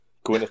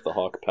Gwyneth the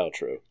Hawk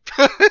Paltrow.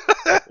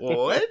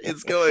 What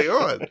is going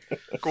on?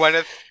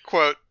 Gwyneth,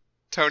 quote,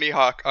 Tony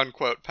Hawk,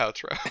 unquote,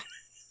 Paltrow.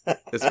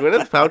 Is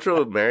Gwyneth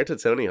Paltrow married to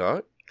Tony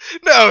Hawk?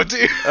 No,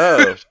 dude.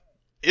 Oh.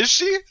 Is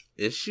she?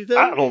 Is she, though?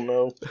 I don't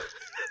know.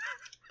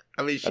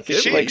 I mean, I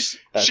think She- likes,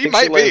 I she think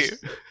might be.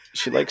 likes-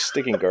 She likes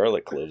sticking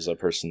garlic cloves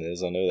up her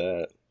sniz, I know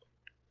that.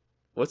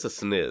 What's a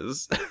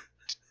sniz?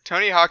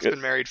 Tony Hawk's Good.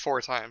 been married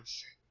 4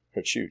 times.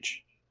 Her chooch.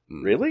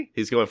 Really?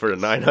 He's going for the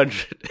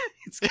 900.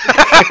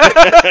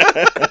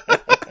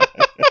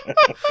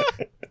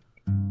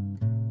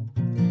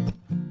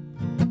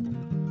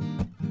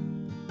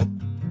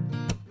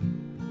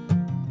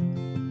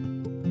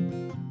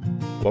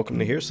 Welcome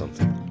to Hear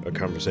Something, a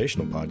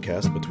conversational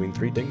podcast between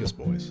 3 Dingus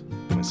boys.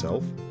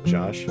 Myself,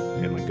 Josh,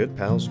 and my good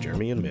pals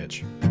Jeremy and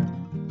Mitch.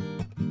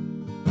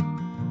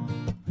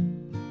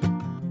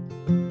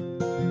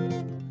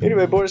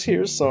 Anyway, boys,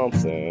 here's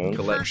something.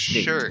 Collect For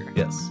state. sure.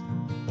 Yes.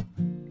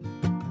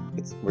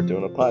 We're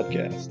doing a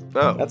podcast.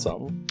 Oh. That's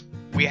something.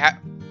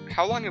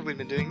 How long have we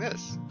been doing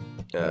this?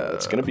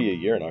 It's going to be a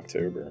year in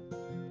October.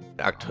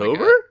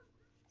 October? Oh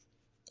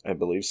I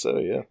believe so,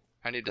 yeah.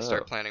 I need to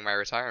start Oh. planning my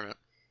retirement.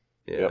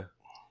 Yeah. Yep.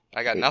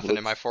 I got It nothing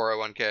in looks- my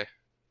 401k.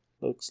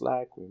 Looks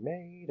like we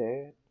made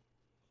it.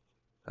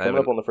 I Coming haven't...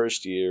 up on the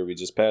first year, we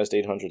just passed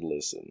 800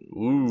 listens.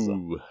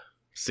 Ooh.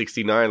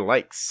 69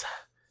 likes.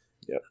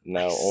 Yep.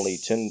 Now Nice. only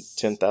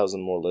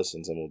 10,000 more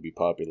listens and we'll be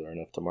popular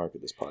enough to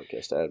market this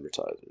podcast to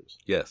advertisers.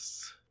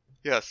 Yes.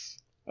 Yes.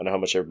 I know how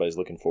much everybody's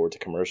looking forward to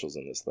commercials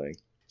in this thing.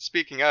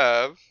 Speaking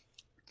of,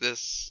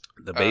 this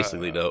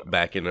Basically, the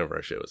back end of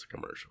our show is a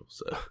commercial,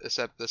 so... this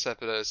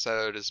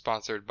episode is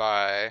sponsored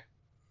by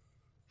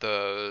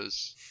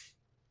those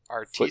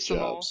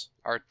jobs.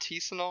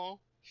 artisanal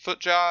foot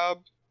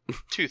job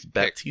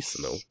toothpicks.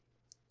 Baptisanal.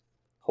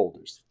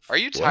 Holders. Are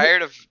you What?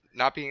 tired of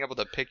not being able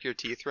to pick your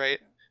teeth right?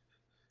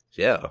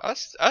 Yeah.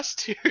 Us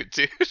too,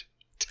 dude.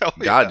 Tell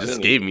me. God about just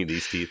it. gave me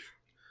these teeth.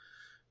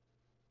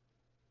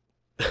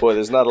 Boy,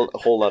 there's not a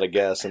whole lot of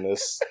gas in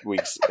this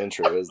week's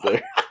intro, is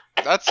there?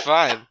 That's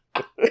fine.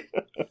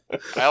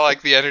 I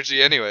like the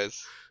energy,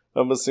 anyways.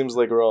 Almost seems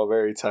like we're all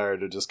very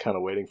tired of just kind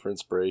of waiting for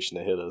inspiration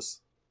to hit us.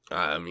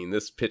 I mean,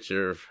 this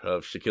picture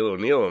of Shaquille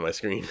O'Neal on my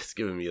screen is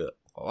giving me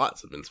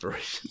lots of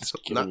inspiration. It's So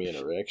giving me an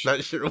erection.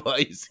 not sure why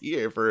he's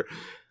here for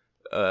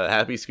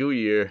Happy School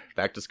Year,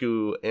 Back to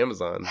School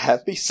Amazon.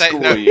 Happy Say, school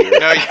no, year.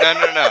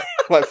 no.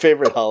 My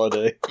favorite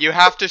holiday. You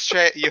have to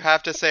say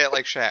it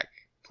like Shaq,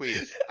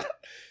 please.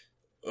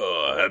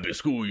 Happy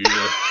School Year.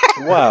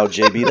 Wow,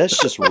 JB, that's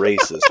just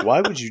racist. Why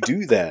would you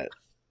do that?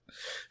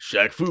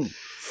 Shaq Fu.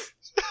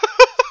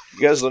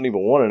 You guys don't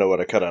even want to know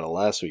what I cut out of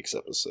last week's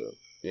episode.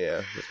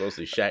 Yeah, it's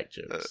mostly Shaq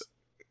jokes.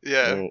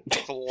 Yeah, Mm.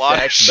 it's a lot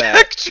Shaq's of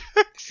back. Shaq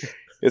jokes.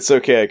 It's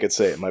okay, I could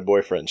say it. My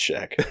boyfriend's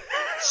Shaq.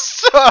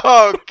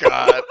 Oh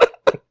God.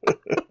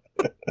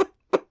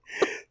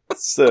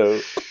 So,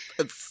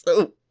 It's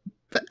so...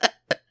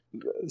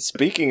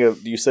 speaking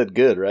of, you said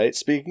good, right?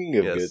 Speaking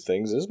of Yes. good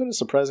things, there's been a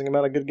surprising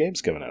amount of good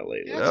games coming out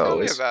lately. Yeah, No, tell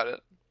me Let's- about it.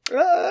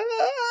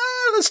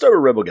 Let's start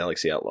with Rebel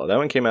Galaxy Outlaw. That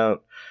one came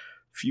out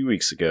a few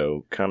weeks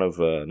ago. Kind of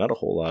not a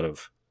whole lot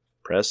of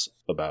press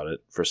about it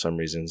for some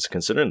reasons,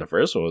 considering the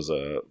first one was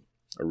a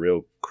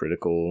real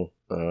critical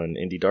and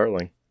indie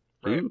darling.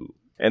 Ooh.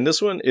 And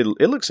this one, it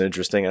looks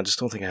interesting. I just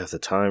don't think I have the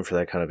time for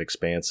that kind of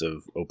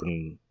expansive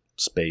open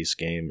space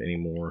game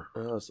anymore.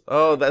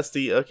 Oh, that's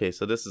the... Okay,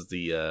 so this is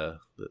the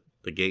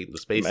game, the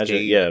space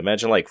game.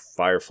 Imagine like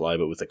Firefly,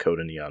 but with a coat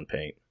of neon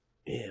paint.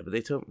 Yeah, but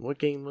they told... What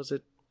game was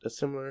it? A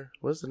similar...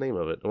 What's the name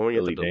of it? The one where you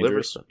have Elite to deliver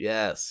Dangerous? stuff.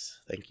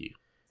 Yes, thank you.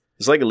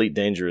 It's like Elite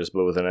Dangerous,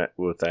 but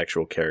with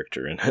actual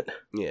character in it.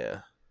 Yeah.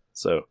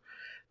 So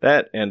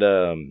that, and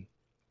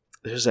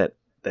there's that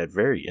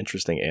very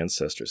interesting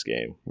Ancestors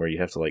game where you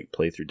have to like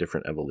play through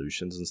different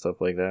evolutions and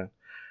stuff like that.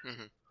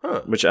 Mhm.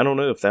 Huh. Which I don't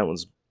know if that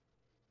one's.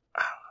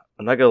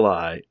 I'm not gonna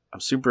lie, I'm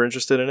super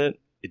interested in it.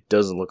 It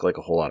doesn't look like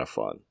a whole lot of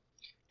fun.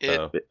 It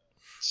Oh.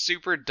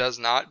 super does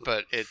not,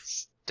 but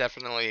it's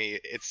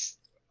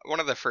one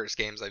of the first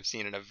games I've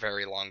seen in a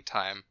very long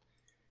time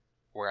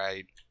where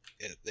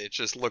it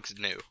just looks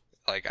new.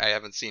 Like I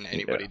haven't seen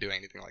anybody do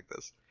anything like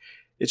this.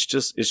 It's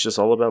just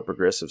all about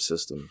progressive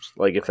systems.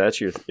 Like if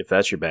that's your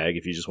bag,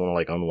 if you just want to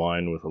like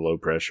unwind with a low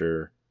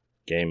pressure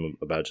game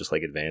about just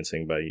like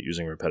advancing by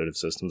using repetitive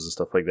systems and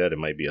stuff like that, it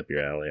might be up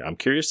your alley. I'm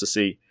curious to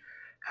see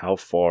how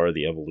far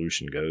the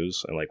evolution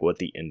goes and like what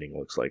the ending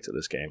looks like to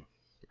this game.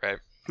 Right.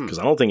 Because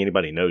I don't think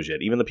anybody knows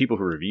yet. Even the people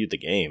who reviewed the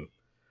game,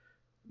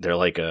 they're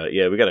like,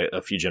 yeah, we got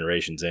a few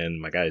generations in.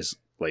 My guy's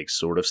like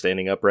sort of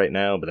standing up right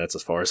now, but that's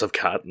as far as I've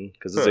gotten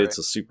because it's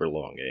a super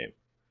long game.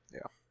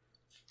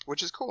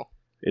 Which is cool.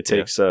 It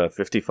takes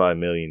 55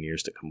 million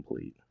years to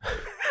complete.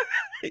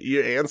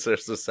 Your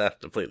ancestors have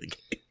to play the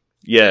game.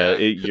 Yeah,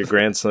 your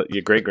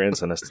great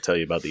grandson has to tell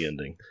you about the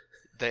ending.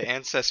 The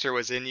ancestor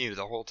was in you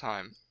the whole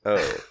time.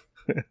 Oh.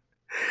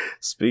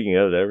 Speaking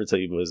of, did I ever tell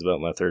you boys about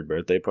my 3rd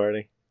birthday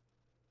party?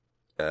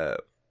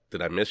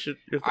 Did I miss your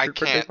I third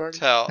birthday can't party?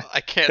 tell.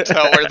 I can't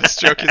tell where this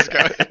joke is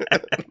going.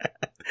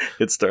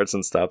 It starts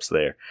and stops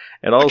there.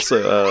 And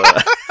also,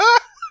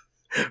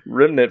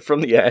 Remnant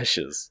from the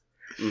Ashes.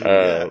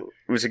 Yeah.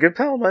 Which a good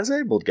pal of mine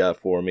Zabled got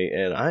for me,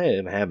 and I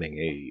am having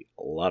a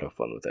lot of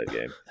fun with that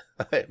game.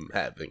 I am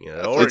having an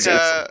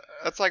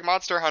It's like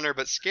Monster Hunter,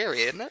 but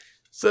scary, isn't it?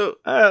 So,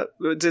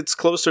 It's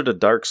closer to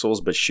Dark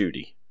Souls, but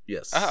shooty.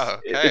 yes. Oh,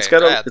 okay. It's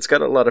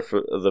got a lot of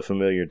the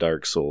familiar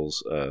Dark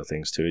Souls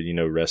things to it. You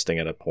know, resting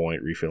at a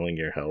point, refilling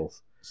your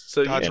health,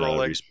 So, Dodge and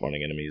rolling.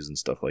 respawning enemies and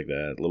stuff like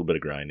that. A little bit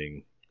of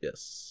grinding.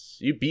 yes.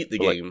 You beat the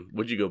Like- game.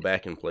 Would you go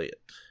back and play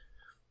it?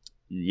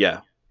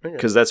 Yeah, Okay.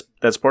 because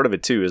that's part of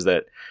it too. Is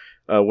that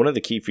one of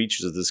the key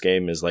features of this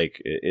game is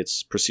like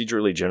it's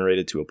procedurally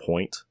generated to a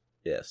point,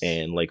 Yes.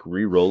 and like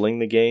re-rolling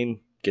the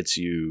game gets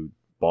you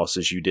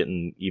bosses you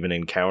didn't even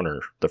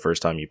encounter the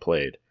first time you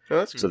played. Oh,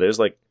 that's So there's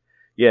like,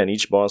 yeah, and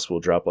each boss will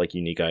drop like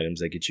unique items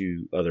that get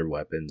you other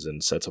weapons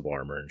and sets of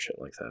armor and shit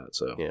like that.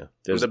 So Yeah. I'm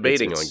there's-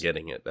 debating it's- on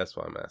getting it. That's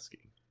why I'm asking.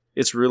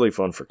 it's really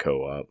fun for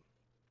co-op.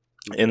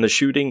 And the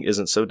shooting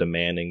isn't so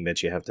demanding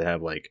that you have to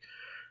have like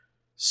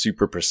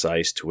super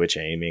precise twitch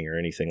aiming or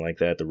anything like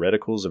that. The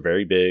reticles are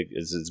very big.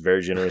 It's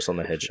very generous on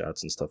the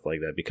headshots and stuff like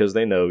that because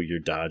they know you're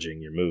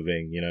dodging, you're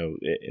moving, you know,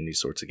 in these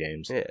sorts of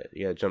games. Yeah.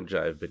 You got jump,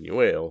 jive, bend your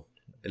whale.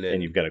 And then,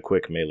 And you've got a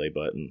quick melee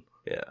button.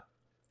 yeah.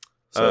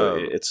 So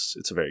Um, it's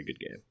a very good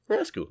game. Yeah,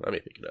 that's cool. I may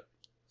pick it up.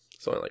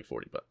 It's only like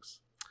 $40.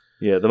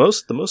 Yeah, the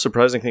most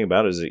surprising thing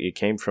about it is it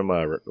came from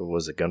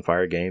was it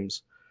Gunfire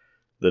Games,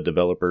 the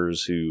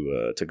developers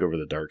who took over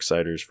the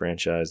Darksiders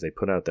franchise. They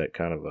put out that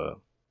kind of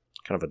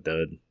a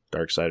dud,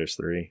 Darksiders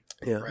 3.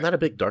 Yeah. I'm Right. not a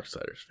big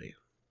Darksiders fan.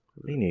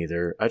 Me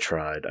neither. I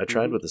tried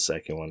Mhm. with the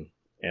second one,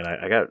 and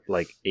I got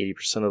like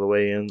 80% of the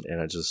way in, and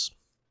I just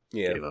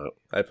Yeah. gave up.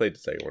 I played the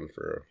second one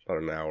for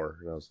about an hour,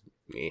 and I was,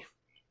 meh.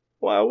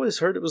 Well, I always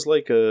heard it was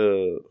like I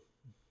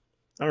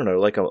don't know,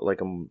 like a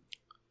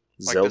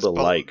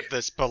Zelda-like.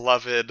 this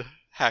beloved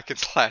hack and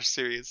slash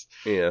series,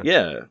 Yeah.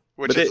 Yeah,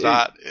 which But is it-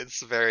 not.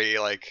 It's very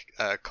like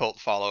cult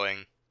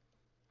following.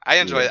 I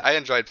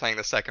enjoyed playing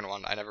the second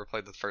one. I never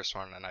played the first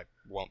one, and I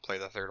won't play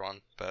the third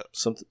one. But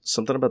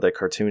something about that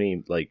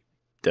cartoony like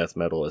death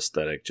metal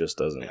aesthetic just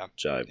doesn't Yeah.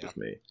 jive Yeah. with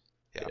me.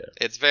 yeah, Yeah.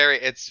 it's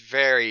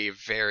very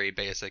very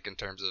basic in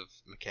terms of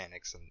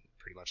mechanics and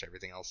pretty much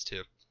everything else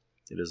too.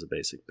 It is a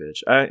basic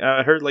bitch.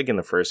 I heard like in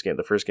the first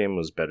game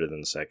was better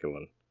than the second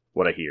one.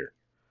 What I hear,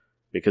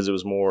 because it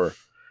was more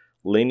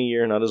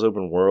linear, not as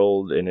open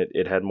world, and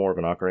it had more of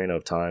an Ocarina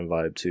of Time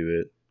vibe to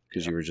it.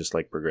 Because you were just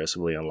like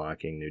progressively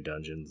unlocking new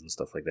dungeons and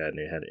stuff like that, and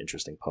it had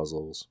interesting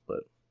puzzles.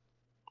 But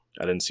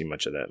I didn't see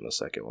much of that in the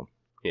second one.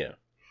 Yeah.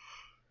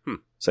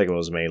 Second one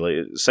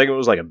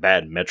was like a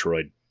bad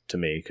Metroid to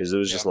me because it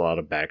was just a lot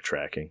of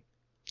backtracking.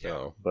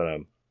 Oh,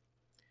 But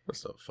that's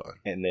so fun.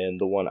 and then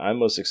the one I'm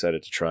most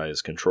excited to try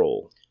is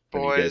Control.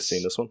 Have you guys Boys.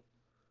 seen this one?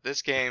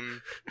 This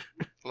game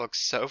looks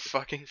so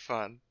fucking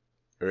fun.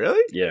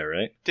 Really? Yeah,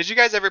 right. Did you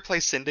guys ever play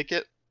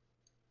Syndicate?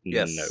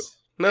 Yes. No.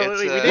 No,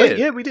 It's, we uh, did. Wait,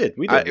 yeah, we did.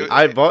 We I, did. It-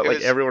 I bought it like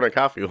was- everyone a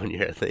coffee one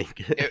year, I think.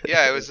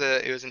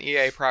 It was an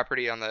EA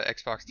property on the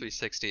Xbox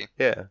 360.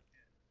 Yeah.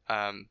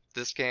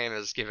 This game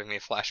is giving me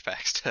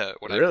flashbacks to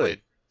when I Really?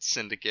 played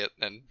Syndicate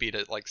and beat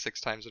it like 6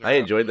 times in a I row.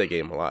 enjoyed that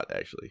game a lot,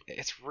 actually.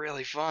 It's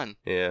really fun.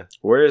 Yeah.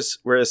 Whereas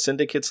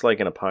Syndicate's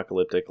like an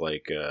apocalyptic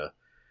like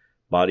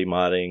body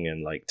modding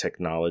and like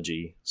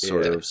technology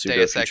sort Yeah. of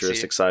pseudo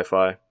futuristic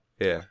sci-fi.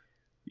 Yeah.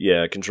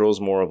 Yeah,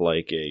 Control's more of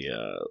like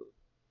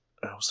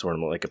sort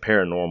of like a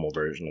paranormal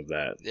version of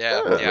that.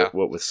 Yeah, Oh. yeah.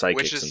 What with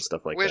psychics Which is and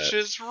stuff like which that.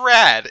 is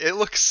rad. It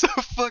looks so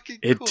fucking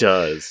It cool.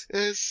 does.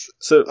 It's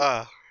So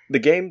uh the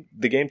game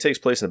takes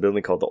place in a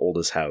building called the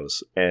Oldest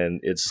House,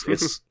 and it's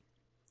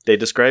they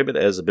describe it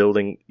as a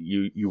building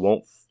you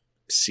won't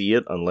see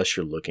it unless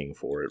you're looking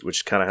for it,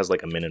 which kind of has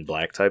like a Men in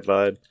Black type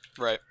vibe.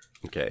 right.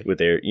 Okay. With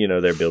their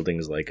their building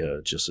is like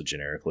just a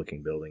generic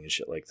looking building and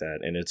shit like that,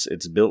 and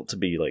it's built to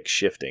be like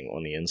shifting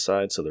on the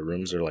inside, so the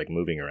rooms are like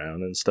moving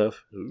around and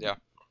stuff. Yeah.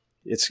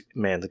 It's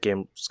the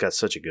game's got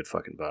such a good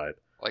fucking vibe.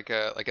 Like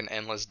an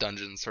endless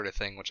dungeon sort of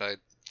thing, which I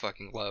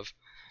fucking love.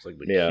 It's like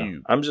the Yeah,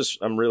 cube.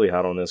 I'm really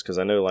hot on this because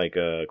I know like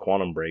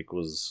Quantum Break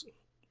was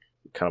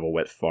kind of a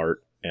wet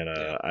fart, and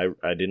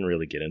I didn't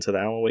really get into the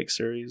Alan Wake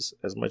series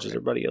as much as Right.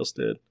 everybody else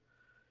did.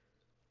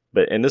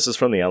 And this is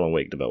from the Alan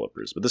Wake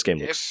developers, but this game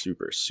looks If-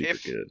 super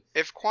good.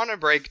 If Quantum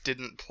Break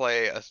didn't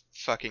play a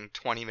fucking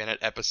 20-minute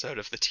episode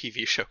of the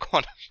TV show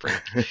Quantum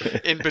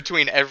Break in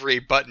between every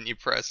button you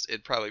pressed,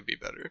 it'd probably be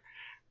better.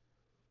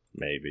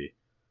 Maybe.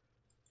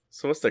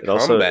 So what's the It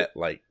also- combat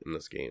like in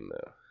this game,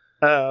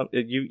 though?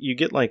 You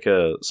get like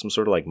some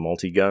sort of like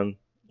multi-gun.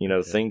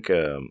 Think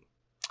God,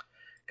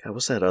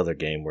 what's that other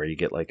game where you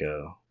get like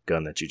a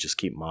gun that you just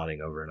keep modding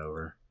over and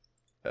over?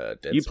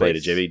 Dead You played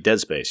it, Space? JB. Dead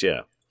Space,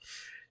 yeah.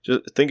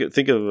 Just think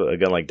of a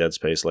gun like Dead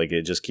Space, like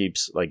it just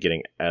keeps like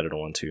getting added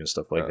on to and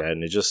stuff like Oh. that,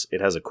 and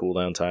it has a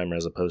cooldown timer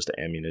as opposed to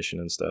ammunition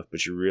and stuff.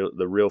 But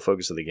the real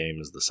focus of the game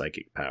is the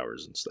psychic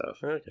powers and stuff.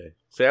 Okay.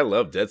 See, I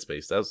love Dead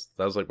Space. That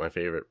was like my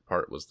favorite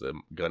part was the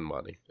gun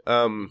modding.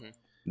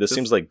 This This-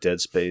 seems like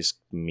Dead Space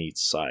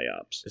meets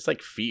Psyops, It's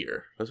like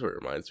Fear. That's what it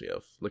reminds me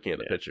of. Looking at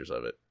the Yeah. pictures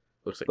of it,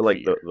 looks like but like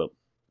Fear. the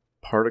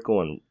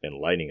particle and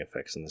lighting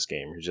effects in this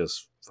game are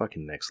just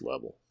fucking next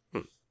level.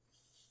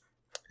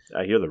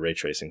 I hear the ray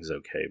tracing is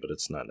okay, but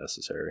it's not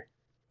necessary.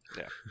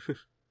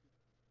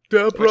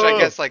 Which I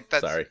guess like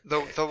that's Sorry.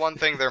 the one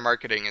thing they're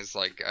marketing is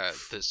like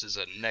this is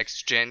a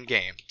next gen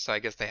game, so I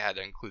guess they had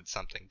to include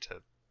something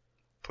to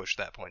push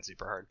that point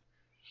super hard.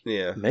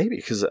 Yeah. Maybe,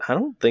 because I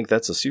don't think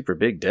that's a super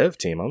big dev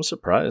team. I'm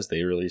surprised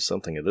they released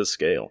something of this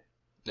scale.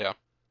 Yeah,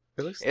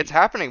 It looks it's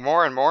happening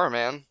more and more,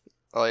 man.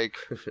 Like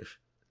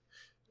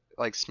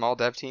small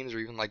dev teams or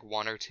even like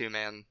 1 or 2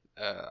 man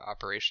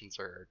operations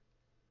are,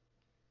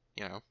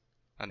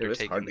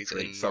 undertaking hard to these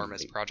create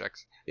enormous something.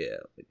 projects. yeah.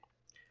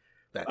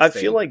 That I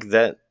same- feel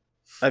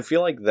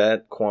like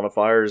that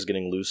quantifier is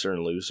getting looser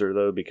and looser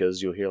though,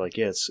 because you'll hear like,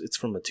 yeah, it's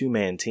from a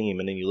 2-man team,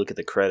 and then you look at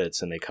the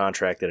credits and they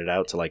contracted it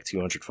out to like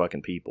 200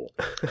 fucking people.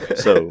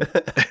 So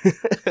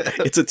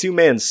it's a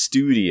 2-man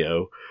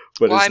studio,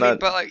 but well, it's I mean, not.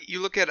 but like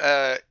you look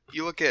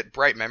at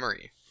Bright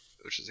Memory,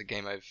 which is a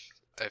game I've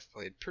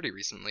played pretty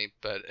recently,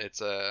 but it's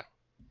a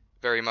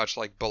very much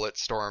like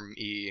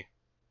Bulletstorm-y,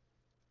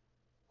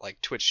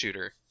 like Twitch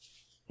shooter.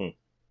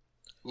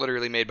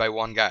 Literally made by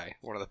one guy.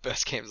 One of the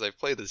best games I've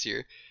played this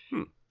year.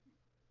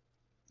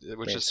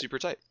 Which is super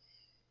tight.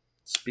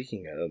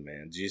 Speaking of,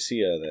 man, did you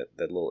see that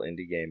little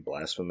indie game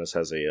Blasphemous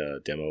has a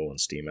demo on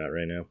Steam out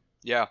right now?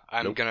 Yeah,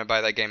 I'm Nope. gonna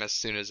buy that game as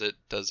soon as it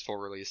does full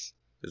release.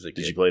 Is it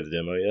Did good? you play the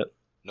demo yet?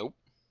 Nope,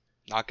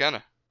 not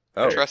gonna.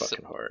 Oh, trust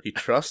fucking hard. you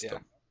trust Yeah.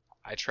 him.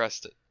 I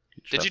trust it.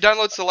 You Did you trust-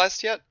 download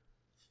Celeste yet?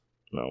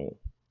 No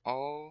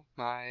Oh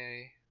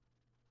my!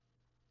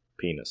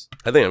 penis.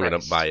 I think I'm gonna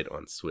Christ. buy it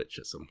on Switch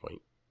at some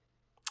point.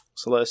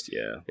 Celeste,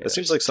 yeah. Yeah. It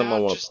seems like something I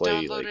want to Just play.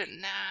 download Like, it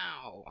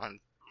now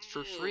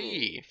for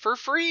free. For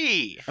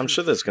free. I'm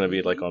sure that's going to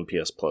be like on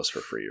PS Plus for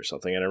free or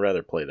something, and I'd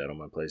rather play that on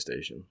my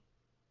PlayStation,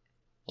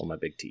 on my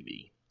big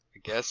TV. I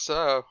guess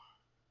so.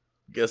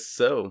 Guess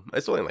so.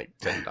 It's only like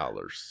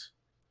 $10.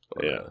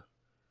 Yeah.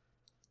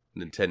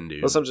 Nintendo.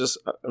 Plus, I'm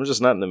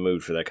just not in the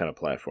mood for that kind of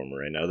platformer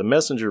right now. The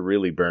Messenger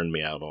really burned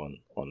me out on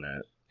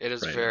that. It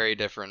is Right. very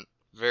different.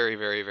 Very,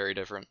 very, very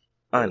different.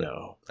 I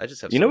know. I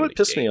just have. You so know many what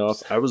pissed me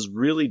games. off? I was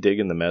really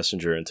digging the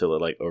Messenger until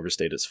it like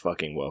overstayed its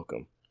fucking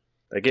welcome.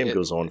 That game It-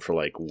 goes on for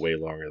like way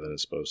longer than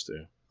it's supposed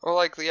to. Or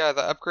like, yeah,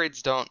 the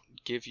upgrades don't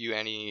give you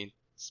any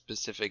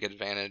specific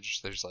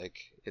advantage. There's like,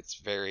 it's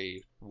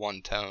very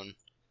one tone,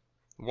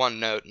 one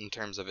note in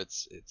terms of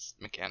its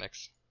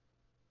mechanics,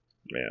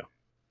 Yeah.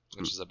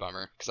 which is a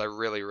bummer because I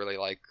really, really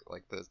like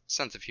the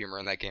sense of humor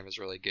in that game is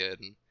really good,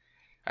 and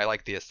I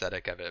like the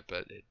aesthetic of it,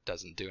 but it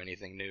doesn't do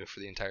anything new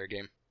for the entire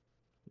game.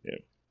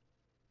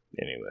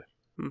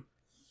 Anyway,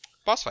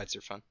 Boss fights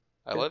are fun.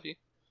 I love you.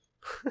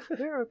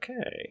 they're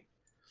okay.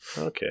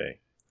 Okay.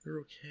 They're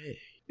okay.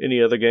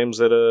 Any other games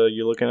that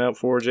you're looking out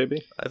for,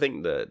 JB? I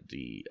think that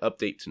the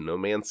update to No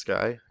Man's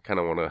Sky, I kind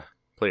of want to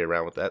play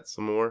around with that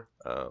some more.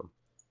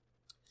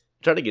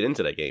 Try to get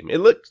into that game. It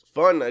looked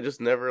fun. I just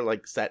never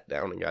like sat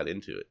down and got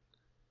into it.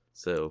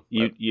 So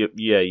You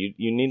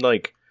need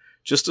like,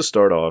 just to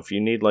start off, you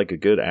need like a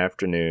good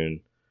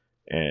afternoon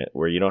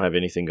where you don't have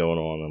anything going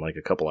on, and like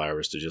a couple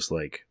hours to just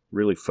like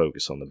really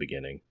focus on the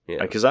beginning.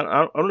 yeah, Because I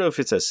don't know if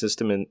it's as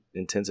system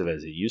intensive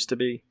as it used to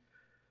be,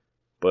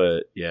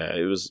 but yeah,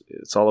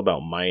 it's all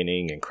about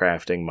mining and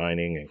crafting,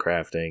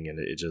 and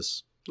it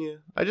just yeah.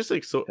 I just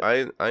like so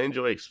I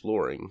enjoy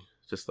exploring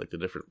just like the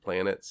different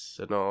planets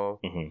and all.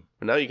 mhm.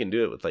 And now you can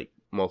do it with like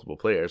multiple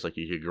players. Like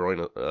you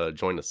could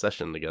join a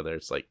session together.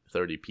 It's like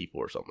 30 people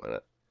or something like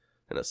that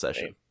in a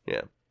session.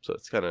 Yeah, so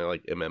it's kind of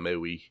like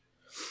MMO-y.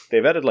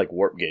 They've added like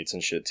warp gates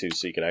and shit too,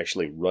 so you can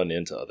actually run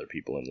into other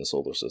people in the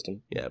solar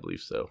system. Yeah, I believe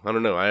so. I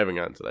don't know. I haven't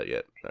gotten to that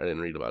yet. I didn't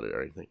read about it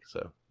or anything.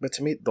 So But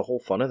to me, the whole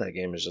fun of that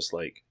game is just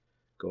like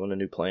going to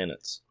new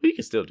planets. you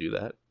can still do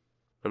that.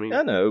 I mean,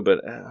 I know,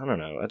 but I don't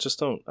know. I just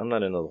don't. I'm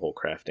not into the whole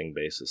crafting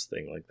basis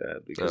thing like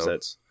that, because No.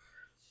 that's,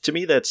 to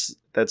me, that's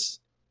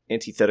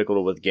antithetical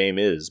to what the game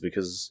is,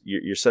 because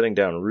you're setting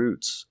down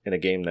roots in a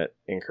game that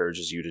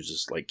encourages you to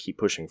just like keep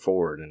pushing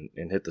forward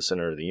and hit the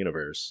center of the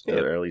universe. Yeah.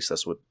 Or at least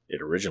that's what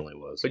it originally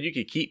was. but you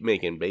could keep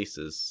making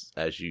bases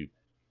as you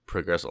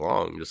progress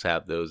along. Just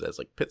have those as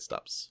like pit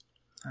stops.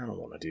 I don't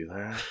want to do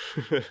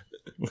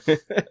that.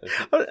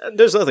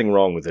 There's nothing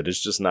wrong with it.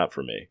 It's just not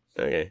for me.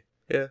 Okay.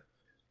 Yeah.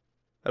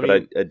 I But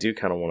mean, I do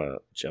kind of want to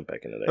jump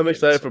back into that. I'm game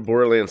excited at for some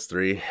Borderlands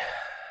 3.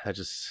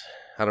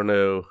 I don't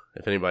know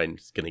if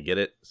anybody's going to get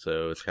it.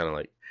 So it's kind of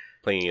like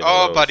playing it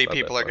Oh, alone. buddy, It's not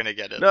people that are fun. gonna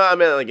get it. No, I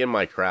mean like in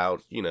my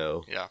crowd, you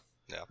know. Yeah.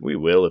 We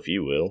will if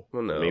you will.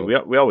 Well, no. I mean,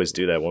 we always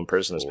do that. One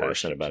person is Or passionate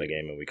should about a you?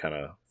 game, and we kind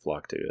of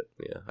flock to it.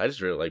 Yeah, I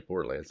just really like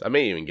Borderlands. I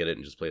may even get it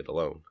and just play it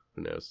alone.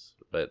 Who knows?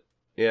 But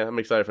yeah, I'm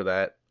excited for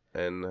that.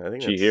 And I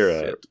think Did you that's hear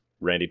it.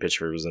 Randy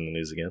Pitchford was in the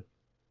news again?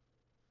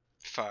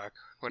 Fuck.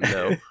 What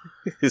No.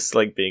 It's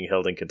like being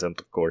held in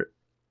contempt of court.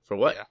 For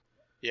what? Yeah.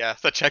 Yeah,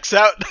 that checks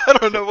out. I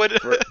don't know what.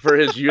 For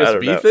his don't know.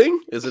 USB thing?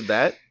 Is it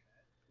that?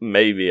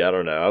 Maybe, I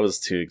don't know. I was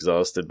too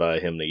exhausted by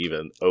him to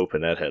even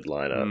open that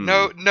headline up.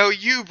 Mm. No,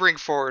 you bring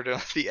forward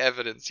the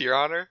evidence, Your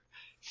Honor.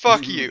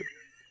 Fuck you.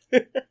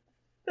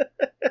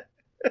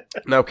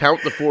 Now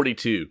count the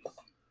 42.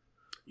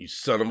 You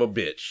son of a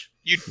bitch.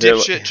 You They're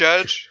dipshit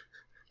judge.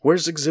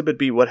 Where's Exhibit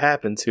B? What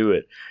happened to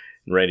it?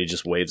 And Randy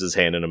just waves his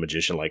hand in a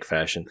magician-like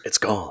fashion. It's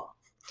gone.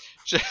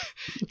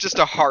 Just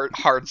a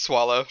hard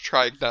swallow,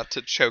 trying not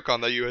to choke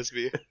on the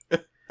USB.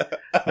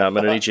 Now I'm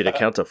going to need you to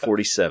count to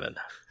 47.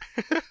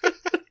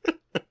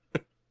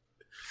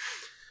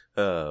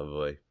 Oh,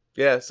 boy.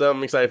 Yeah, so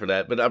I'm excited for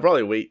that, but I'll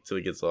probably wait till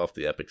it gets off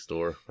the Epic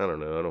Store. I don't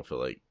know. I don't feel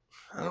like...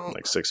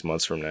 Like 6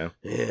 months from now.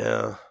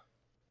 Yeah.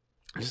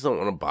 I just don't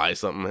want to buy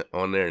something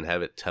on there and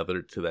have it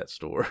tethered to that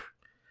store.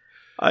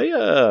 I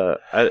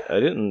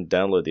didn't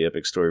download the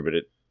Epic Store, but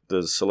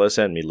the Celeste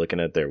had me looking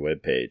at their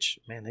webpage.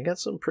 Man, they got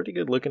some pretty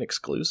good looking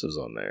exclusives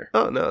on there.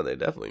 Oh, no, they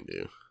definitely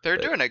do. They're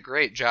doing a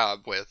great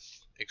job with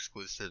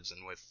exclusives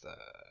and with,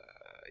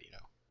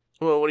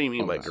 Well, what do you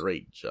mean Oh, by nice.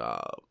 great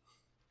job?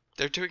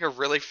 they're doing a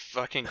really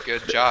fucking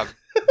good job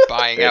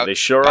buying Yeah, out. they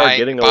sure are buying-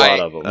 getting a buying-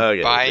 lot of them.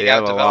 Okay, Buying they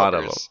out have a lot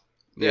of them.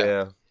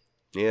 developers.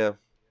 Yeah.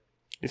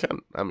 Yeah.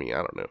 I mean, I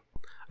don't know.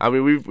 I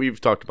mean, we've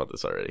talked about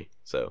this already,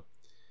 so,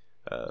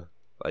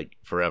 like,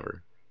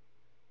 forever.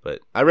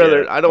 But I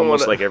rather, Yeah, I don't want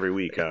almost to, like every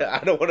week, huh?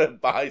 I don't want to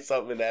buy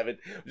something and have it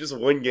just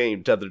one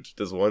game tethered to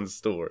this one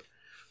store.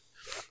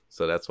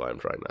 So that's why I'm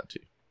trying not to.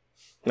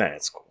 Nah,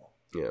 it's cool.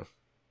 Yeah,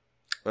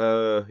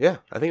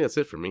 I think that's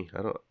it for me.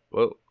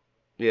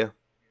 Yeah.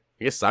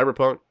 I guess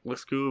Cyberpunk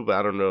looks cool, but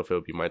I don't know if it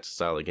would be my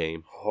style of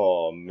game.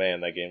 Oh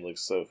man, that game looks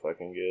so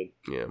fucking good.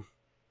 Yeah.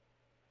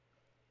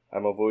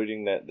 I'm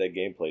avoiding that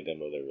gameplay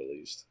demo they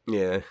released.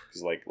 Yeah.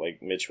 Because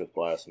like Mitch with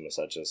Blasphemous,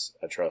 I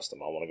trust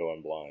him. I want to go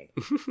in blind.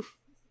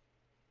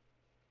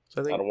 So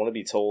I I think, don't want to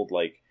be told,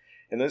 like,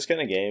 in those kind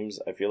of games,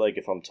 I feel like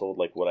if I'm told,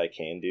 like, what I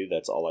can do,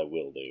 that's all I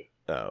will do.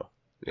 oh,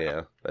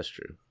 yeah, that's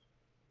true.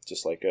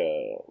 Just like,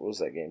 what was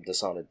that game?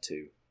 Dishonored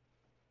 2.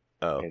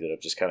 Oh. I ended up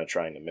just kind of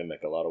trying to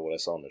mimic a lot of what I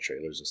saw in the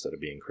trailers instead of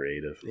being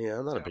creative. Yeah,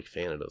 I'm not a big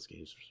fan of those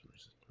games for some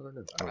reason. I don't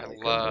know. I I don't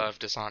like love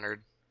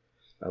Dishonored.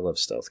 I love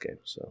stealth games,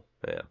 so.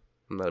 Yeah,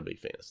 I'm not a big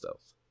fan of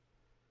stealth.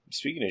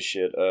 Speaking of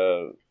shit,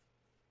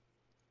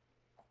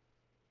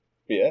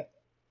 yeah.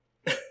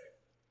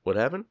 What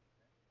happened?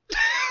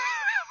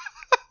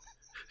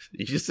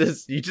 You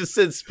just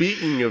said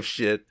speaking of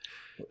shit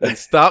and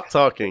stop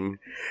talking.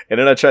 And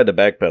then I tried to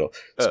backpedal.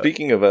 Oh.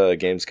 Speaking of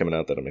games coming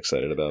out that I'm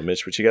excited about,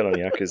 Mitch, what you got on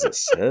Yakuza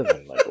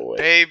 7, my boy?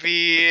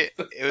 Baby,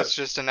 it was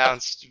just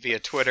announced via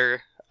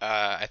Twitter.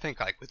 I think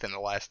like within the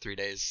last 3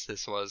 days,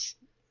 this was.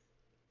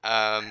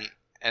 And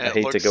I it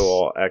hate looks, to go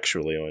all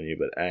actually on you,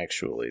 but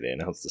actually they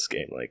announced this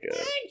game like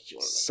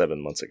 7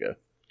 months ago.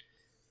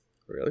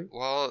 Really?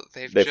 Well,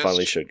 they They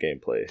finally showed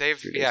gameplay. They've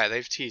 3 days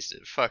they've teased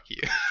it. Fuck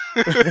you.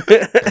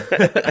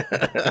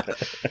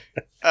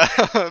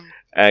 ago.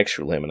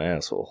 Actually, I'm an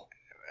asshole.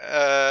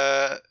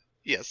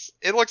 Yes,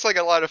 it looks like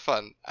a lot of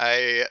fun.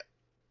 I'm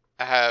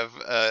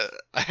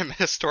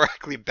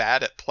historically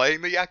bad at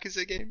playing the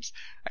Yakuza games.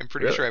 I'm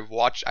pretty Really? sure I've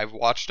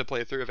watched a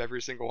playthrough of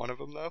every single one of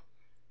them though.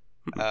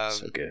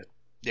 So good.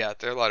 Yeah,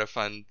 they're a lot of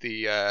fun.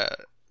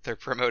 They're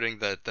promoting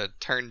the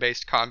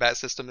turn-based combat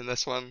system in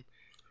this one,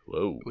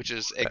 Whoa. which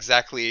is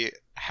exactly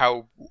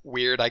how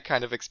weird I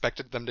kind of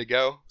expected them to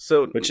go.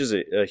 So, Which is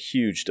a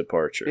huge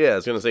departure. yeah, I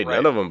was gonna say Right.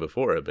 none of them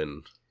before have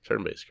been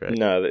turn-based, correct?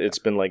 No, it's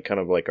been like kind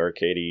of like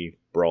arcadey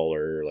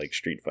brawler, like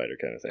Street Fighter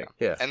kind of thing.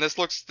 Yeah. And this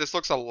looks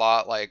a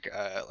lot like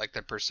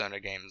the Persona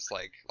games,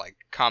 like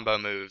combo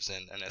moves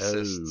and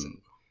assists.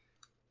 And,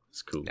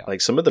 It's cool. Yeah.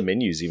 Like some of the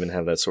menus even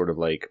have that sort of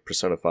like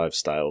Persona 5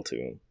 style to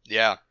them.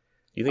 yeah,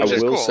 You I think which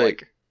is will cool. say-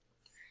 Like,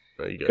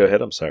 There you Go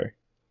ahead, I'm sorry.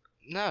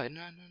 no.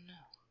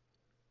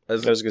 I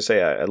was gonna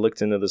say I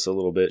looked into this a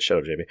little bit. Shut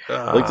up, JB.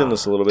 Ah. I looked into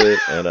this a little bit,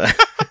 and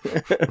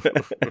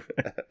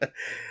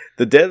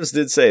the devs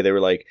did say they were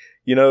like,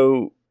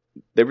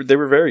 they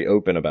were very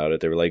open about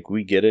it. They were like,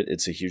 we get it,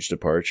 it's a huge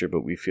departure,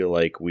 but we feel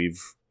like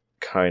we've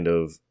kind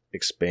of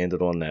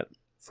expanded on that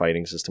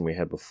fighting system we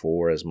had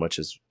before as much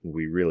as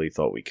we really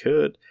thought we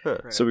could. Huh.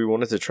 Right. So we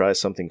wanted to try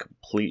something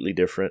completely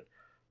different,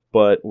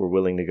 but we're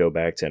willing to go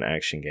back to an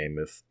action game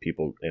if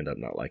people end up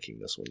not liking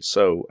this one.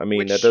 So, I mean,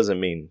 Which- that doesn't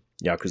mean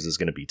Yakuza is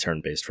going to be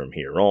turn-based from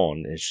here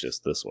on. It's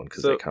just this one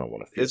because So, they kind of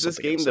want to feel Is this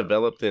something game inside.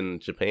 developed in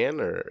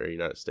Japan or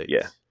United States?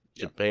 Yeah.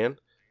 Japan?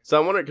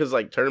 So I wonder, because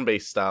like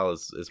turn-based style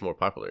is more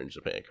popular in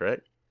Japan,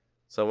 correct?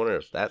 So I wonder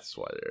if that's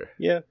why they're...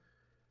 Yeah.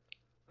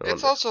 I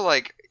It's wonder. also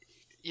like,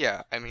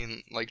 yeah, I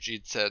mean, like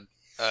Jeed said,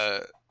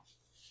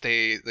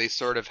 they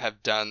sort of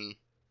have done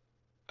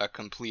a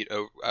complete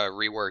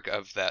rework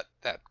of that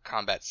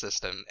combat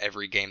system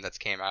every game that's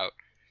came out,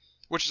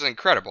 which is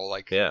incredible.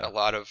 Like Yeah. a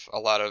lot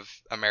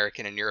of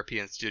American and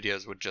European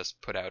studios would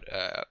just put out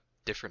a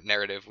different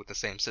narrative with the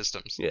same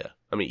systems. Yeah.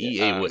 I mean,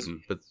 Yeah. EA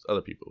wouldn't, but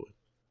other people would.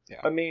 Yeah.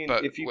 I mean,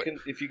 But if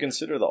you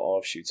consider the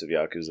offshoots of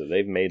Yakuza,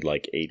 they've made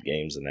like 8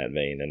 games in that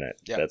vein and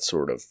Yeah. that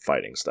sort of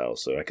fighting style.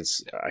 So I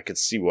could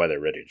see why they're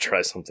ready to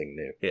try something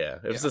new. Yeah.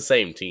 If it's Yeah. the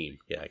same team,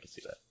 yeah, I can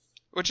see that.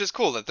 Which is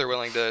cool that they're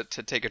willing to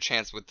take a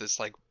chance with this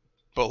like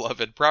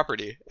beloved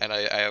property, and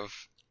I have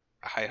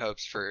high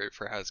hopes for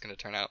how it's going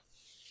to turn out.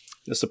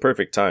 It's the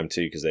perfect time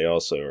too because they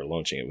also are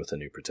launching it with a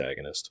new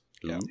protagonist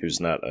Yeah. who's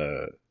not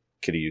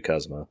Kiryu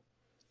Kazuma.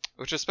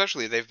 Which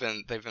especially they've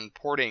been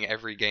porting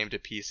every game to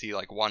PC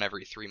like one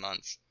every 3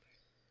 months.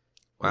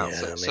 Wow.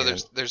 Yeah, So man.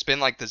 there's been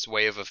like this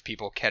wave of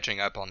people catching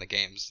up on the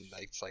games, and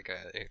it's like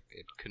it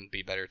couldn't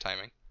be better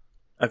timing.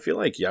 I feel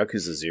like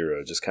Yakuza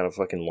 0 just kind of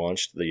fucking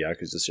launched the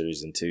Yakuza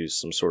series into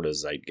some sort of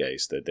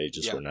zeitgeist that they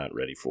just Yeah. were not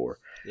ready for.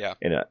 Yeah.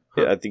 And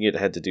I think it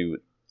had to do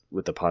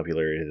with the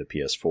popularity of the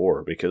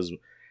PS4, because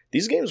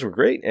these games were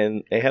great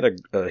and they had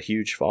a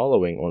huge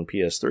following on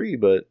PS3,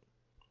 but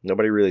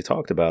nobody really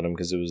talked about them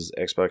because it was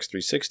Xbox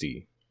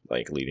 360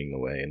 like leading the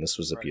way, and this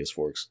was a Right.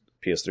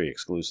 PS3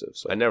 exclusive.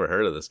 So I never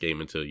heard of this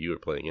game until you were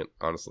playing it,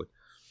 honestly.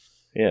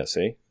 yeah,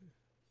 see,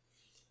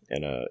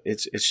 and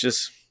it's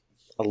just,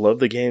 I love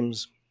the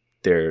games.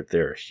 They're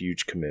a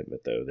huge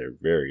commitment though. They're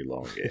very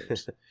long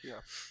games.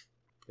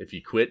 If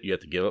you quit, you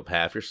have to give up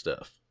half your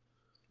stuff.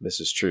 This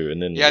is true.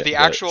 And then Yeah, the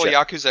actual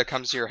Yakuza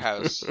comes to your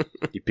house.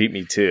 you beat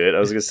me to it. I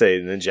was gonna say,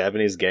 and then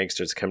Japanese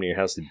gangsters come to your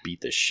house to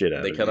beat the shit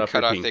out They of cut you. off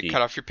your They pinky.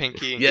 cut off your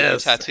pinky and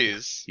Yes. give you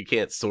tattoos. You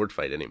can't sword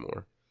fight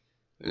anymore.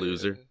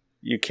 Loser.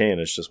 You can.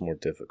 It's just more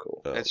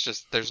difficult. Oh. It's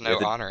just there's You no have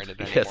to- honor in it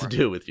You anymore. have to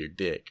do it with your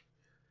dick.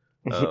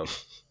 Um,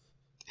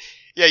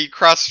 Yeah, you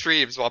cross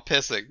streams while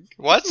pissing.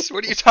 What?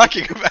 What are you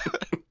talking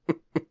about?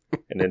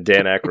 And then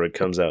Dan Aykroyd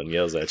comes out and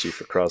yells at you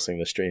for crossing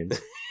the streams.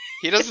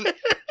 He doesn't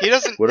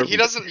What are he we-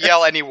 doesn't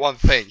yell any one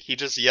thing. He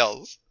just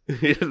yells.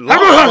 I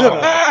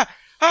Ah!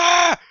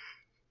 Ah!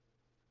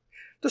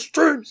 The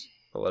streams.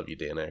 love you,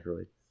 Dan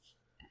Aykroyd.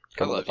 I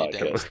Come on love the you,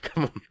 Dan. podcast.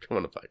 Come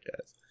on the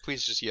podcast.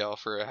 Please just yell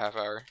for a half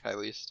hour at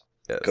least.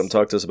 Yes. Come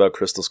talk to us about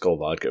Crystal Skull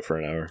vodka for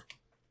an hour.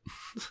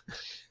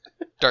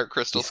 Dark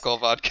Crystal Skull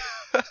vodka.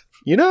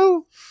 You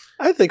know,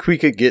 I think we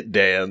could get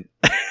Dan.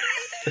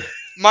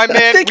 My I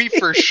man, think we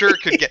for sure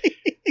could get.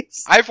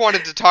 I've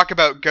wanted to talk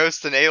about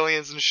ghosts and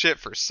aliens and shit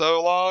for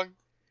so long.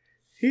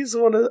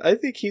 I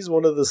think he's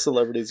one of the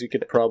celebrities you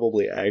could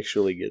probably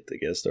actually get to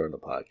guest star on the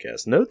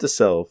podcast. Note to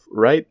self,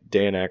 write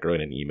Dan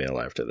Aykroyd an email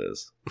after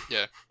this.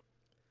 Yeah.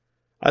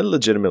 I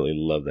legitimately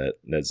love that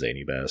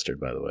zany bastard,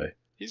 by the way.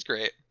 He's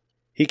great.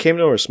 He came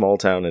to our small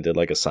town and did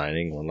like a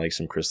signing on like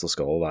some Crystal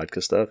Skull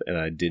vodka stuff, and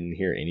I didn't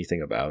hear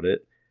anything about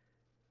it.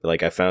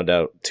 Like, I found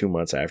out 2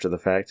 months after the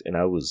fact, and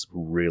I was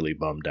really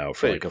bummed out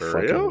for Wait, like a for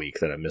fucking real? week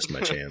that I missed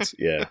my chance.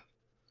 Yeah.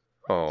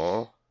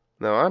 Aw.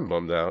 No, I'm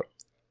bummed out.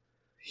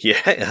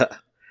 Yeah.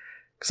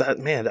 Because,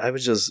 I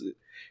was just...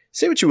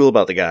 Say what you will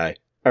about the guy,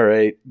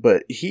 alright?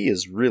 But he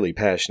is really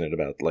passionate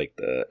about, like,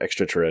 the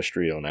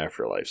extraterrestrial and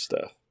afterlife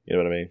stuff. You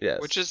know what I mean? Yes.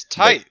 Which is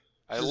tight.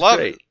 I Which is love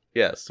great. it.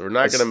 Yes, we're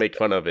not It's- going to make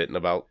fun of it in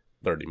about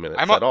 30 minutes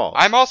I'm at all.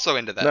 I'm also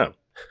into that. No.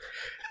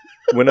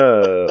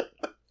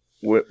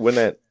 When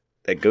that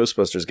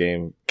Ghostbusters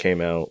game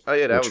came out, Oh,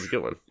 yeah, that which was a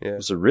good one. Yeah. it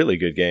was a really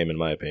good game, in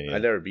my opinion. I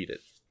never beat it.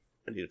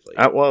 I need to play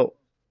it. Well,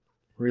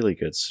 really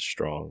good,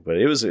 strong, but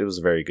it was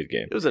a very good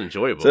game. It was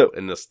enjoyable So-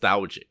 and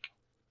nostalgic.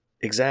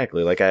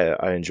 Exactly, like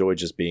I enjoyed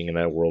just being in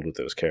that world with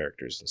those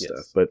characters and Yes.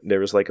 stuff. But there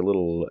was like a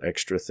little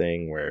extra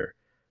thing where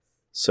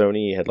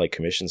Sony had like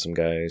commissioned some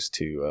guys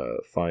to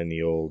find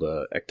the old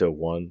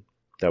Ecto-1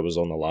 that was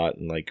on the lot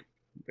and like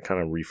kind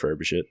of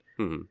refurbish it.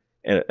 Mhm.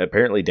 And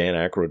apparently Dan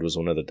Aykroyd was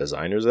one of the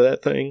designers of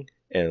that thing.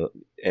 And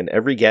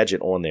every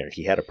gadget on there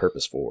he had a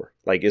purpose for.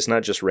 Like, it's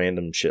not just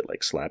random shit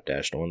like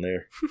slapdashed on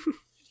there.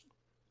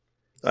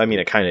 I mean,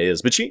 it kind of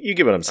is, but you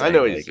get what I'm saying. I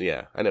know what like,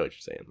 you're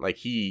saying. Like,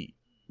 he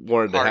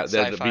wanted to Hard have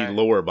there to sci-fi. be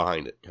lore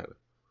behind it, kind of.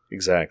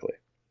 exactly.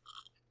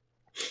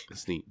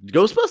 It's neat.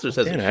 Ghostbusters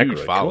has Dan a huge Aykroyd, come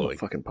on following the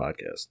fucking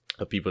podcast.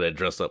 of people that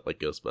dress up like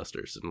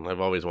Ghostbusters, and I've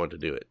always wanted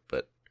to do it,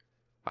 but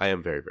I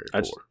am very, very I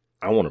poor. just-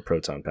 I want a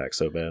proton pack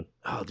so bad.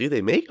 Oh, dude,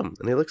 they make them,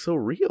 and they look so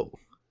real.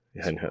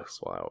 Yeah, I know.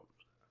 It's wild.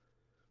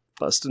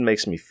 Busted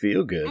makes me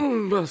feel good.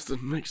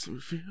 Bustin' makes me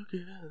feel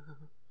good.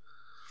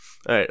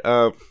 All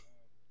right.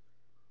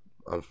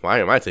 Why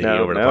am I taking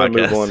over the now podcast?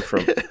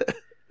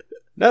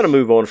 to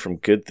move on from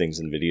good things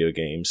in video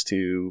games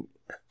to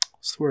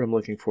what's the word I'm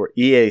looking for?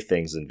 EA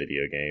things in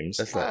video games.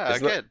 That's not. Ah,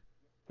 it's not- good.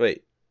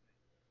 Wait.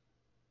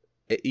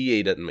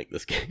 EA doesn't make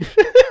this game.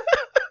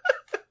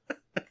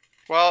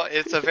 Well,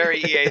 it's a very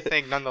EA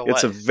thing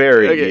nonetheless. It's a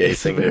very Okay, EA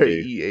it's thing a very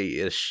to do.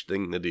 EA-ish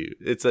thing to do.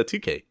 It's a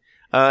 2K.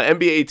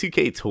 NBA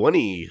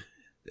 2K20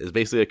 is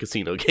basically a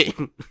casino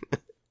game.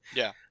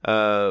 Yeah.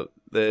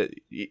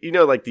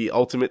 Like the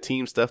Ultimate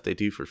Team stuff they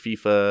do for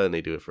FIFA and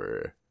they do it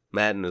for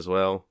Madden as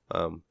well.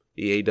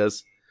 EA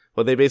does.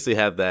 Well, they basically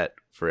have that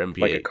for NBA.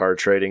 Like a card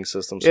trading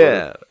system. Sort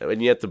Yeah,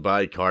 and you have to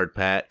buy card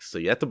packs. So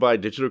you have to buy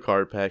digital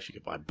card packs. You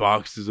can buy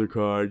boxes of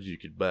cards. You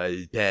can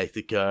buy packs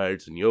of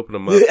cards, and you open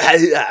them up,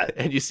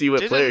 and you see what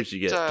Didn't, players you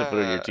get to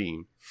put on your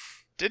team.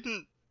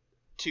 Didn't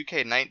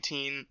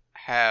 2K19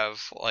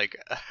 have like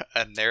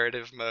a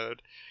narrative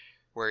mode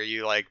where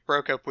you like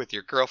broke up with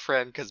your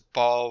girlfriend because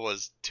ball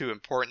was too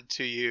important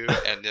to you,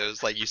 and it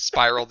was like you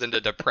spiraled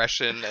into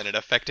depression and it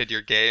affected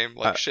your game,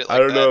 like shit like I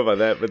don't that. know about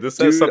that, but this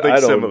Dude, has something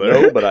I don't similar.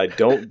 know, but I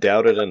don't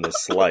doubt it in the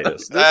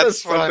slightest. This has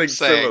That's what I'm something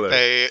saying. similar.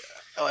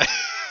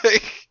 They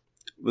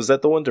Was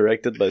that the one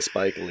directed by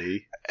Spike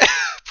Lee?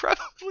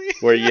 Probably.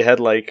 where you had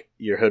like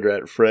your hood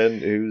rat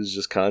friend who's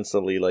just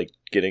constantly like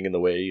getting in the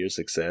way of your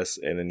success,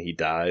 and then he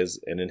dies,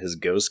 and then his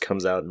ghost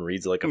comes out and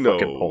reads like a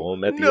fucking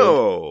poem at the end.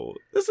 No,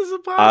 this is I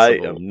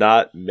impossible. am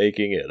not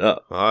making it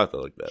up. I'll have to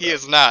look that He up.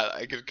 is not.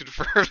 I can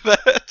confirm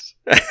that.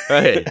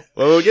 Hey,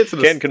 well, we'll get to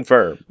Can the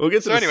confirm.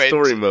 So anyway,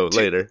 story mode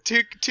later.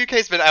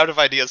 2K's been out of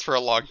ideas for a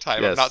long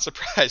time. Yes. I'm not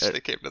surprised they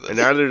came to this. And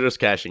now they're just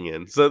cashing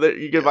in. So that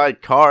you can buy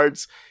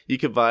cards. You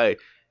can buy.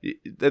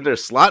 Then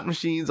there's slot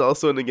machines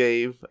also in the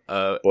game.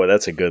 Boy,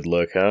 that's a good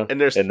look, huh? And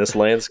there's in this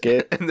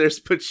landscape. and there's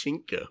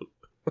pachinko.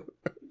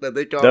 That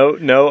they call.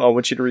 No, I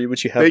want you to read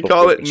what you have. They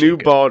call before it new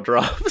Pachinko. ball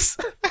drops.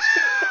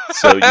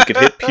 So you could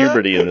hit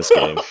puberty in this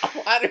game.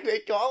 Why do they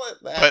call it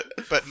that?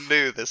 but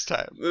new this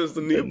time. There's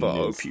the The new new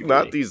balls, puberty.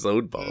 not these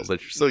old balls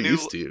that you're so New-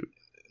 used to.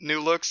 New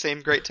look,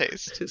 same great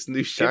taste. Just new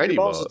Give shiny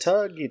your balls. a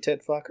tug, you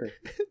tit fucker.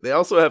 They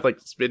also have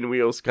like spin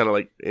wheels, kind of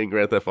like in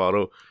Grand Theft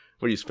Auto,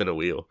 where you spin a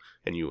wheel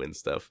and you win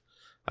stuff.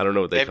 I don't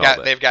know what they call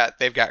that.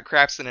 They've got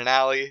craps in an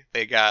alley.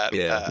 They got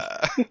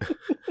Yeah.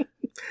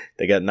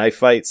 They got knife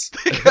fights.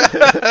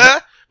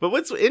 But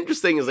what's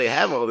interesting is they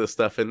have all this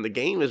stuff, and the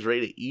game is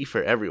rated E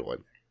for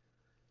everyone.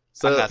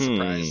 So, I'm not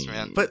surprised,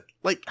 man. but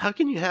like, how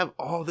can you have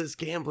all this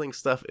gambling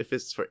stuff if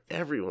it's for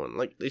everyone?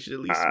 Like, they should at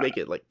least make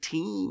it like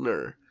teen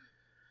or.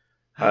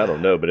 I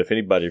don't know, but if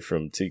anybody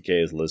from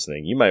 2K is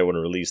listening, you might want to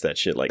release that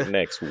shit like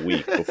next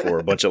week before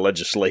a bunch of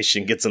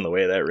legislation gets in the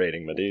way of that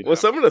rating, my dude. Well,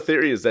 some of the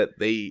theory is that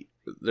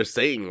they're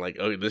saying like,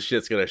 oh, this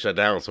shit's gonna shut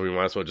down, so we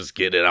might as well just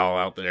get it all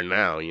out there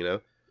now, you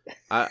know?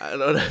 I don't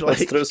know. Let's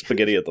Like, throw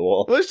spaghetti at the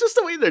wall. well, it's just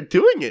the way they're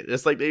doing it.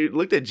 It's like they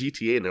looked at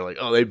GTA and they're like,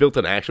 oh, they built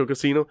an actual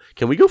casino.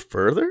 Can we go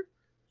further?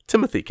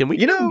 Timothy, can we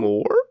do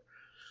more?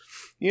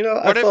 You know,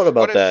 I What if- thought about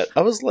what if- that.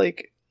 I was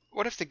like,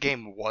 What if the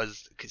game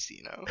was the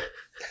casino?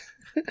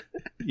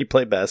 you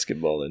play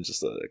basketball in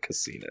just a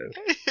casino.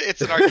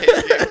 It's an arcade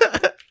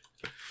game.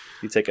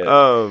 You take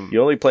a.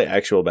 You only play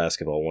actual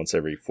basketball once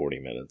every 40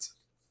 minutes.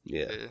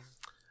 Yeah.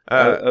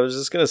 I was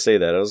just gonna say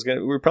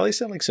that we probably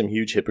sound like some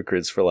huge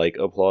hypocrites for like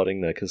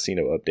applauding the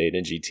casino update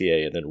in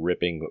GTA and then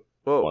ripping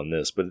well, on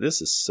this, but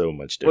this is so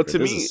much Well, different. to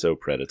This me- is so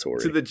predatory.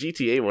 to the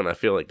GTA one, I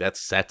feel like that's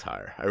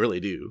satire. I really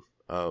do.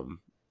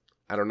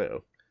 I don't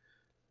know,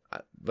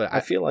 but I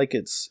feel like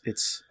it's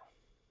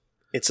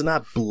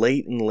not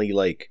blatantly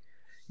like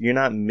you're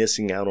not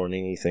missing out on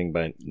anything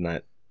by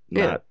not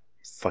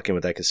fucking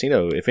with that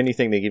casino. If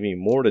anything, they give you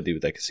more to do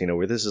with that casino.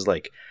 Where this is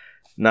like,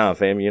 nah,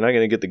 fam, you're not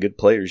gonna get the good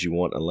players you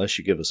want unless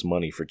you give us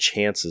money for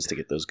chances to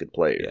get those good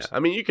players. yeah, I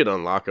mean, you could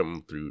unlock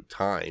them through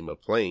time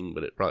of playing,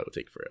 but it probably would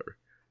take forever.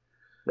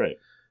 Right.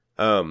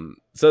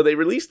 So they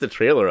released the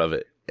trailer of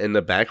it, and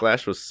the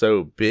backlash was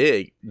so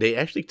big, they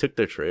actually took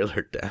their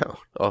trailer down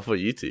off of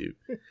YouTube.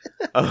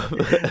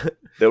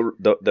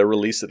 They'll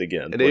release it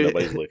again and when they,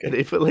 nobody's looking. and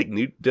they put like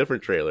new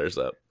different trailers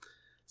up.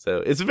 So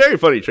it's a very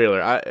funny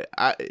trailer.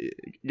 I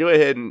go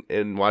ahead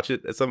and watch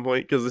it at some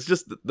point, because it's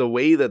just the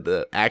way that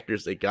the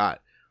actors they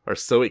got are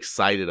so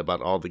excited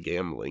about all the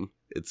gambling.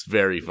 It's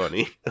very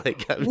funny.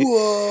 Like, I mean,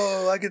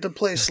 Whoa! I get to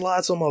play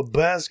slots on my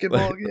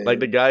basketball game. like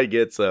the guy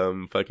gets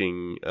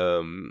fucking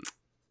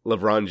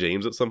LeBron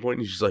James at some point,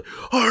 and he's just like,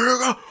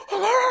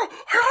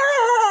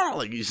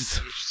 like he's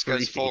just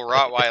Goes freaking- full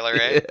Rottweiler,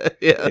 eh?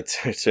 yeah. it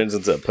turns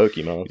into a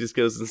Pokemon. He just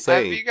goes Have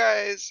insane. you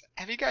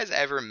guys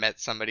ever met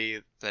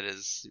somebody that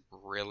is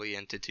really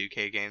into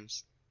 2K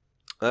games?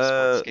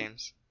 Sports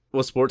games?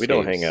 Well, sports We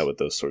don't games. hang out with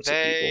those sorts of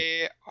people.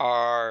 They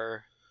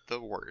are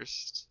the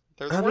worst.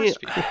 They're the I mean, worst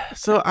people.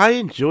 so I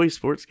enjoy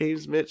sports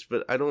games, Mitch,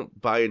 but I don't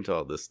buy into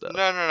all this stuff.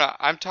 No.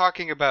 I'm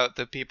talking about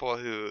the people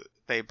who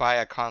they buy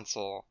a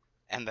console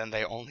and then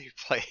they only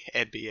play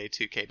NBA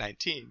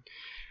 2K19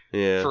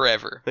 Yeah.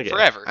 forever. Okay.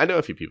 Forever. I know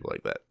a few people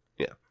like that.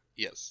 Yeah.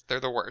 Yes, they're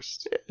the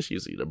worst. It's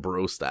usually the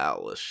bro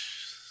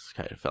stylish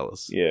kind of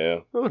fellas. Yeah.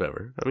 But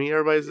whatever. I mean,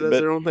 everybody does But-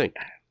 their own thing.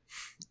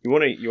 You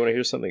want to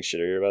hear something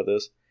shittier about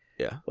this?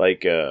 Yeah.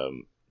 Like,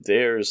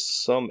 there's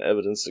some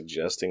evidence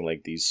suggesting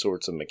like these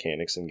sorts of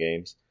mechanics in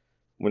games,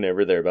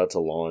 whenever they're about to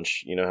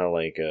launch, you know how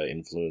like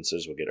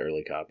influencers will get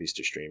early copies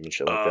to stream and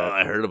shit like that.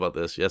 I heard about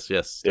this.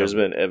 Yes. There's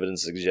been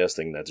evidence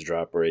suggesting that the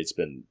drop rate's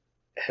been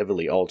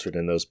heavily altered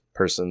in those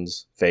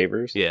persons'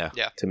 favors. Yeah.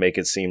 To make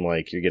it seem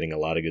like you're getting a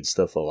lot of good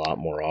stuff a lot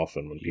more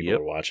often when people Yep.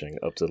 are watching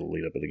up to the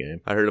lead up of the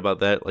game. I heard about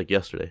that like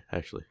yesterday,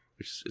 actually.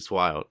 It's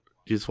wild.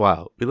 It's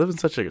wild. We live in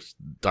such a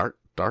dark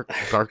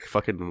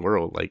fucking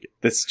world. Like,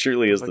 This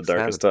truly is the Like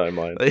darkest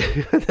timeline.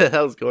 like, what the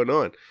hell's going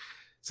on?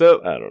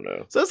 So I don't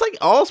know. it's like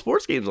all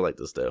sports games are like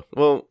this, though.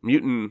 Well,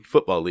 Mutant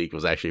Football League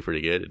was actually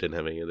pretty good. It didn't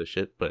have any of this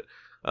shit, but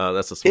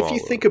that's a small. If you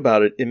think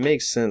about it, it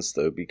makes sense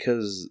though,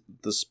 because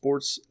the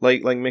sports,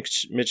 like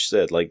Mitch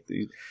said, like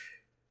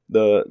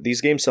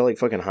these games sell like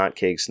fucking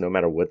hotcakes no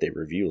matter what they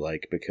review,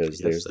 like, because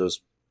Yes, there's so.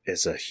 those.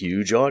 It's a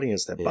huge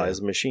audience that Yeah. buys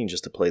a machine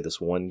just to play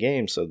this one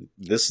game. So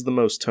this is the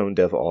most tone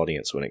deaf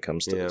audience when it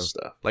comes to Yeah. this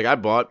stuff. Like, I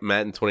bought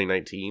Madden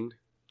 2019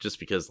 just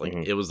because like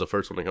Mhm. it was the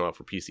first one to come out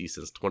for PC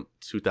since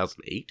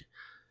 2008.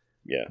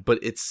 Yeah, But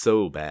it's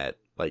so bad.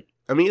 Like,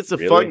 I mean, it's a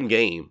Really? fun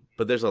game,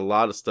 but there's a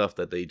lot of stuff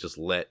that they just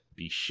let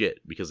be shit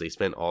because they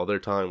spend all their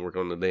time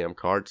working on the damn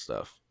card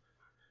stuff.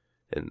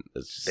 And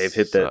it's just They've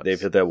hit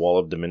sucks. that wall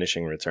of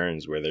diminishing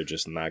returns where they're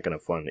just not going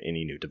to fund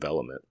any new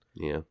development.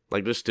 Yeah,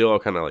 like there's still all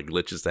kind of like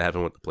glitches that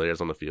happen with the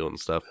players on the field and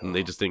stuff, and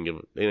they just didn't give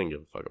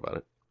a fuck about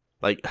it.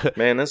 Like,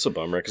 Man, that's a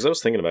bummer because I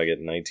was thinking about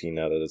getting 19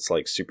 now that it's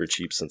like super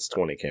cheap since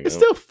 20 came it's out.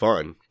 still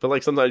fun, but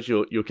like sometimes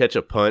you'll catch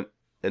a punt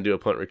and do a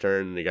punt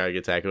return, and the guy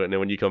gets tackled, and then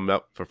when you come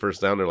up for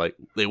first down, they're like,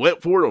 they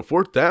went for it on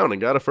 4th down and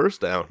got a first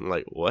down. I'm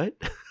like, what?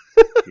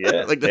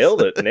 Yeah, Like,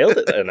 nailed it,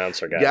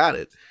 announcer guy. Got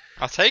it.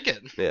 I'll take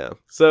it. Yeah.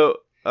 So,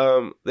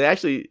 they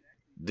actually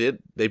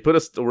they put a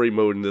story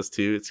mode in this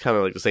too. It's kind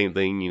of like the same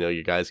thing. You know,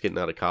 your guy's getting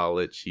out of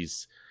college.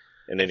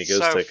 And then he goes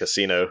to a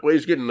casino. Well,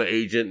 he's getting an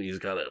agent. And he's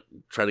got to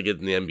try to get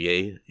in the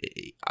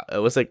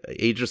NBA. What's like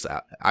Idris?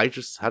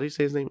 How do you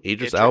say his name?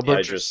 Idris Elba.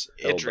 Idris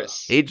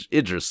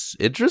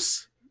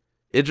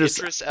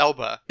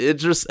Elba.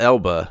 Idris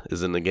Elba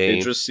is in the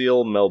game.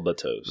 Idrisil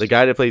Melbatos. The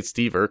guy that played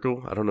Steve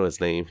Urkel. I don't know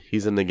his name.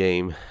 He's in the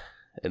game.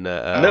 And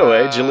No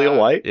way, Jaleel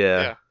White.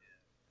 yeah.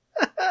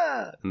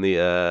 And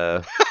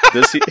the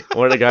Does he?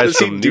 one of the guys Does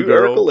he from do New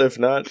Girl. Urkel? If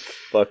not,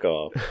 fuck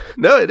off.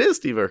 No, it is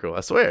Steve Urkel.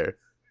 I swear.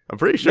 I'm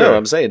pretty sure. No,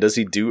 I'm saying, does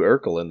he do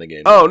Urkel in the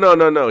game? Oh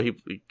no! He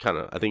kind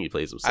of. I think he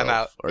plays himself. I'm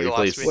out. Or You he lost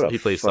plays. me. What a He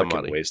plays fucking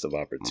somebody. waste of I'm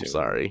opportunity.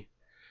 sorry.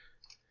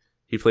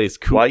 He plays.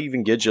 Why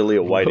even get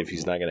Jaleel White if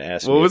he's not going to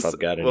ask me if I've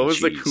got any what was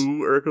the cheese?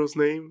 cool Urkel's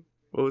name?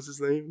 What was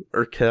his name?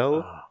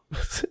 Urkel.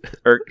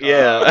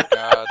 Yeah, Oh,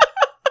 God.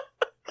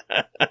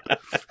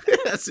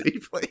 That's who he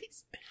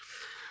plays.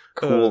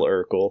 cool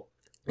Urkel.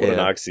 What an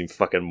Yeah.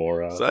 fucking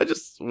moron. So I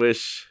just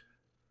wish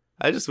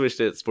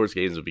that sports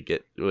games would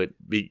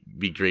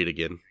be great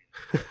again.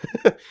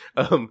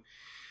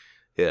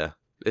 Yeah,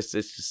 it's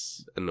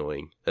just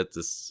annoying that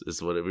this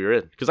is what we were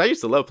in. Because I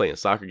used to love playing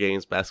soccer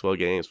games, basketball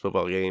games,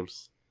 football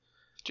games.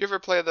 Do you ever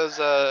play those?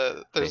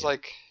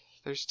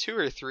 There's 2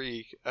 or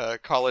 3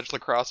 college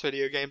lacrosse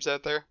video games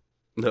out there.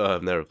 No,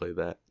 I've never played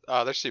that.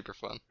 Oh, they're super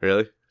fun.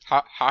 Really?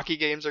 Hockey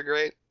games are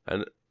great.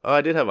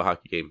 I did have a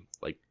hockey game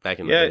like back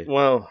in the Yeah, day.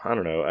 well, I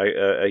don't know.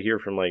 I hear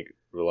from like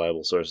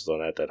reliable sources on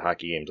that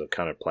hockey games have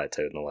kind of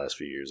plateaued in the last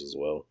few years as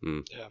well.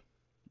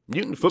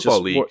 Newton Football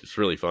Just League more- is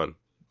really fun.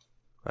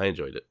 I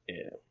enjoyed it.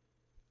 Yeah,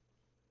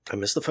 I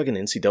miss the fucking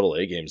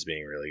NCAA games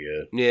being really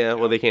good. Yeah,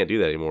 well, they can't do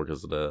that anymore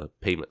because of the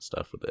payment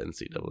stuff with the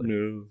NCAA.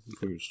 No,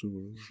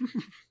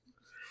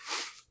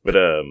 but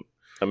I'm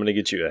gonna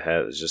get you a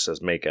hat that just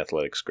says "Make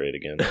Athletics Great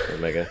Again."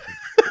 Omega.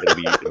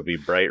 It'll be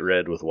bright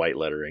red with white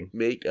lettering.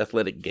 Make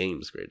athletic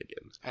games great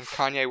again. And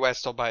Kanye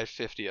West will buy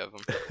 50 of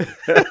them.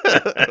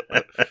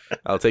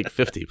 I'll take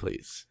 50,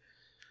 please.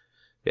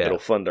 Yeah. It'll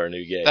fund our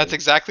new game. That's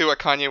exactly what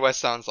Kanye West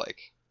sounds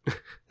like.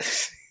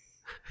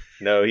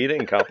 No, he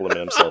didn't compliment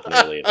himself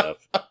nearly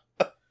enough.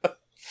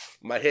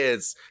 My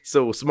head's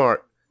so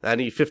smart. I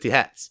need 50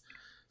 hats. I'm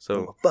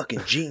So a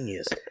fucking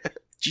genius.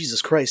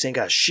 Jesus Christ ain't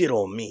got shit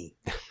on me.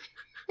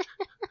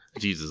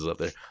 Jesus is up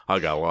there. I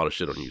got a lot of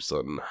shit on you,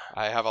 son.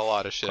 I have a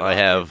lot of shit. I on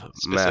have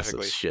me,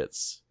 massive specifically.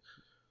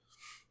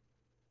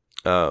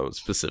 shits.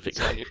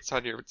 Specifically.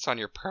 It's on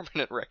your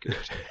permanent record.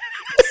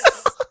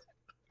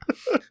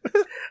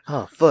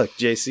 Oh, fuck,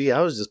 JC.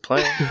 I was just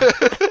playing.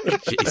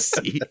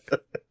 JC.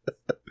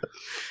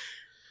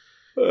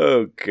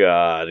 Oh,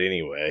 God.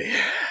 Anyway.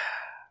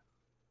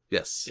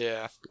 Yes.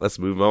 Yeah. Let's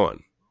move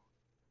on.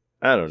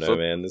 I don't know, So-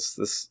 man.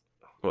 This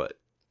What?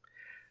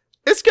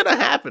 It's gonna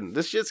happen.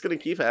 This shit's gonna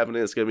keep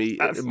happening. It's gonna be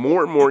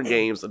more and more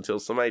games until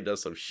somebody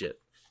does some shit.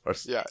 Or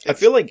Yeah. I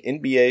feel like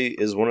NBA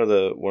is one of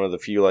the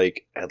few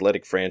like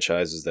athletic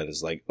franchises that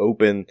is like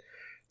open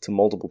to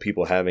multiple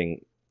people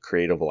having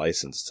creative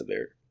license to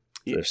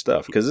their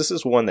stuff, because this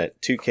is one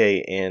that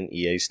 2K and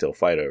EA still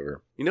fight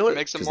over. You know It what?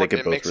 makes them 'Cause more, they could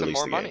it both makes them release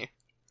more the money. game.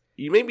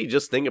 You made me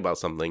just think about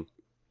something.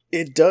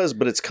 It does,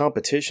 but it's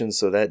competition,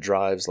 so that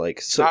drives like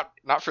so.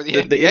 Not for the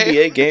The NBA.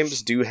 NBA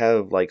games do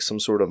have like some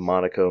sort of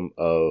modicum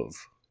of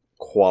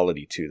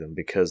quality to them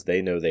because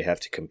they know they have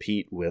to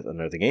compete with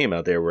another game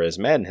out there, whereas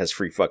Madden has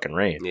free fucking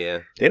reign.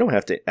 Yeah. They don't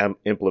have to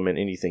implement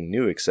anything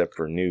new except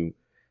for new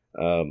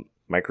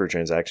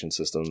microtransaction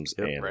systems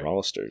Yep, and right.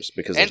 rosters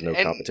because there's And-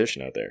 no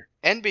competition out there.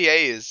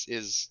 NBA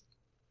is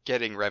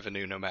getting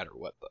revenue no matter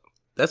what, though.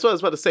 That's what I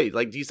was about to say.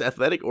 Like, these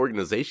athletic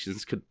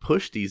organizations could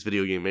push these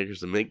video game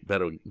makers to make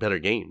better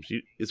games.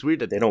 It's weird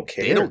that They don't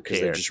care They don't because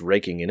care. they're just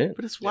raking it in.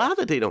 But it's wild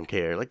that they don't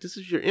care. Like, this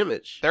is your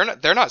image. They're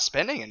not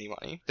spending any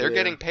money. They're Yeah.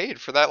 getting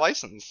paid for that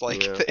license.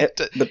 Like Yeah.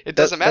 But it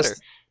doesn't matter.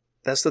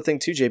 That's the thing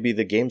too, JB.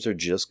 The games are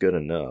just good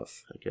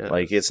enough. I guess.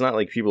 Like, it's not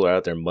like people are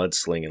out there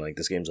mudslinging like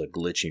this game's a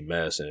glitchy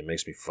mess and it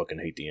makes me fucking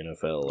hate the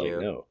NFL. Like, Yeah.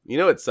 no. You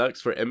know what sucks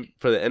for the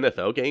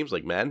NFL games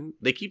like Madden?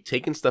 They keep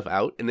taking stuff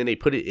out and then they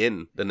put it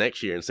in the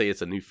next year and say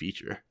it's a new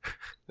feature.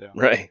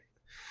 Right.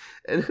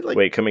 And like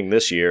Wait, coming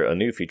this year, a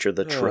new feature,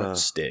 the truck Uh,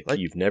 stick. like-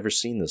 You've never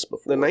seen this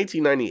before. the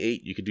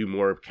 1998, you could do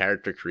more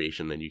character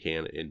creation than you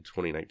can in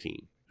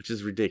 2019, which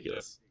is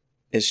ridiculous.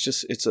 It's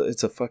just it's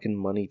a fucking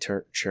money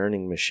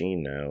churning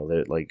machine now.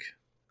 That like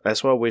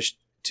that's why I wish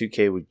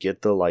 2K would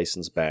get the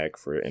license back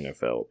for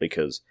NFL,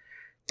 because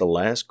the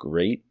last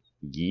great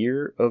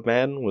year of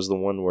Madden was the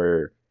one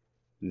where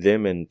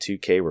them and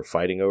 2K were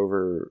fighting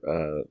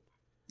over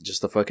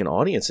just the fucking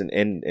audience.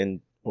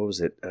 And what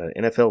was it?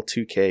 NFL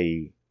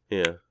 2K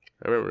Yeah,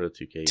 I remember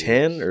the 2K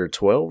 10 games. or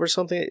 12 or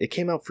something. It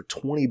came out for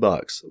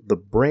 $20. The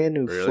brand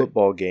new Really?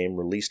 football game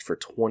released for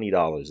 $20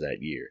 that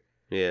year.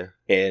 Yeah,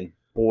 And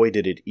boy,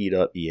 did it eat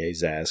up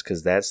EA's ass,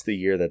 because that's the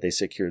year that they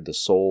secured the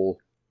sole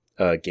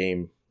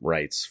game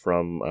rights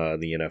from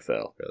the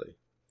NFL. really.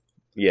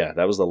 Yeah,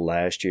 that was the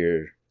last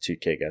year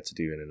 2K got to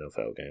do an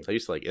NFL game. I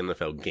used to like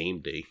NFL Game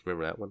Day.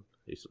 Remember that one?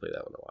 I used to play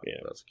that one a lot Yeah.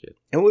 when I was a kid.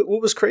 And what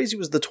was crazy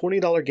was the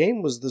 $20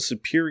 game was the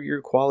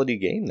superior quality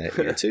game that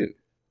year, too.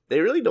 They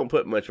really don't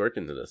put much work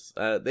into this.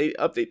 They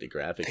update the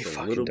graphics They a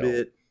fucking little don't.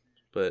 bit,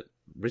 but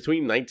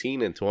between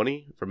 19 and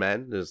 20 for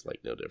Madden, there's like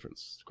no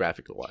difference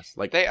graphical wise.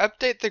 Like They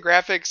update the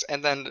graphics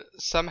and then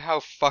somehow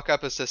fuck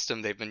up a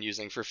system they've been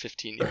using for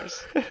 15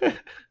 years.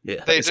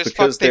 yeah, They It's just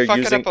because they they're fuck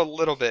it using- up a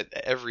little bit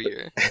every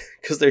year.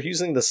 Because they're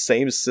using the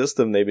same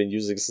system they've been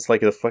using since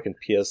like the fucking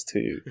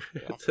PS2.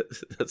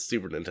 that's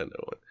Super Nintendo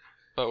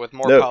But with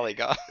more No.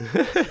 polygon.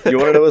 one. You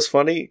want to know what's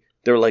funny?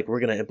 They were like, we're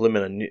going to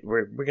implement a new,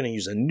 we're going to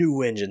use a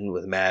new engine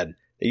with Madden.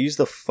 They used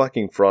the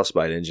fucking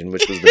Frostbite engine,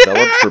 which was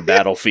developed for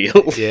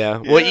Battlefield. Yeah,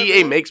 well, Yeah.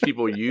 EA makes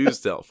people use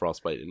the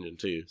Frostbite engine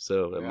too,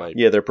 so it Yeah. might.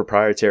 Yeah, they're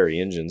proprietary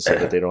engines so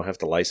that they don't have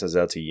to license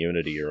out to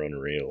Unity or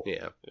Unreal.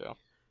 Yeah.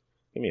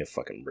 Give me a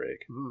fucking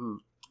break.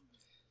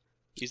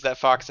 Use that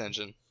Fox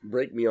engine.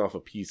 Break me off a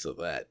piece of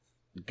that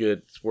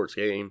good sports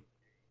game.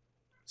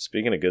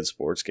 Speaking of good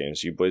sports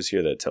games, you boys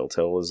hear that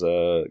Telltale is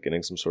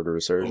getting some sort of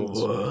resurgence?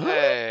 What?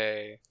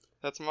 Hey,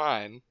 that's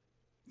mine.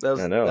 That was,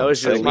 I know, That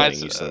was I'm your That's my,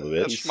 segwaying, you son of a bitch.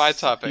 that's my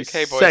topic. He's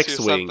Hey, boys, sex here's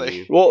swinging something.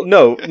 you. Well,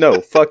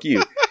 no, fuck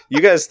you.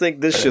 You guys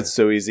think this shit's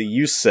so easy.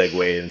 You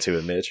segue into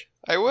it, Mitch.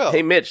 I will.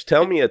 Hey, Mitch,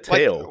 tell me a Like-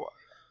 tale.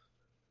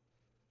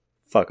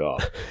 Fuck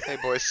off. Hey,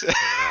 boys.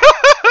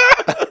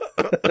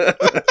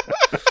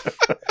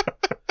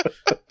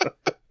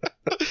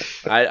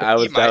 I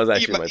was Eat that my- was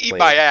actually eat my Eat plan.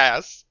 my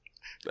ass.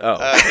 Oh,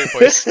 Hey,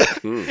 boys.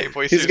 Hmm. Hey,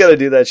 boys. He's here's got to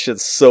do that shit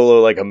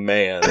solo like a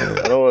man.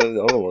 I don't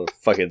want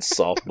fucking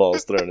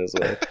softballs thrown his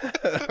way.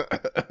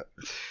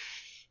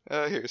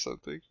 here's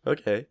something.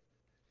 Okay.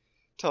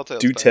 Telltale.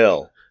 Do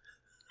tell.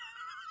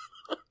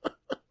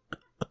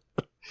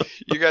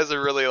 You guys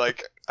are really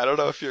like, I don't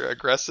know if you're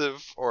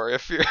aggressive or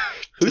if you're.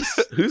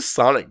 Who's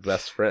Sonic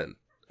best friend?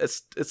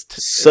 It's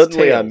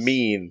Suddenly Tails. I'm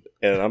mean,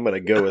 and I'm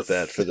gonna go with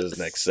that for this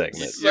next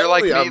segment. You're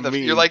like Suddenly me. I'm The,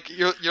 mean.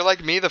 you're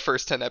like me. The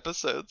first 10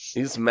 episodes.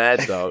 He's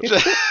mad dog.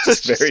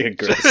 Just very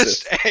aggressive.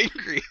 Just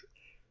angry.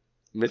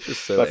 Mitch is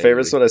so My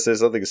favorite is angry. when I say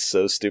something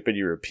so stupid,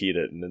 you repeat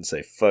it and then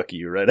say "fuck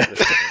you" right after.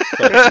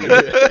 Fuck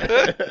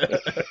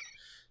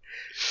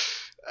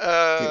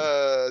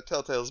you.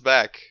 Telltale's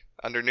back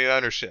under new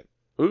ownership.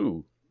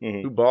 Ooh,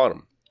 Mhm. who bought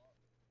him?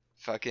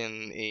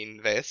 Fucking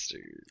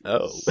investors.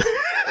 Oh,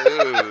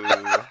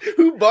 Ooh.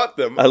 who bought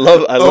them? I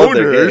love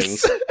their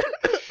games.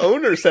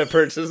 Owners have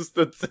purchased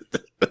the.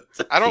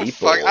 I don't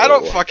People.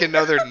 fucking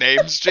know their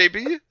names,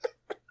 JB.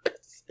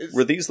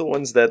 Were these the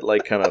ones that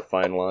like kind of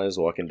finalized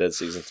Walking Dead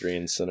season 3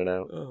 and sent it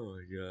out? Oh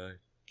my god.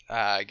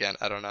 Again,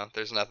 I don't know.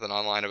 There's nothing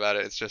online about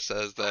it. It just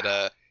says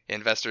that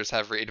investors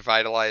have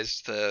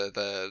revitalized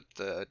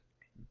the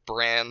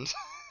brand,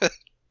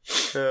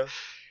 Yeah.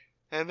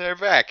 and they're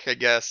back, I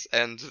guess.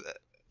 And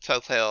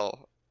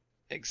Telltale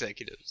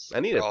executives I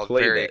need are to all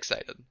play very that.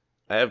 excited.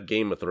 I have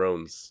Game of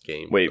Thrones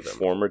game. Wait, for them.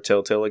 former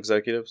Telltale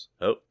executives?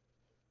 Oh,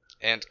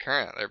 And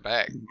current, they're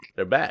back.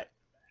 they're back.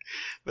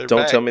 They're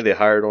Don't back. tell me they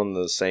hired on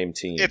the same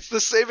team. It's the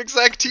same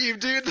exact team,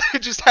 dude. They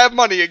just have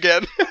money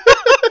again.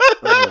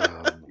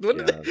 Oh, What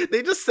did God.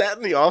 they just sat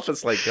in the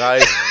office like,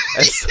 guys,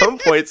 at some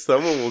point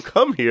someone will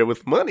come here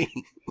with money.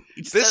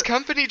 This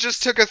company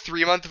just took a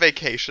 3-month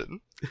vacation.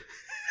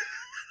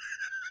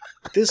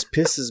 This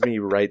pisses me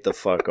right the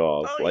fuck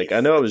off. Oh, Like, you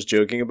I know I was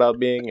joking about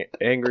being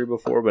angry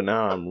before, but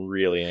now I'm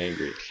really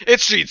angry.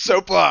 It's Sheet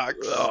Soapbox.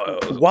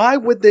 Why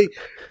would they?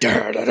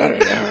 I've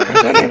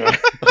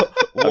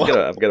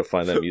got to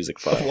find that music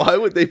file. Why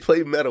would they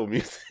play metal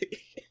music?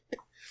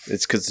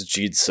 It's because it's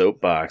G's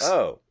soapbox.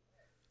 Oh,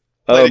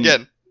 Play it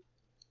again.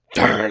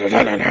 Boom,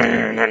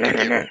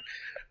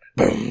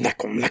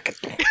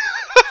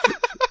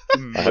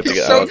 I have to He's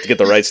get, so- I'll have to get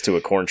the rights to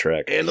a corn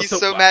track. and He's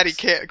so mad he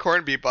can't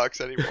corn beatbox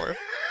anymore.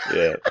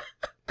 Yeah.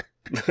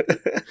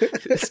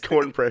 His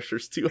corn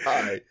pressure's too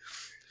high.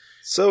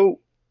 So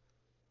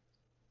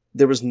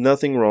there was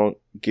nothing wrong.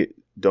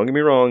 Don't get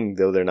me wrong,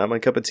 though they're not my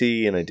cup of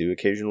tea, and I do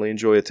occasionally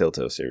enjoy a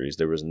Telltale series.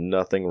 There was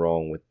nothing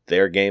wrong with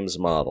their games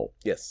model.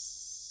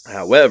 Yes.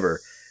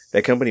 However,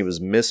 that company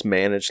was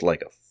mismanaged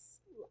like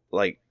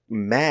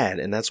mad,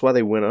 and that's why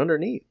they went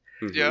underneath.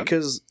 Mhm. Yeah.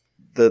 Because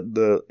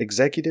the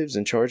executives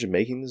in charge of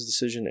making this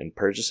decision and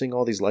purchasing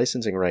all these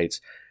licensing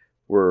rights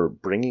were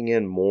bringing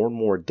in more and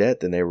more debt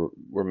than they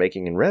were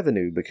making in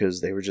revenue,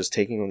 because they were just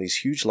taking on these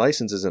huge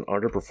licenses and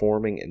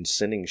underperforming and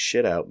sending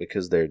shit out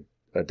because their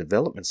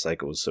development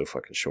cycle was so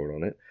fucking short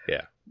on it.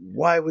 Yeah.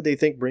 Why would they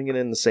think bringing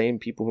in the same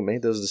people who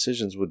made those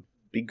decisions would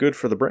be good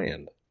for the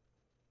brand?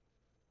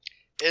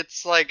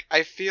 it's like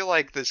I feel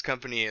like this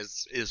company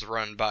is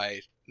run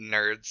by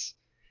nerds,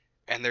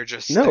 and they're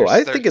just No,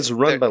 I think it's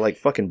run they're- by like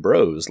fucking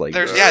bros. Like,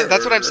 There's yeah,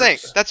 that's what I'm saying.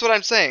 Nerds. That's what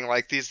I'm saying.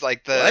 Like these,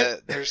 like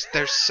the What?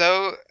 they're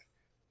so.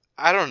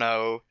 I don't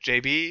know,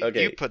 JB.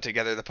 Okay. You put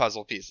together the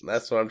puzzle pieces.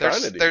 That's what I'm There's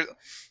trying to do. They're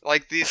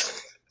like these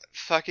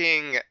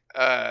fucking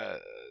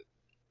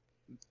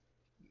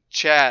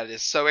Chad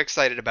is so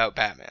excited about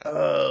Batman.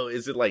 Oh,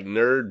 is it like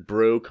nerd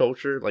bro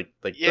culture? Like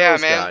Yeah,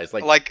 those man. guys?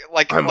 Like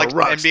I'm I'm a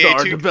rock NBA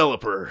star 2,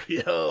 developer.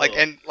 Yo. like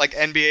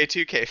NBA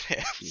 2K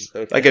fans.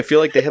 Okay. Like I feel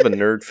like they have a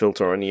nerd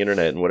filter on the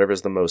internet, and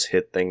whatever's the most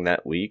hit thing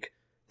that week,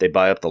 they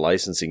buy up the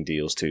licensing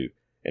deals too.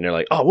 And they're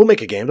like, "Oh, we'll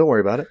make a game. Don't worry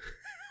about it.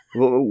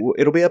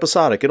 It'll be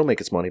episodic. It'll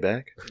make its money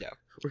back.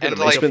 We're gonna and,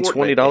 make like, a Spend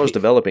Fortnite $20 game.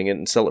 developing it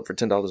and sell it for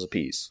 $10 a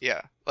piece."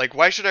 Yeah, like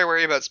why should I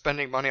worry about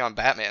spending money on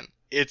Batman?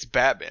 It's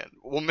Batman.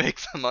 We'll make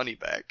the money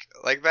back.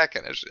 Like that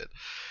kind of shit.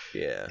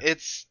 Yeah.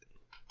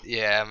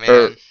 Yeah, man.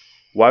 Or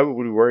why would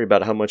we worry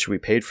about how much we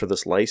paid for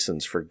this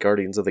license for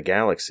Guardians of the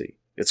Galaxy?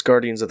 It's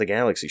Guardians of the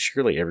Galaxy.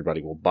 Surely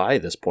everybody will buy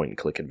this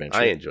point-and-click adventure.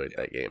 I enjoyed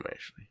that game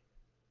actually.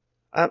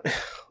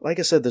 Like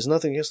I said, there's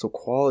nothing against the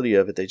quality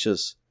of it. They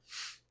just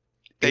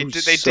They it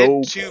was did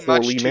so too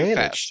much poorly too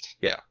managed. fast.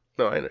 Yeah.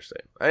 No, I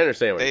understand. I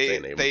understand what They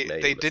you're saying. they made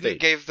they a didn't mistake.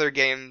 give their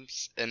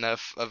games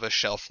enough of a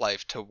shelf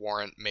life to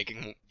warrant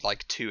making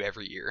like 2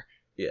 every year.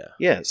 Yeah.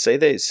 Yeah, say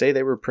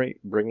they were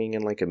bringing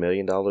in like $1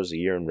 million a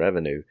year in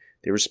revenue.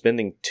 They were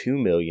spending $2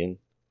 million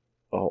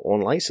on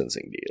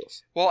licensing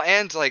deals. Well,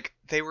 and like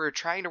they were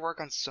trying to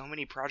work on so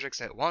many projects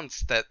at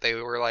once that they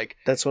were like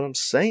That's what I'm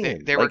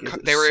saying. they Like, were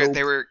it's they were so-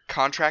 they were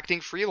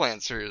contracting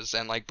freelancers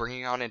and like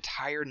bringing on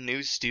entire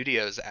new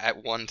studios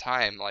at one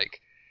time.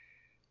 Like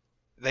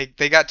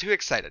they got too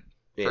excited.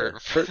 Yeah.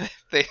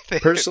 They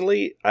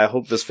Personally, I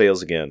hope this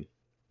fails again,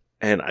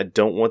 and I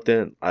don't want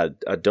them. I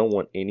don't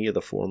want any of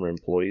the former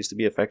employees to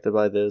be affected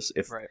by this.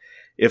 Right.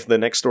 If the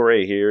next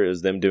story I hear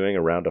is them doing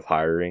a round of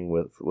hiring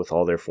with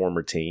all their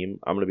former team,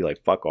 I'm gonna be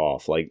like, fuck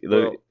off. Like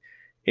Well-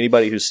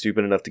 anybody who's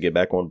stupid enough to get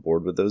back on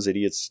board with those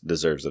idiots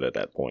deserves it at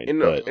that point. In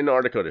But the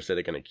article, they said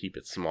they're going to keep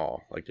it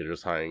small. Like they're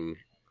just hiring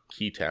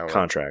key talent.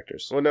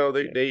 contractors. Well, no,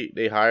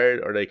 they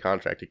hired or they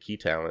contracted key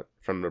talent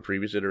from the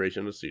previous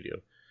iteration of the studio.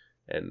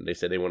 And they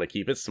said they want to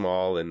keep it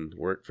small and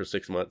work for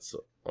 6 months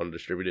on a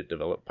distributed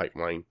developed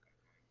pipeline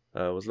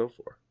was known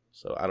for.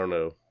 So I don't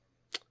know.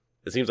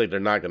 It seems like they're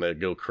not going to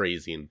go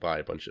crazy and buy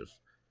a bunch of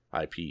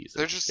IPs.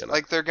 They're just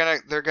like they're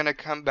gonna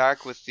come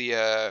back with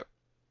the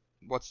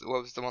what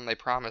was the one they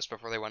promised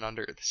before they went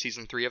under, the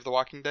season 3 of The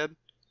Walking Dead,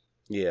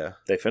 Yeah.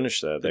 They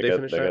finished that. Did They they got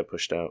finish they that? got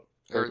pushed out.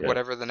 or Okay.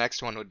 whatever the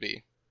next one would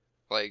be.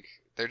 Like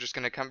they're just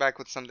gonna come back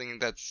with something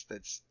that's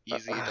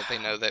easy that they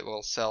know that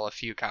will sell a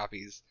few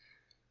copies.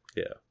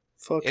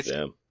 Fuck It's-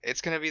 them. It's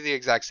gonna be the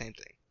exact same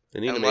thing. They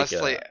need Unless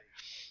to make they,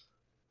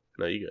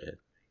 No, you go ahead.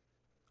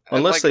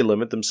 Unless like, they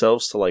limit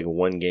themselves to like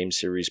one game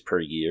series per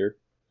year.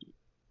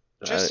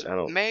 just I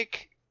don't.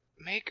 make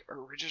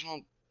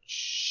original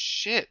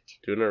shit.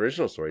 Do an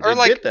original story. Or They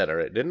like- did that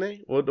already, didn't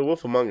they? Well, The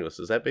Wolf Among Us,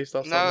 is that based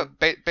off No,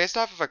 something? based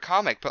off of a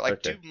comic, but like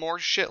Okay. do more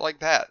shit like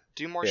that.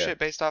 Do more Yeah. shit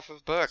based off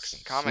of books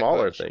and comic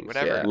Smaller books, things,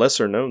 whatever. yeah.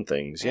 Lesser known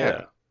things, yeah.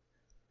 Yeah.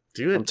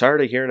 Dude, I'm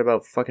tired of hearing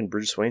about fucking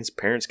Bruce Wayne's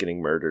parents getting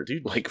murdered.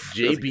 Dude, like for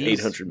JB's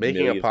 800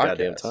 making a millionth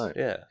goddamn podcast. time.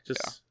 Yeah,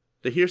 just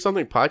to hear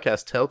something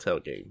podcast Telltale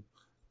game.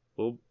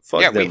 Well,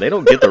 Fuck Yeah, them. we- They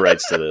don't get the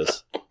rights to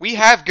this. We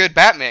have good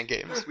Batman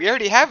games. We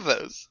already have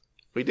those.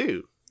 we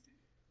do.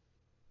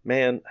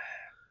 Man.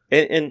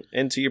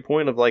 And to your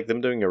point of like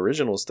them doing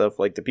original stuff,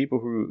 like the people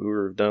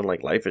who have done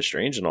like Life is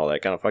Strange and all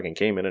that kind of fucking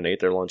came in and ate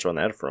their lunch on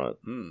that front.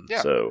 Hmm.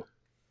 Yeah. So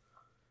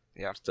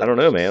Yeah. I don't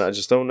know, man. I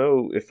just don't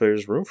know if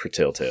there's room for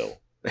Telltale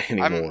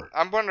anymore.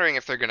 I'm wondering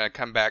if they're gonna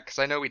come back because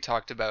I know we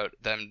talked about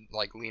them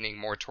like leaning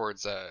more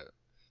towards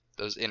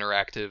those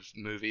interactive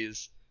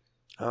movies.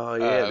 Oh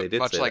yeah, they did.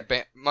 much say like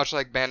that. much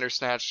like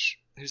Bandersnatch.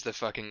 Who's the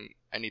fucking?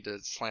 I need to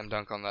slam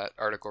dunk on that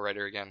article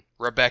writer again.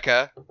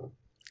 Rebecca.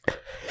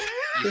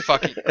 You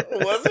fucking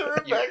Was it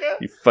Rebecca?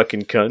 You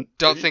fucking cunt.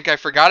 don't think I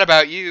forgot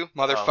about you,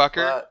 motherfucker.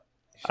 Oh, fuck.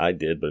 I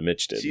did, but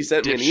Mitch did. She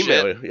sent me an Dipshit.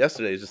 email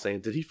yesterday just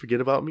saying, "Did he forget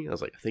about me?" I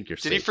was like, "I think you're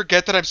Did safe." he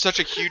forget that I'm such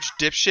a huge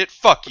dipshit?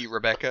 Fuck you,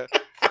 Rebecca.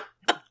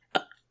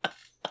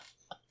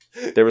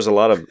 There was a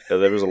lot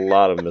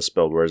of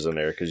misspelled words in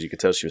there because you could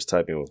tell she was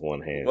typing with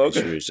one hand.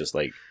 Okay. She was just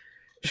like,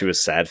 she was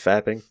sad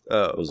fapping. It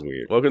Oh, was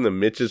weird. welcome to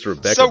Mitch's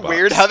Rebecca. So box.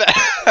 weird how that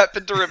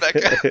happened to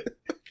Rebecca.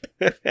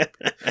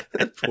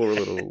 That poor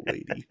little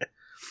lady.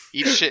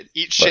 Eat shit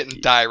Fuck and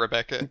you. die,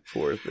 Rebecca.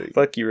 Poor thing.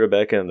 Fuck you,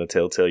 Rebecca, and the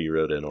Telltale you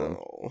wrote in on.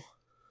 Oh.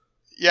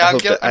 Yeah, I I'm,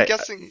 hope that- I'm I-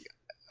 guessing.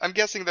 I'm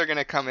guessing they're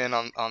gonna come in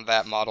on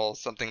that model,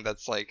 something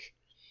that's like,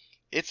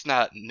 it's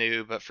not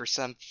new, but for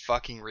some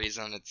fucking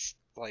reason, it's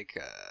like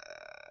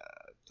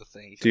the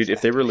thing. Dude,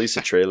 if they release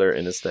a trailer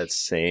and it's that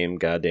same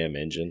goddamn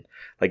engine,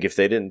 like if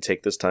they didn't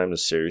take this time to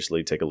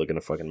seriously take a look in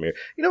the fucking mirror,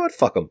 you know what?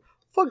 Fuck them.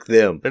 Fuck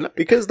them. They're not-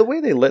 Because the way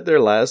they let their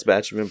last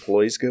batch of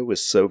employees go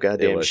was so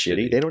goddamn was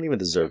shitty, shitty. they don't even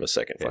deserve a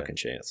second Yeah. fucking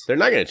chance. They're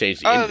not going to change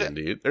the Oh, engine,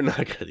 dude. They're not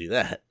going to do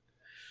that.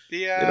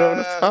 the They don't have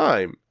enough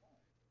time.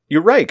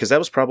 You're right, because that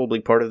was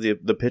probably part of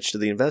the pitch to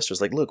the investors.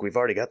 Like, look, we've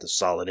already got the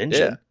solid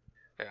engine.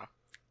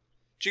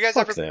 Did you guys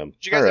Fuck ever? them.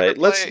 Did you guys All right, ever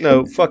play? let's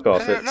no fuck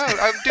off No, it. no,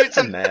 I'm doing I'm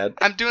something. mad.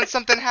 I'm doing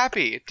something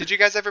happy. Did you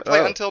guys ever play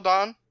Oh. Until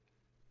Dawn?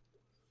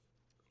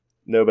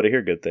 No, but I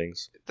hear good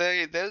things.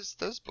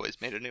 Those boys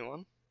made a new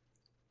one.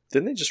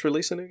 Didn't they just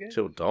release a new game?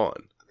 Till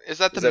dawn. Is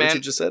that the Is that what man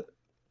you just said?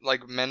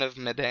 like Men of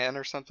Medan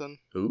or something?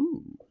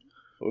 Ooh.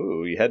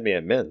 Ooh, you had me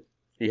at men.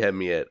 You had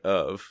me at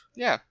of.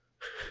 Yeah.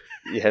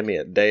 You had me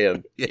at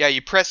Dan. Yeah,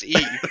 you press E.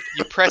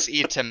 You press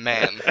E to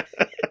man.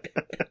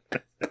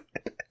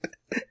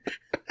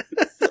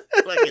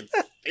 Fucking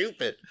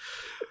stupid.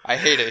 I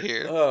hate it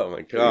here. Oh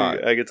my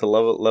god. I get to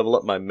level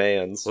up my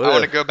mans. What I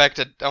want to if-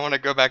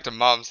 go back to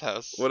Mom's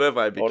house. What have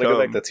I I become? want to go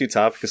back to 2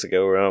 topics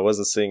ago where I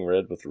wasn't seeing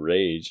red with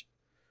rage.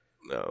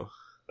 No,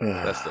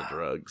 that's the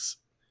drugs.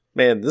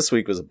 Man, this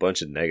week was a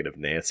bunch of negative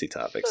Nancy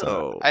topics.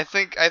 Oh, I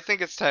think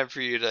it's time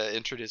for you to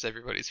introduce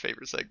everybody's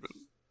favorite segment.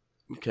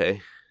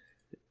 okay.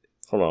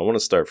 Hold on, I want to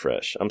start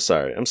fresh. I'm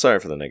sorry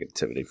for the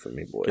negativity from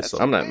me, boys. That's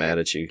I'm not okay. mad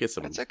at you. Get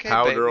some That's okay,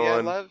 powder baby. I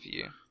on. love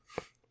you.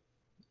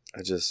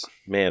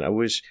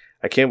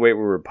 I can't wait we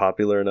were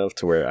popular enough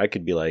to where I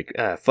could be like,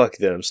 fuck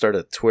them, start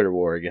a Twitter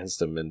war against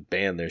them and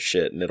ban their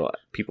shit, and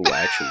people will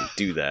actually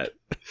do that.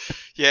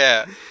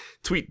 Yeah.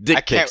 Tweet I dick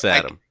can't- pics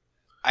at him.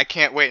 I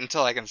can't wait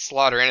until I can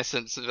slaughter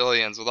innocent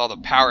civilians with all the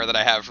power that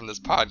I have from this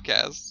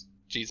podcast.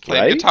 G's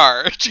playing Right?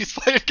 guitar. G's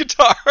playing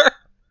guitar.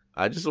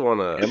 I just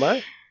wanna. Am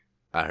I?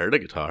 I heard a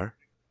guitar.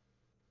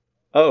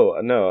 Oh,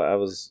 no, I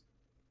was...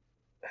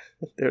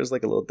 There was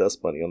like a little dust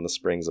bunny on the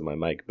springs of my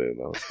mic boom.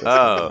 I was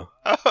Oh,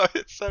 Oh,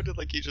 it sounded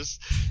like you just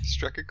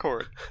struck a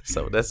chord.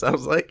 so that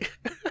sounds like.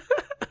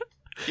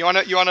 You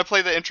wanna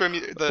play the intro,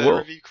 the Whoa.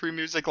 review crew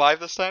music live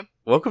this time?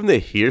 Welcome to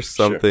Hear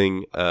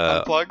Something.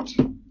 Unplugged.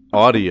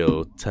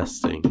 Audio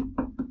testing.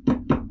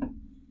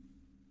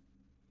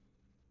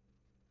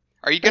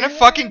 Are you gonna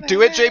fucking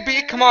do it,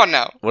 JB? Come on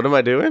now. What am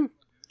I doing?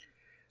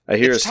 I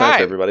hear It's it's time for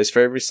time. everybody's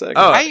favorite segment.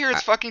 Oh, I hear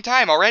it's fucking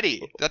time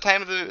already. The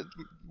time of the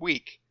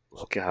week.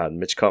 Oh, God,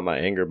 Mitch caught my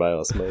anger by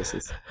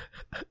osmosis.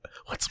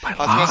 What's my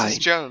Osmosis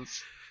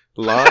Jones.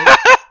 line?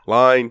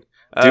 Line.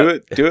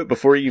 Do it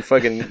before you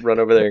fucking run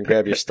over there and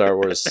grab your Star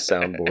Wars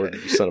soundboard,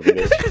 you son of a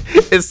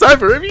bitch. It's time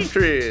for review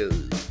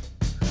cruise.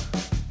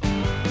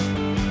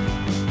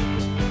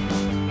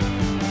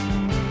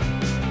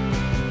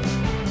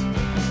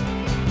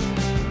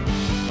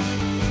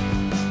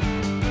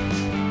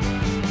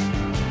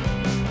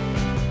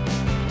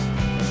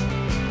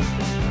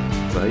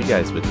 So how you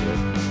guys been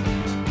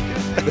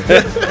doing?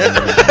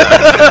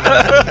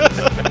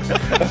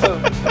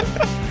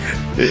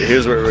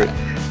 Here's where we're.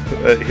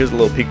 Here's a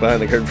little peek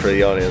behind the curtain for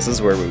the audience. This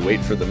is where we wait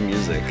for the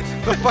music.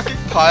 The fucking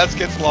pause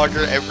gets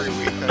longer every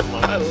week. I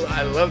love it.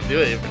 I love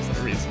doing it for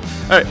some reason.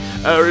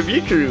 Alright,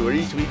 Review Crew, where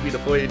each week we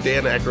deploy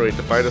Dan Aykroyd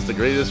to find us the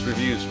greatest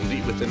reviews from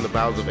deep within the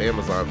bowels of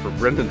Amazon for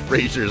Brendan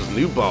Fraser's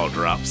new ball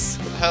drops.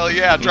 Hell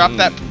yeah! Drop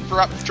that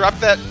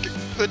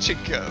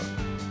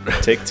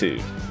Pachinko. Take 2.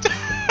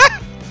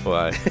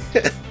 Why?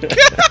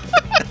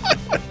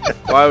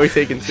 Why are we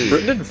taking 2?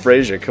 Brendan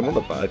Fraser, come on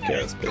the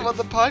podcast, Come baby. on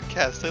the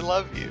podcast. I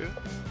love you.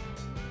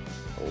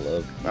 I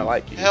love you. I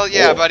like you. Hell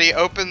yeah, Oh. buddy!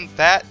 Open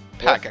that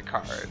pack of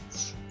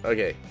cards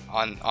Okay,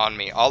 on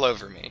me, all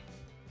over me.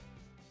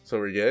 so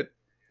we're good?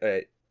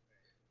 Alright.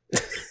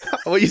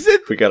 What you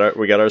said? We got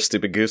our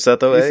stupid goose out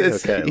the You way.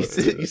 said, Okay.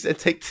 you said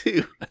take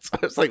 2. That's why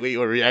I was like, wait,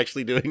 were we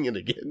actually doing it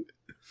again?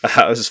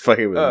 I was just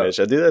fucking with Oh. Mitch.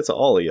 I do that to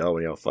all of y'all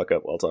when y'all fuck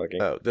up while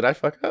talking. Oh, did I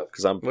fuck up?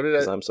 Because I'm What did I-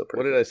 so What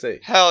perfect. did I say?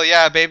 Hell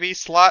yeah, baby!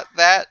 Slot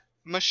that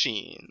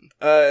machine.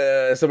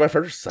 So my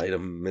first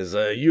item is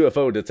a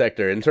UFO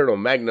detector, internal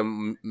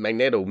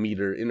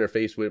magnetometer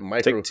interface with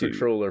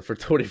microcontroller for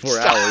 24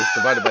 hours,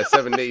 divided by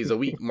 7 days a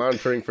week,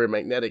 monitoring for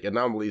magnetic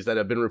anomalies that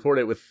have been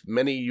reported with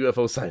many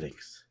UFO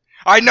sightings.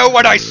 I know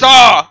what I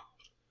saw.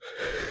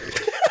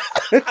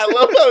 I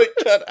love how it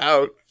cut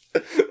out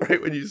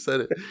right when you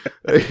said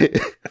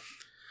it.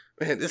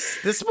 Man,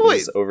 this boy,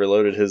 He's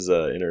overloaded his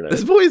internet.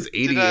 this boy is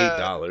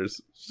 $88.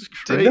 It's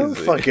crazy. No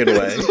fucking way.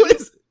 This boy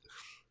is-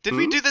 Did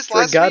we do this For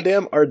a last week?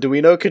 goddamn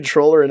Arduino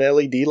controller and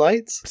LED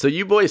lights? So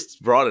you boys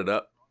brought it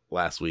up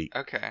last week,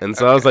 Okay. and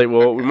so I was like,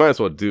 well, okay. we might as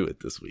well do it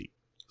this week.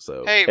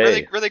 So Hey,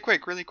 Hey. really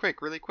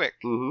quick.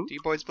 Mhm. Do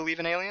you boys believe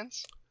in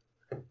aliens?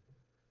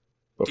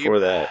 Before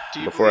that, do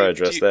you before I believe-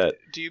 address do you- that,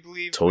 Do you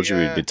believe? told you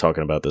we, we'd be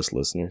talking about this,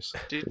 listeners.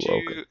 Did You're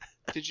you? welcome.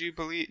 Did you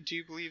believe? Do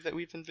you believe that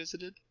we've been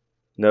visited?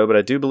 No, but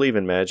I do believe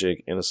in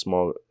magic in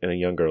a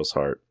young girl's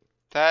heart.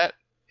 That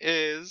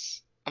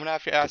is. I'm gonna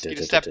have to ask you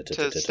to step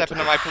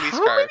into my police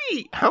car.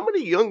 How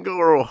many young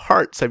girl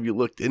hearts have you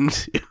looked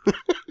into?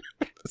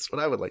 That's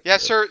what I would like. Yeah,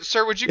 to know.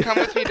 sir. Would you come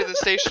with me to the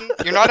station?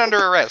 You're not under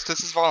arrest.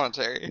 This is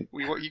voluntary.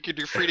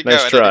 You're free to go.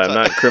 Nice at try. any I'm time.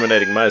 not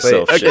incriminating Wait,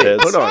 myself, okay,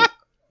 shitheads. hold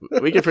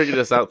on. We can figure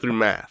this out through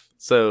math.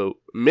 So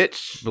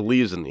Mitch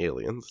believes in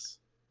aliens,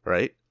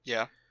 right?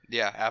 Yeah,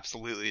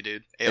 absolutely,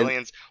 dude. And-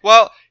 Aliens.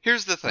 Well,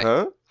 here's the thing.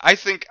 Huh? I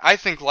think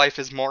life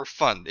is more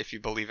fun if you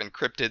believe in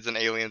cryptids and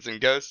aliens and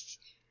ghosts.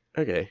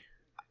 Okay.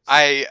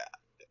 I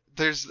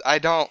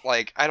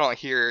don't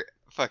hear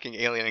fucking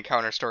alien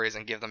encounter stories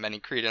and give them any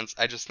credence.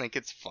 I just think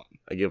it's fun.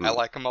 I give I them.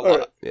 like them a All right.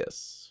 lot.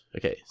 Yes.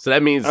 Okay. So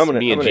that means I'm gonna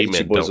me and hit you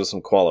G-Man boys don't. with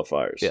some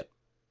qualifiers. Yeah.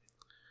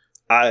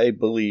 I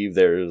believe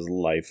there is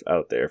life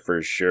out there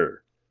for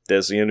sure.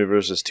 This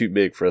universe is too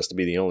big for us to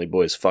be the only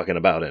boys fucking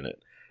about in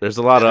it. There's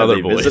a lot of Have other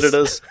they boys. visited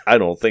us? I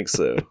don't think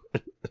so.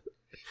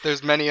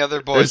 There's many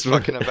other boys There's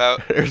fucking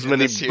about. There's in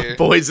many this here.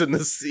 boys in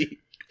the sea.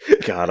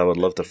 God, I would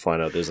love to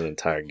find out there's an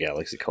entire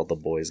galaxy called the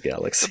Boys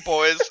Galaxy. The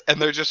boys, and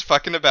they're just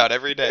fucking about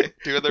every day,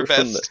 doing their We're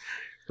from best.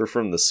 We're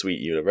from the sweet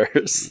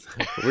universe.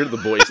 We're the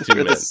boys too,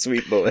 We're man. the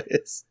sweet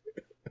boys.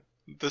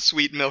 The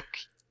Sweet Milk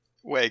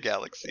Way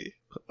Galaxy.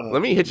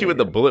 Let me hit you with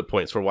the bullet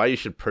points for why you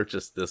should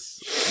purchase this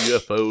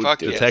UFO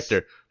Fuck yes.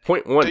 detector.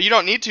 Point one. You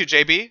don't need to,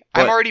 JB.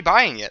 I'm What? already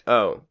buying it.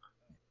 Oh.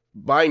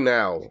 Buy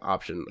now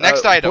option.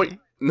 Next item.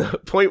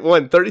 Point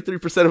one,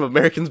 33% of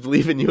Americans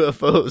believe in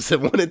UFOs,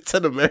 and 1 in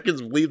 10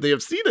 Americans believe they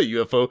have seen a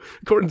UFO,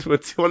 according to a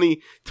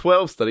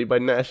 2012 study by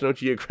National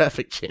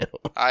Geographic Channel.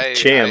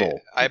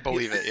 I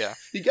believe it, yeah.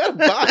 You gotta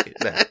buy it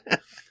now.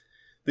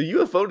 The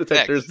UFO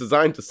detector is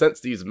designed to sense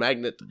these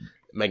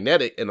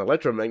magnetic and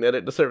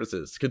electromagnetic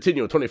disturbances,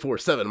 continual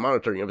 24/7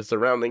 monitoring of its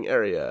surrounding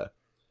area.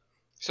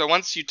 So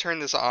once you turn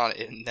this on,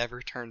 it never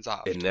turns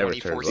off. It never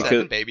turns off.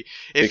 24/7, baby.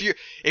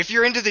 If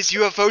you're into this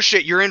UFO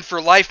shit, you're in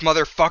for life,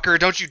 motherfucker.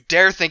 Don't you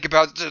dare think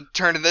about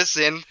turning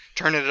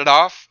it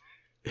off.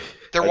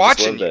 They're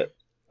watching you. That.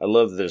 I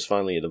love that there's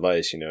finally a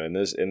device, in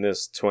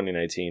this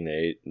 2019,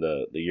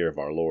 the year of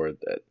our Lord,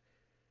 that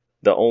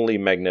the only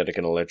magnetic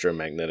and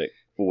electromagnetic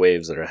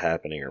waves that are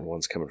happening are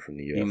ones coming from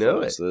the UFO. You know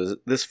it. So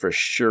this for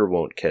sure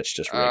won't catch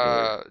just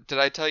regular. Did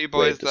I tell you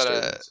boys wave that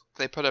disturbance.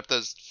 they put up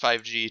those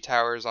 5G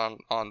towers on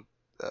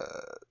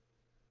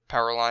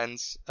power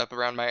lines up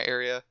around my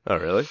area? Oh,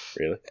 really?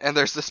 Really? And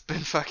there's this been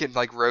fucking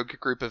like rogue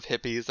group of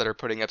hippies that are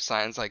putting up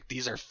signs like,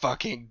 these are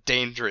fucking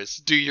dangerous.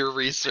 Do your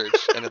research.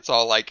 And it's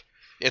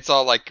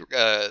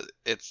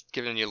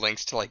giving you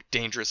links to like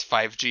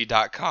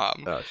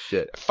dangerous5g.com. Oh,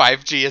 shit.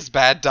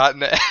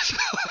 5gisbad.net.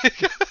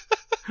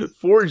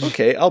 4G.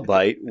 Okay, I'll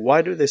bite.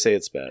 Why do they say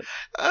it's bad?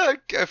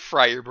 Go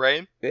fry your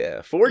brain.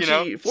 Yeah,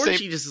 4G. 4G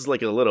same- just is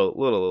like a little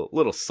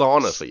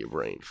sauna for your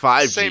brain.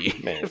 5G.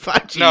 Same- Man.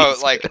 5G. No,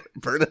 is like- gonna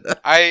burn it up.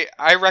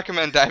 I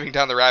recommend diving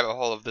down the rabbit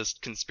hole of this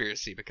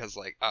conspiracy because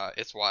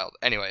it's wild.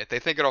 Anyway, if they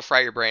think it'll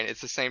fry your brain,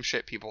 it's the same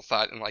shit people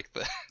thought in like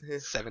the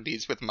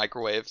 70s with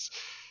microwaves.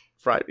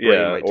 Fried brain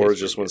Yeah, might or taste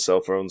just pretty when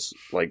cell phones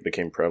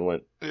became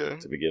prevalent Yeah.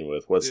 to begin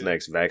with. What's Yeah.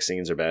 next?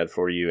 Vaccines are bad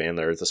for you, and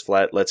the Earth is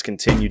flat. Let's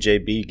continue,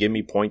 JB. Give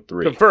me point good.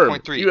 3. Confirmed.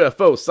 Point 3.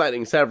 UFO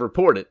sightings have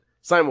reported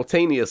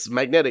simultaneous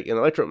magnetic and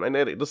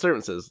electromagnetic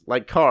disturbances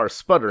like cars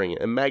sputtering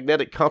and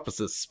magnetic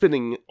compasses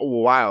spinning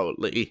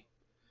wildly.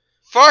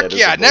 Fuck That is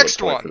yeah, a bullet next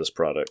point one. for this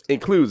product.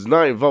 Includes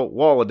 9-volt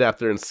wall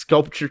adapter and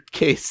sculptured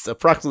case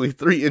approximately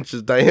 3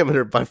 inches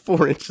diameter by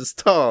 4 inches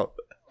tall.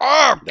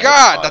 Oh That's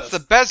god, awesome. that's the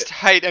best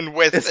height and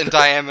width It's and the-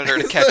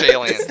 diameter to catch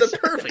aliens. It's the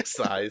perfect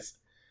size.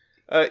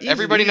 Easy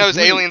Everybody to use knows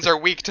blue- aliens are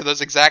weak to those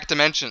exact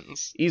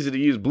dimensions. Easy to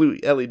use blue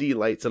LED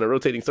lights in a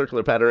rotating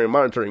circular pattern in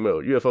monitoring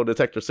mode. UFO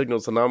detector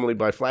signals anomaly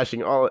by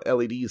flashing all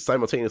LEDs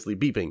simultaneously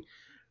beeping.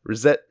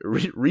 Reset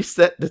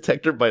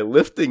detector by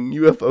lifting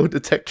UFO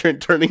detector and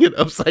turning it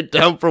upside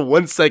down for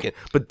 1 second.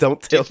 But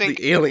don't Do you tell think-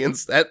 the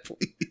aliens that,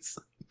 please.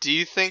 Do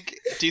you think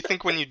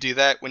when you do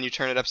that, when you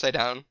turn it upside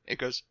down, it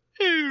goes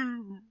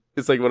 "Ew,"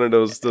 It's like one of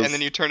those and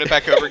then you turn it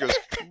back over, it goes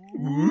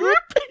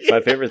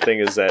My favorite thing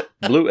is that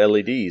blue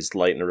LEDs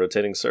light in a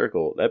rotating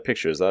circle. That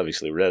picture is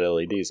obviously red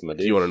LEDs, my dude.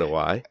 Do you want to know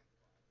why?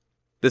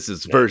 This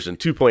is version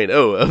 2.0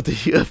 of the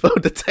UFO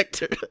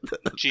detector.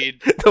 Gee,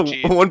 The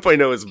Gee.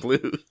 1.0 is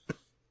blue.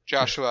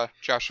 Joshua,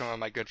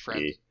 my good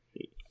friend.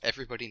 Yeah.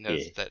 Everybody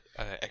knows Yeah.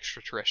 that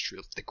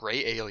extraterrestrials, the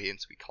gray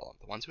aliens we call them,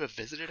 the ones who have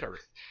visited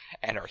Earth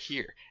and are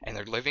here, and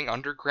they're living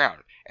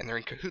underground, and they're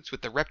in cahoots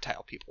with the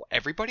reptile people.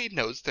 Everybody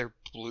knows they're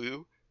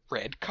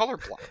blue-red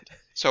colorblind.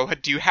 So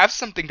do you have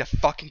something to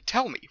fucking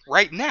tell me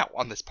right now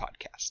on this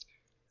podcast?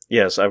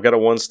 Yes, I've got a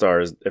 1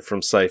 star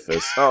from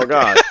Cyphus. Oh,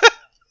 God.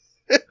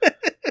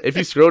 If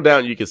you scroll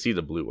down, you can see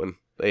the blue one.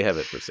 They have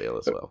it for sale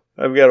as well.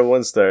 I've got a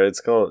 1 star.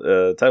 It's called,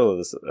 title of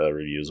this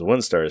review is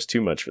 1 star is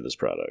too much for this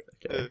product.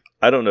 Okay.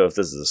 I don't know if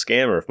this is a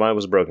scam or if mine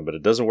was broken, but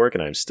it doesn't work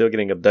and I'm still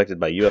getting abducted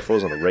by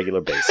UFOs on a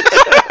regular basis.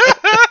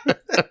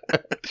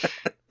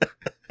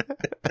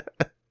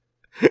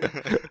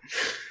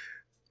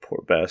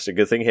 Poor bastard.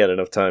 Good thing he had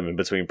enough time in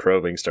between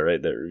probings to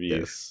write that review.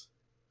 Yes.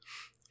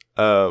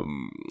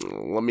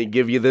 Let me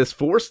give you this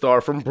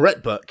 4-star from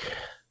Brett Buck.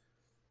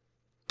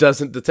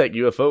 Doesn't detect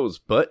UFOs,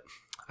 but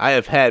I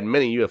have had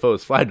many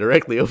UFOs fly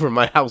directly over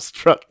my house,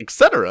 truck,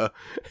 etc.,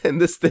 and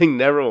this thing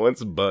never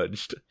once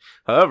budged.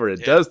 However,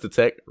 it does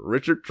detect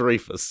Richard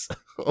Dreyfuss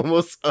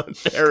almost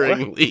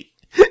unerringly.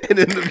 And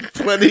in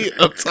plenty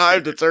of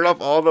time to turn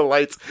off all the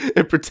lights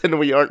and pretend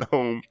we aren't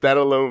home. That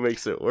alone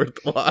makes it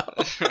worthwhile.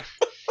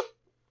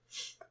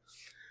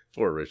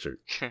 Poor Richard.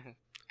 Can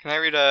I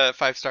read a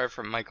 5-star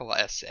from Michael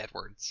S.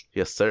 Edwards?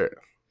 Yes, sir.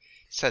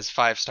 Says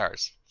 5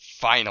 stars.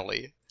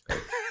 Finally.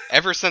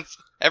 Ever since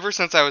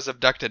I was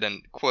abducted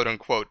and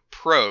quote-unquote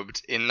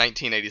probed in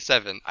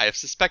 1987, I have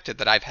suspected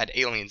that I've had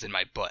aliens in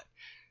my butt.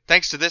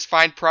 Thanks to this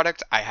fine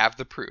product, I have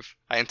the proof.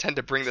 I intend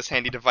to bring this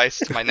handy device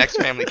to my next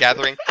family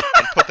gathering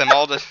and put them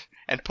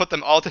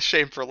all to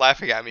shame for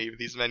laughing at me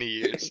these many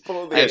years.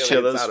 Yeah,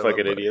 show those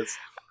fucking idiots.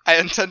 I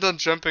intend on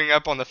jumping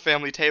up on the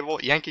family table,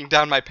 yanking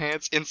down my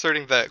pants,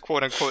 inserting the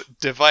quote-unquote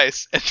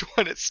device, and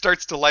when it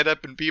starts to light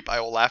up and beep,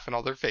 I will laugh in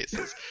all their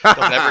faces.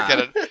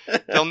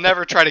 They'll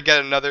never try to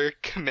get another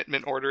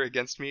commitment order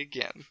against me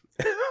again.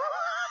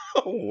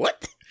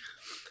 What?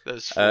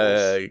 Those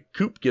fools.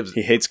 Coop gives...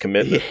 He hates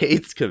commitment. He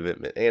hates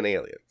commitment and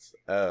aliens.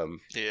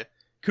 Yeah.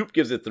 Coop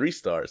gives it 3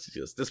 stars. He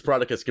goes, this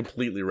product has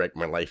completely wrecked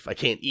my life. I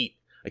can't eat.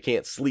 I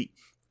can't sleep.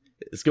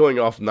 It's going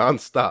off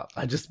nonstop.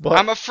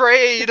 I'm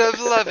afraid of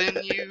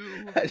loving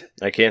you.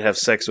 I can't have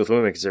sex with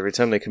women because every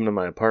time they come to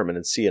my apartment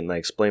and see it and I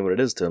explain what it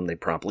is to them, they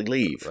promptly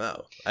leave.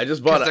 Wow. I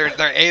just bought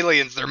they're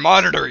aliens. They're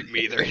monitoring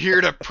me. They're here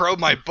to probe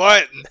my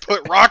butt and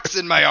put rocks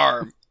in my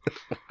arm.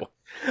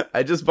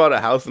 I just bought a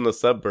house in the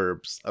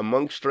suburbs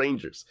among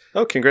strangers.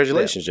 Oh,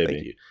 congratulations, JB.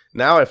 Thank you.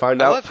 Now I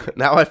find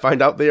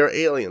out they are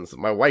aliens.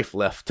 My wife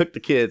left, took the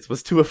kids,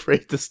 was too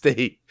afraid to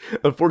stay.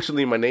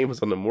 Unfortunately, my name was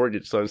on the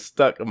mortgage, so I'm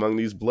stuck among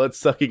these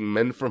blood-sucking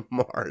men from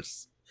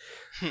Mars.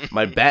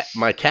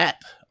 My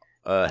cat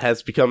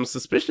has become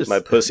suspicious. My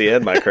pussy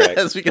and my crack.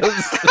 has become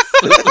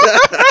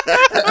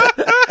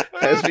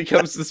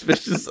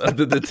suspicious of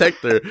the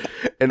detector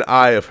and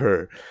I of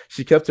her.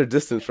 She kept her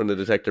distance from the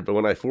detector, but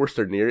when I forced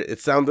her near it, it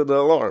sounded an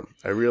alarm.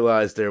 I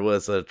realized there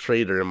was a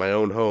traitor in my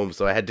own home,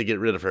 so I had to get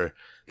rid of her.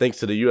 Thanks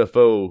to the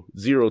UFO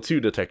 02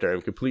 detector,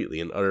 I'm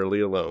completely and utterly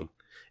alone.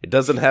 It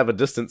doesn't have a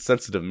distance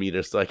sensitive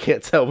meter, so I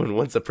can't tell when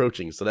one's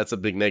approaching, so that's a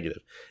big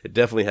negative. It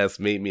definitely has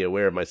made me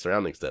aware of my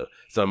surroundings, though,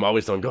 so I'm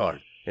always on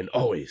guard and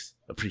always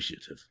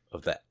appreciative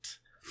of that.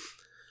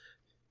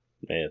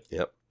 Man.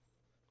 Yep.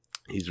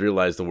 He's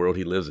realized the world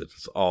he lives in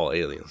is all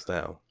aliens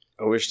now.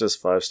 I wish this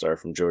 5-star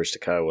from George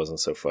Takei wasn't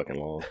so fucking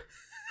long.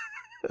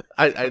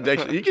 I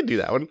actually, you can do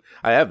that one.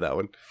 I have that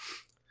one.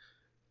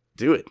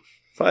 Do it.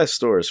 5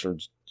 stars from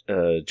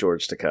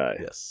George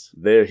Takei. Yes.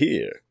 They're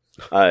here.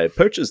 I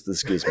purchased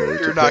this gizmo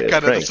to not play a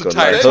gonna prank this on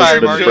my entire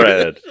time, husband are you?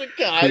 Brad,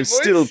 who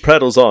still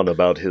prattles on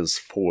about his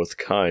 4th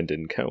kind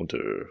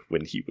encounter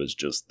when he was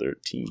just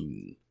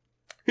 13.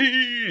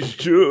 He's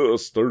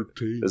just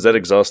 13. Is that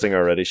exhausting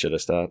already? Should I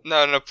stop?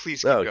 No,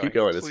 please keep No, going. keep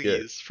going, it's Please,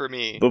 good. for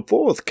me. The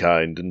 4th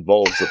kind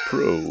involves a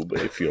probe,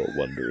 if you're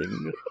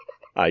wondering.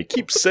 I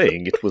keep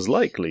saying it was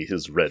likely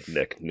his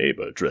redneck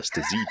neighbor dressed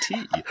as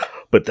E.T.,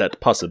 but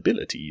that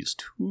possibility is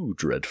too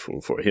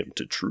dreadful for him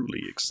to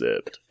truly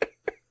accept.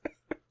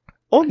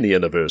 On the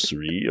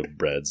anniversary of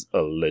Brad's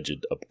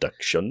alleged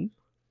abduction,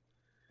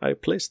 I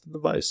placed the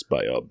device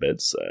by our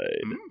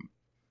bedside.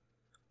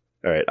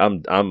 All right,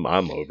 I'm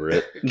over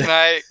it. Can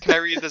I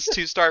read this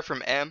 2-star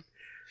from M?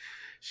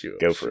 Sure.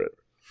 Go for it.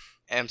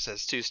 M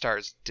says 2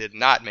 stars did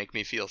not make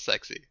me feel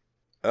sexy.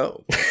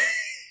 Oh.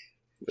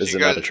 Is She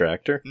it not goes- a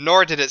tractor?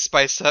 Nor did it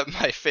spice up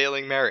my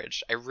failing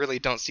marriage. I really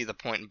don't see the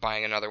point in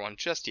buying another one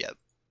just yet.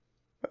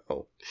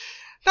 Oh.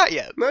 Not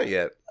yet. Not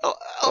yet.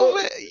 I'll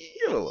wait.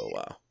 Give it a little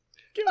while.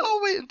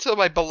 I'll wait until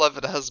my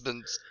beloved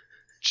husband,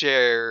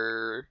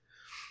 Jeremy.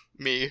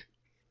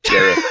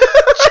 Jareth.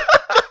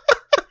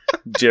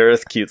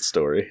 Jareth, cute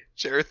story.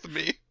 Jareth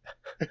me.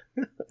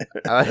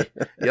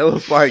 Yellow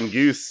Flying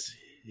Goose,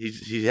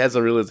 he has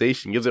a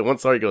realization, gives it 1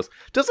 star, he goes,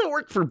 doesn't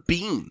work for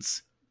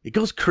beans. It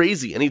goes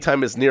crazy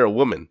anytime it's near a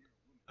woman.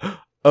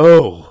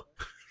 Oh.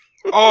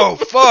 Oh,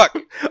 fuck!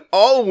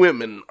 All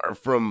women are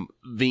from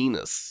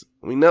Venus.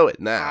 We know it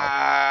now.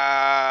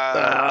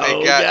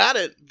 They got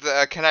it.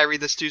 Can I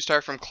read this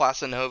 2-star from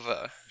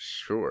Clasanova?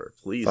 Sure,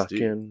 please do.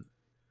 Fucking.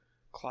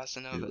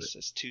 Clasanova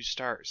says 2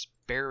 stars.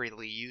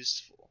 Barely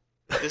useful.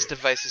 This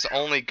device is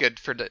only good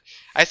for...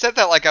 I said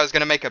that like I was going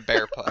to make a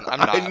bear pun. I'm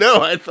not. I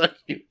know, I thought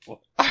you would.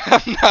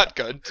 I'm not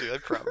going to, I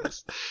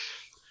promise.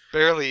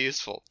 Barely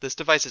useful. This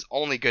device is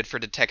only good for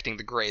detecting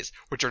the greys,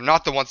 which are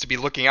not the ones to be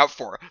looking out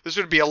for. This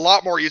would be a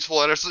lot more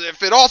useful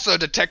if it also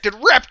detected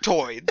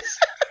reptoids.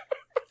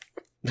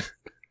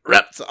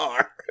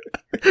 Reptar.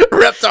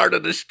 Reptar the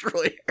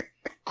Destroyer.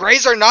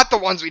 Greys are not the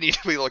ones we need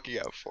to be looking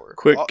out for.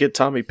 Quick, get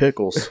Tommy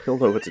Pickles. He'll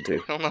know what to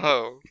do. I don't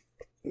know.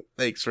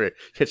 Thanks for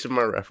catching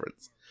my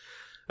reference.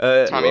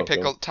 Tommy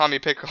welcome.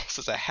 Pickles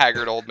is a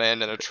haggard old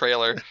man in a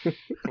trailer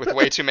with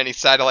way too many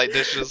satellite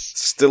dishes.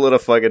 Still in a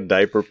fucking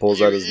diaper,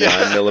 pulls out his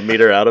Yeah.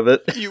 9mm out of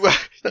it. You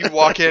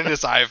walk in and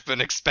it's, I've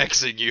been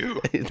expecting you.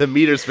 The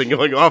meter's been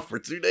going off for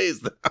 2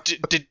 days now.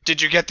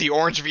 Did you get the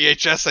orange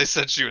VHS I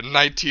sent you in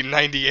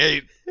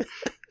 1998?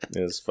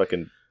 His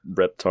fucking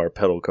Reptar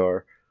pedal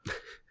car.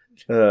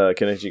 Can I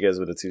hit you guys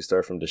with a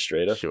 2-star from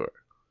Destrata? Sure.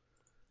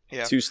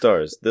 Yeah. 2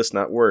 stars. This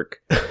not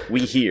work.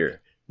 We hear.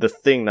 The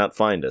thing not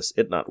find us.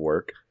 It not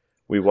work.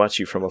 We watch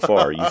you from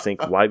afar. You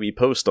think, why we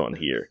post on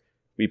here?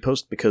 We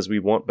post because we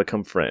want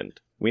become friend.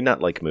 We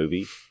not like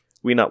movie.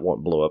 We not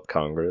want blow up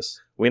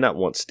Congress. We not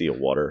want steal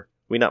water.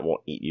 We not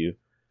want eat you.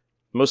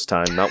 Most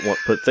time not want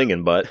put thing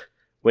in butt.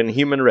 When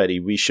human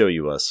ready, we show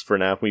you us. For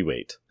now, we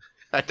wait.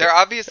 They're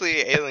obviously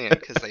alien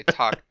because they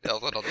talk a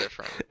little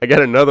different. I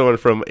got another one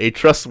from A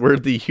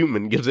Trustworthy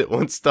Human, gives it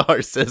 1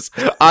 star, says,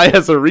 I,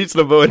 as a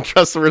reasonable and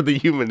trustworthy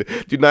human,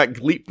 do not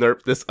gleep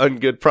nerp this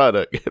ungood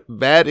product.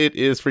 Bad it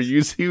is for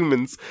you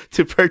humans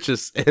to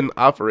purchase and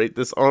operate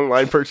this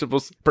online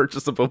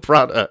purchasable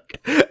product.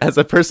 As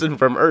a person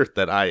from Earth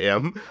that I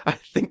am, I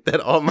think that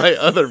all my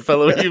other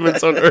fellow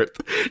humans on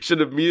Earth should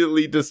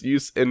immediately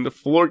disuse and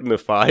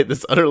florgnify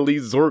this utterly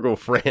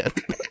Zorgofran.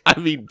 I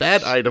mean,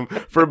 bad item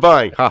for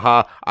buying.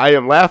 Haha, I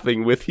am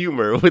laughing with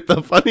humor with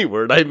the funny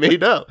word I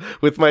made up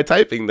with my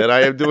typing that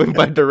I am doing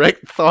by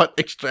direct thought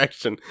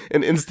extraction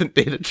and instant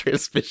data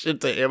transmission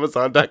to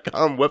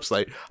Amazon.com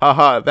website.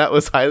 Haha, that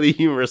was highly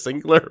humorous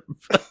and glurp.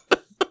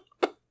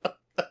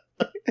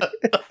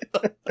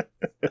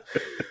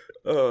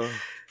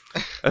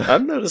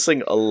 I'm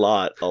noticing a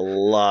lot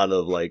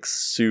of like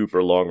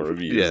super long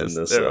reviews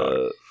in this.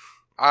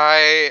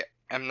 I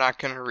am not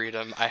going to read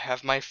them. I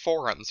have my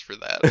forums for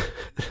that.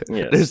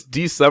 Yes. There's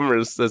D.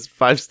 Summers says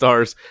 5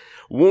 stars.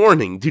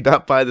 Warning, do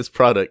not buy this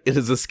product. It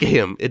is a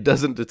scam. It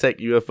doesn't detect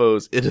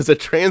UFOs. It is a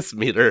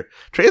transmitter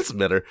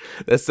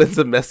that sends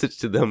a message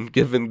to them,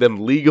 giving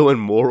them legal and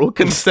moral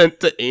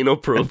consent to anal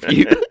probe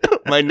you.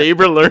 My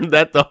neighbor learned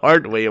that the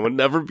hard way and will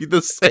never be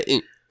the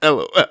same.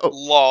 LOL.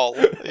 Lol.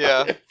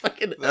 Yeah.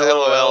 Fucking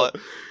LOL.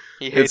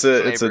 He hates his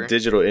It's a neighbor.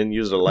 digital end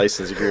user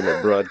license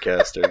agreement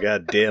broadcaster.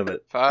 God damn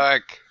it.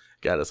 Fuck.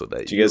 Got us with that.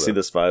 Did you guys see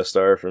this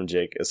 5-star from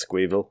Jake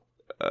Esquivel?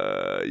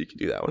 You can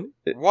do that one.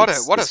 What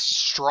a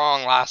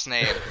strong last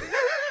name.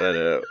 I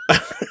know.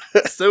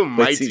 So Wait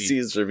mighty. till you see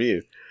his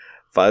review.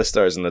 5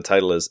 stars, and the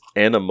title is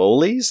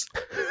Animoles?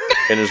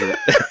 And his,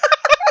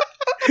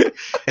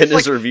 and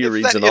his review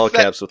reads in all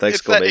caps with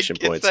exclamation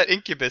points. It's that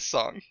Incubus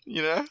song,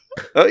 you know?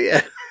 Oh,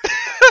 yeah.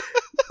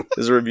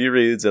 His review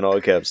reads in all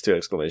caps 2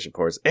 exclamation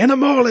points.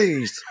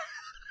 Animoles!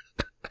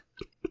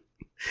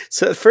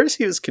 So at first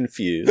he was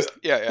confused,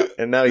 Yeah.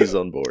 and now he's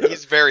on board.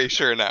 He's very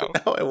sure now.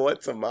 Now I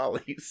want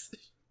tamales.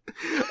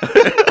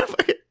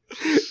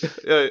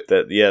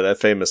 That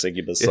famous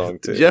Incubus song,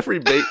 too. Jeffrey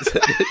Bates.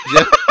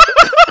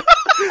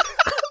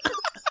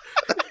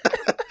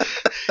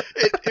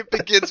 It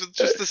begins with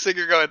just the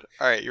singer going,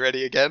 all right, you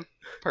ready again?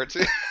 Part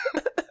 2.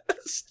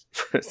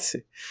 That's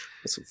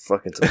some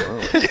fucking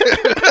tamales.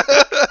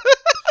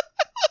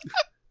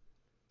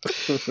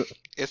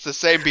 It's the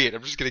same beat.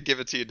 I'm just going to give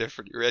it to you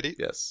different. You ready?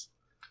 Yes.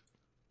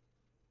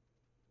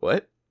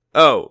 What?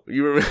 Oh,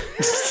 you remember?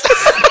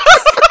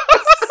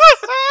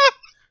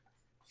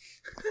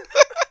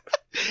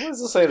 What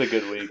does this ain't a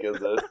good week, is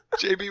it?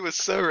 JB was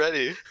so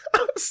ready.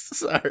 I'm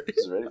sorry.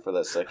 He's ready for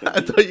that second I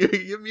beat. thought you were going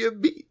to give me a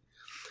beat.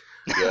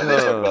 Yeah,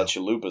 let's talk about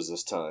chalupas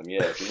this time.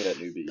 Yeah, give me that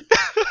new beat.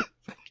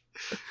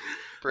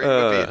 Bring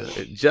the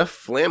beat. Jeff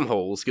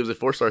Flamholes gives it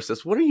 4 stars.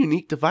 Says, "What a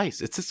unique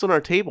device! It sits on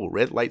our table.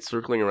 Red light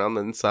circling around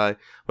the inside.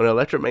 When an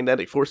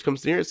electromagnetic force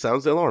comes near, it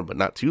sounds the alarm, but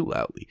not too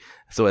loudly,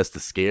 so as to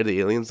scare the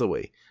aliens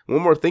away.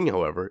 One more thing,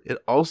 however, it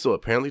also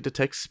apparently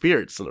detects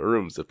spirits in the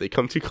rooms if they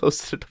come too close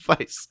to the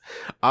device.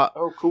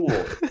 Oh,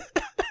 cool.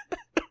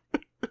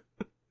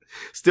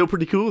 Still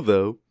pretty cool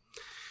though.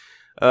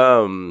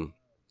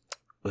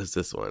 What's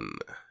this one?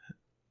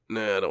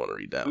 No, I don't want to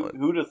read that one.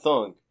 Who'd have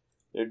thunk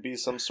there'd be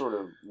some sort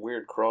of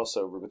weird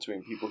crossover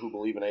between people who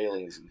believe in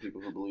aliens and people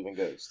who believe in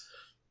ghosts?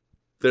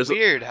 There's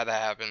Weird how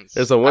that happens.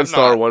 a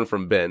 1-star one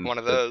from Ben. one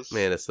of those.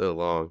 Man, it's so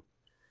long.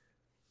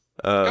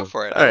 Go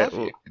for it. All I right,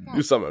 love you. we'll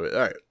do some of it.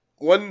 All right,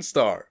 1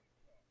 star.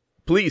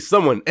 Please,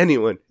 someone,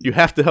 anyone, you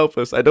have to help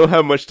us. I don't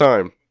have much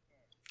time.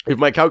 If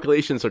my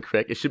calculations are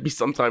correct, it should be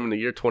sometime in the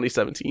year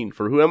 2017.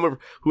 For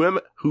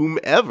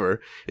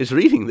whomever is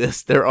reading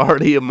this, they're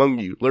already among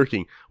you,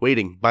 lurking,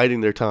 waiting,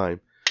 biding their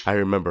time. I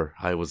remember,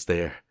 I was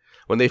there.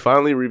 When they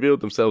finally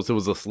revealed themselves, it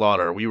was a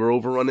slaughter. We were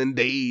overrun in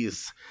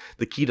days.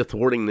 The key to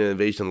thwarting the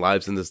invasion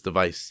lies in this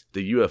device,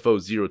 the UFO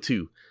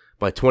 02.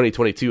 By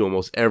 2022,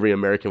 almost every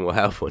American will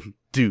have one.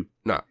 Do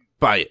not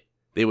buy it.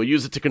 They will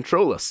use it to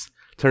control us,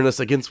 turn us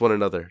against one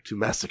another, to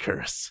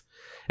massacre us.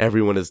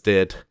 Everyone is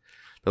dead.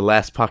 The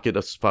last pocket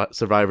of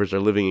survivors are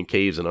living in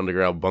caves and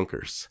underground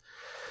bunkers.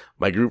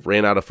 My group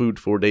ran out of food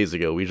 4 days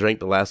ago. We drank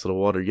the last of the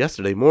water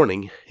yesterday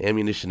morning.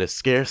 Ammunition is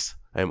scarce.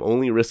 I am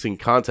only risking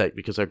contact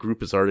because our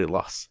group is already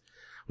lost.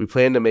 We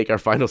plan to make our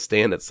final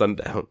stand at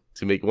sundown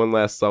to make one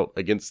last assault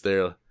against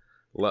their...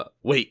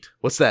 Wait,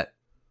 what's that?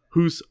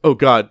 Who's... Oh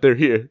god, they're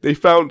here. They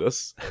found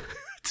us.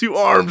 To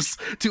arms,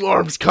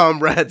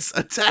 comrades,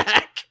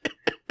 attack!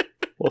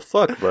 Well,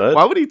 fuck, bud.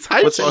 Why would he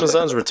type What's all that?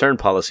 Amazon's return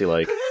policy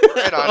like?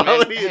 Right on, Why man.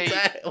 would he Hey.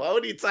 attack? Why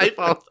would he type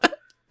all that?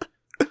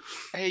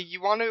 Hey,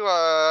 you want to,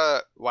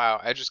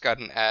 wow, I just got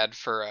an ad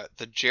for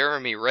the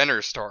Jeremy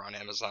Renner store on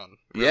Amazon.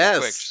 Really Yes.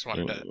 Quick. Just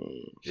wanted to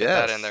get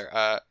Yes. that in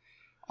there.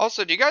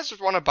 Also, do you guys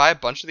just want to buy a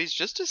bunch of these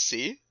just to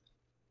see?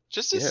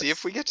 Just to see Yes.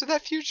 if we get to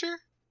that future?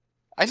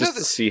 I know Just to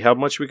that. see how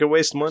much we could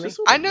waste money? Just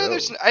wanna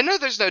I know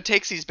there's no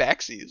takesies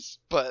backsies,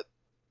 but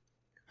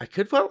I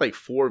could buy like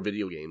 4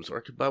 video games, or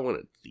I could buy one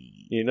of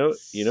these. You know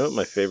what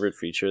my favorite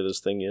feature of this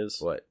thing is?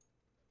 What?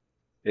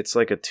 It's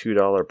like a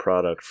 $2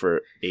 product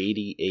for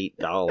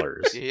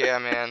 $88. yeah,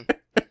 man.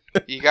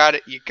 You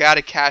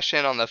gotta cash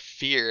in on the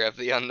fear of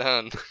the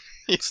unknown.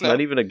 It's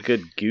not even a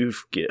good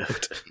goof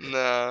gift.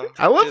 No.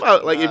 I love it's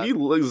how, like, not. if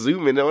you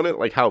zoom in on it,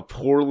 like how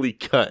poorly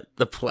cut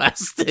the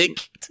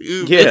plastic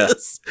tube Yeah.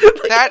 is.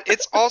 That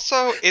it's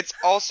also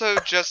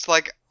just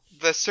like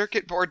the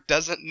circuit board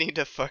doesn't need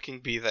to fucking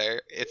be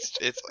there. It's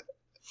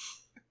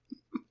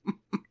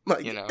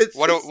Like, you know it's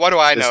what just- do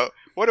I know?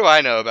 What do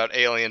I know about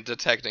alien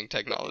detecting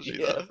technology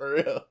Yeah, though? for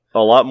real. A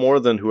lot more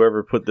than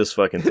whoever put this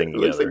fucking thing It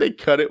looks like together. they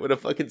cut it with a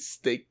fucking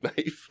steak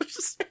knife.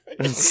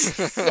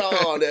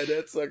 Saw on it,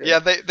 that sucker. Yeah,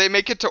 they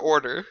make it to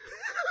order.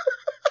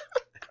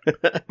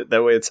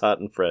 That way it's hot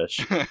and fresh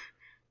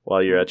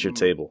while you're at your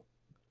table.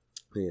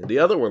 Yeah, the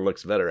other one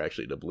looks better,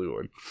 actually, the blue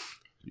one.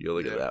 You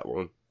look at Yeah. that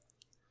one.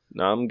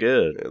 No, I'm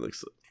good. It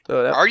looks.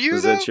 Oh, that, Are you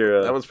Was though? that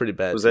your that one's pretty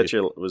bad. was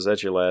too.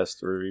 that your last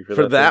review for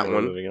for that thing, or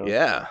one? moving on?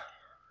 Yeah.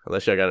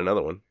 Unless I got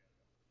another one.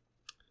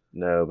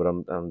 No, but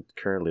I'm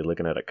currently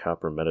looking at a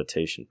copper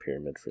meditation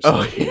pyramid for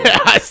Oh something. yeah,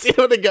 I see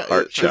what the guy.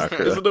 Heart is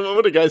chakra. Is it the one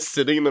with the guy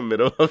sitting in the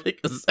middle of it?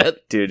 Is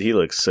that Dude, he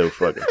looks so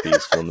fucking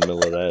peaceful in the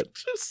middle of that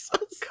just so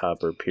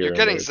copper You're pyramid.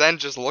 getting zen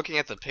just looking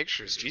at the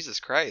pictures. Jesus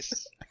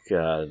Christ.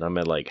 God, I'm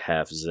at like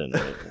half zen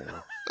right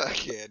now.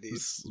 Fuck yeah, dude.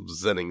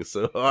 zenning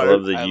so I hard?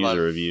 love the I user love-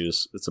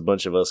 reviews. It's a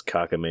bunch of us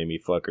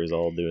cockamamie fuckers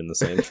all doing the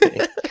same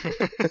thing.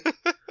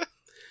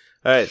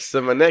 All right, so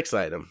my next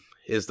item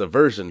is the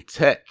Version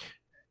Tech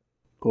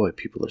Boy,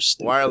 people are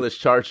stupid. wireless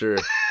charger.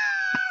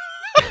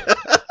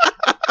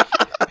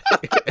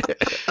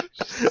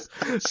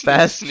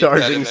 Fast Sneak that in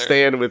charging there.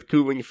 stand with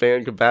cooling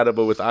fan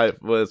compatible with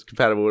was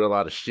compatible with a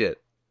lot of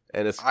shit.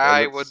 And it's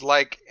I and it's- would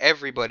like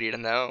everybody to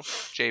know,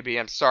 JB,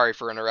 I'm sorry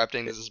for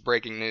interrupting. This is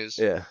breaking news.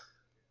 Yeah.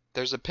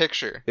 There's a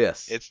picture.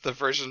 Yes. It's the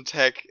Version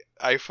Tech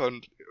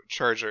iPhone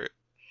charger.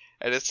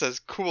 And it says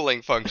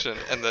cooling function,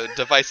 and the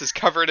device is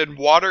covered in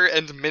water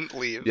and mint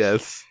leaves.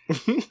 Yes.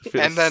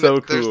 And then so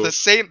there's cool. the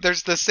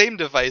same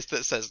device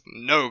that says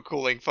no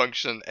cooling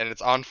function, and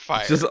it's on fire.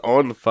 It's just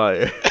on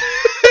fire.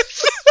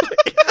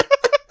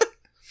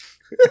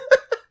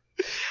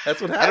 That's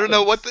what happens. I don't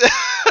know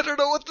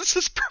what this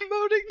is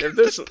promoting. If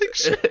This this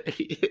picture.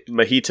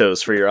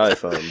 Mojitos for your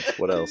iPhone.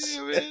 What else?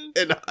 Yeah, man.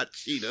 and hot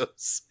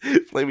Cheetos,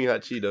 flaming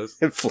hot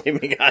Cheetos.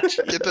 Flaming hot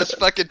Get this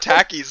fucking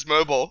Takis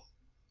mobile.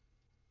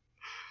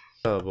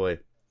 Oh boy!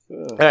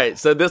 All right,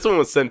 so this one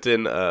was sent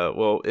in.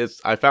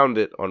 I found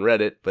it on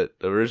Reddit, but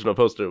the original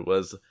poster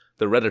was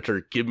the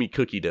Redditor. Give me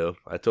cookie dough.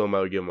 I told him I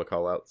would give him a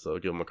call out, so I'll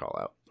give him a call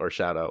out or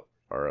shout out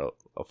or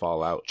a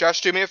fall out. Josh,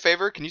 do me a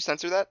favor. Can you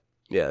censor that?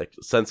 Yeah,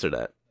 censor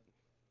that.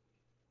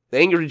 The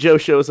Angry Joe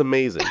show is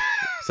amazing.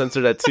 Censor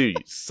that too, you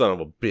son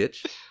of a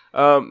bitch.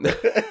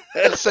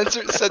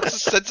 Censor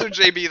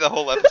JB the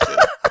whole episode.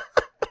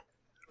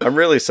 I'm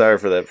really sorry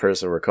for that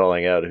person we're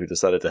calling out who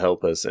decided to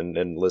help us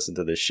and listen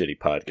to this shitty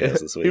podcast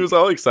this week. He was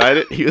all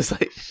excited. He was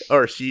like,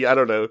 or she, I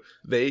don't know.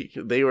 They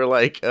were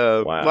like,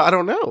 Wow. well, I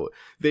don't know.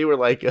 They were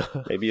like,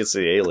 Maybe it's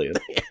the alien.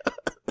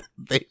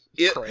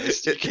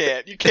 Christ, you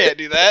can't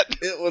do that.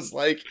 It was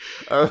like,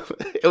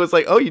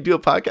 oh, you do a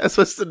podcast?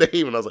 What's the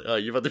name? And I was like, oh,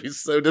 you're about to be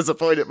so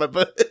disappointed, my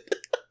butt.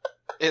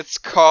 It's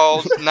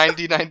called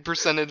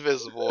 99%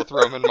 Invisible with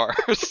Roman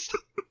Mars.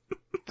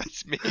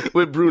 That's me.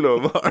 With Bruno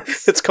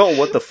Mars. It's called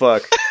What the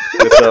Fuck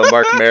with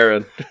Mark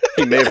Maron.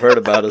 He may have heard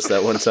about us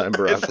that one time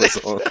Barack was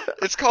on.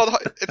 It's called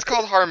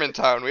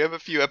Harmontown. We have a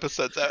few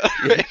episodes out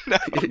right now.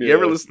 You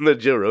ever listen to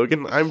Joe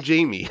Rogan? I'm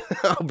Jamie.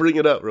 I'll bring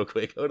it up real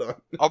quick. Hold on.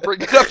 I'll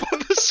bring it up on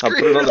the I'll screen.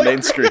 put it on the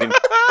main screen.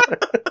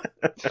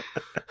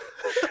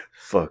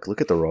 Fuck,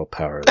 look at the raw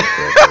power of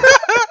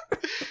that.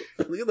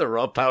 Look at the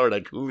raw power of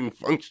that cooling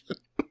function.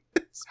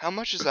 How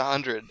much is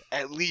 100?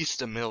 At least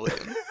 $1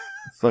 million.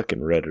 Fucking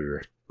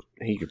Redditor.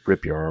 He could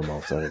rip your arm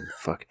off without even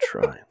fucking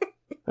trying.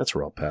 That's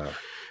raw power.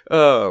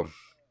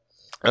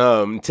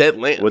 Ted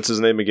Land. What's his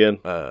name again?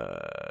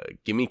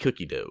 Give me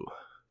cookie dough.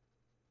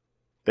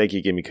 Thank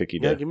you, give me cookie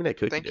Yeah, dough. give me that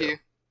cookie Thank dough.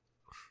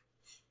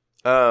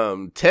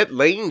 you. Ted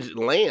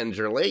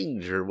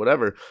Lange or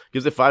whatever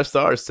gives it 5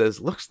 stars. Says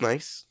looks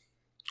nice.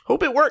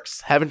 Hope it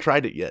works. Haven't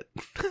tried it yet.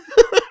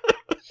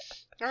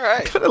 All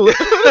right. but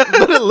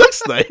it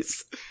looks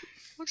nice.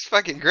 Looks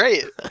fucking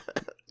great.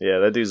 Yeah,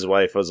 that dude's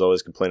wife was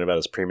always complaining about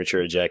his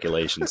premature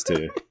ejaculations,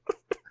 too.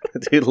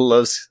 Dude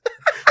loves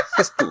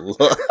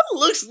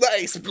Looks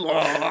nice.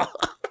 Blah.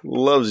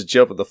 loves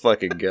jumping the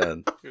fucking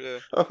gun. Yeah.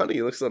 Oh, honey,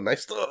 you look so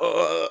nice.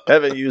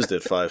 Haven't used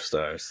it 5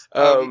 stars.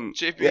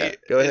 JP, yeah,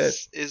 go ahead.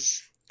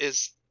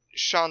 Is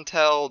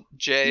Chantel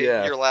J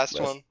your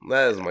last one?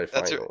 That is my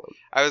That's final one.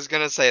 I was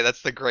gonna say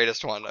that's the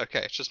greatest one.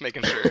 Okay, just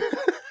making sure.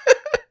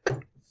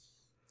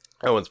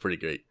 That one's pretty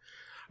great.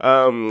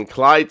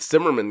 Clyde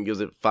Zimmerman gives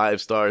it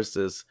 5 stars.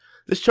 Says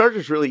this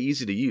charger's really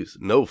easy to use.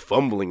 No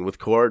fumbling with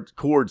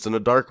cords in a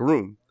dark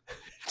room.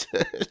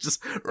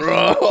 Just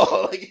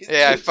like,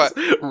 Yeah,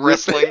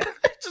 wrestling.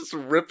 just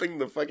ripping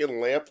the fucking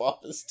lamp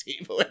off his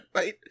table at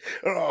night.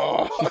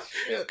 Oh,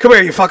 shit. Come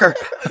here, you fucker!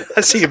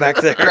 I see you back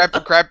there.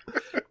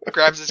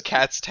 grabs his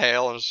cat's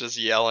tail and is just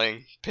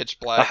yelling, pitch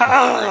black.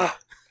 Ah!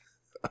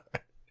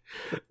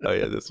 Oh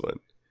yeah, this one.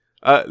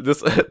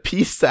 This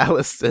P.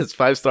 Salas says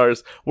 5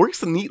 stars,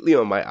 works neatly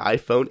on my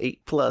iPhone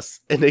 8 Plus.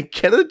 And then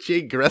Kenneth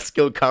J.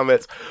 Gresco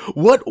comments,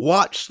 what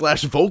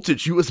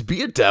watch/voltage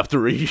USB adapter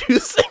are you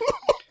using?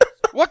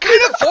 What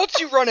kind of volts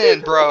you run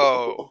in,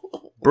 bro?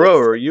 Bro,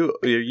 are you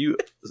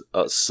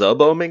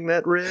sub-ohming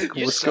that rig?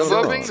 You What's going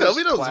sub-ohming on? Tell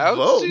me those clouds,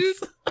 volts. dude?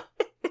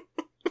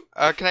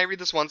 Can I read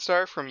this 1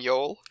 star from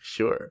Yol?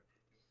 Sure.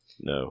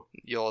 No.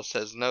 Yol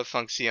says, no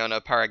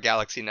funciona para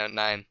Galaxy Note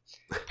 9.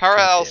 Para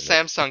el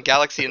Samsung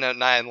Galaxy Note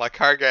 9, la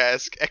carga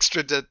es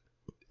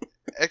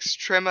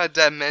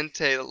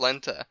extremadamente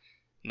lenta.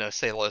 No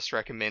se los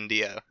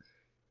recomendio.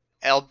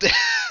 El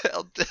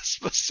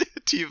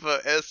dispositivo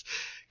es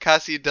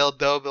casi del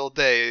doble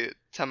de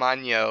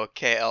tamaño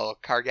que el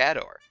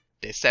cargador.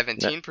 De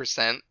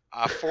 17%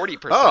 a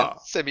 40%. Oh.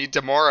 Se me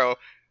demoró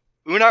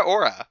una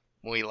hora.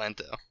 Muy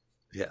lento.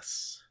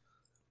 Yes.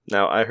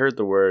 Now, I heard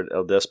the word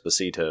El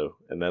Despacito,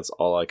 and that's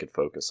all I could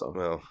focus on.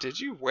 Well, Did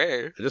you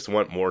where? I just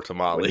want more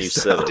tamales. When you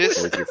said it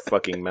Dis- with your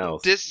fucking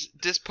mouth.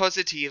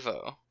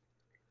 Dispositivo.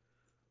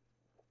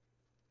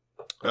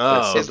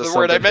 Oh, Is the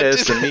word I meant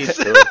to say.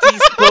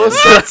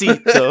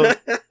 Despacito.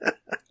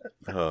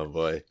 oh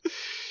boy.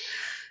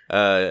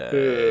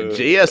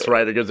 JS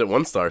Writer gives it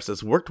 1 star,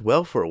 says, worked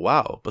well for a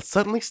while, but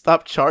suddenly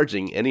stopped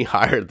charging any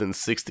higher than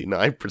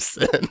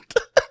 69%.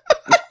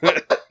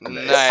 I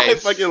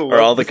Nice. fucking love Are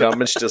all the this.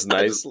 comments just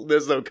nice?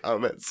 There's no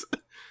comments.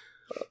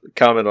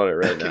 Comment on it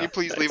right now. Can you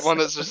please Nice. leave one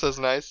that just says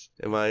nice?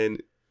 Am I in?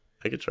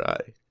 I could try.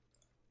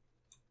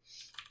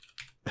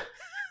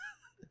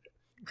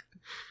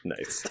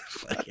 Nice.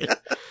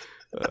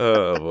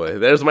 Oh boy,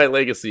 there's my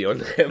legacy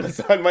on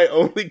Amazon. My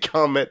only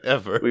comment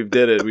ever. We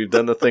did it. We've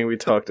done the thing we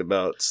talked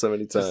about so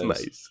many That's times.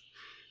 nice.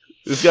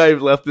 This guy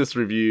left this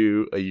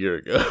review a year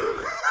ago.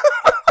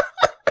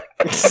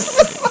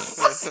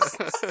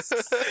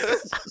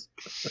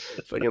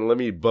 Fucking let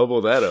me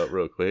bubble that up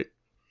real quick.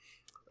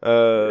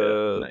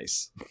 Yeah,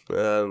 nice.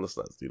 Let's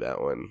not do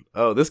that one.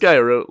 Oh, this guy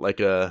wrote like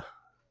a.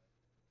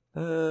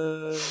 No,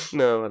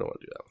 I don't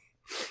want to do that one.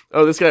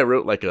 Oh, this guy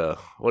wrote like a,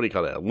 what do you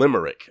call that? A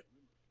limerick.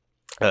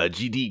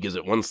 GD gives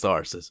it 1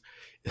 star. Says,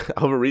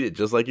 I'll read it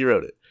just like you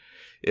wrote it.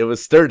 It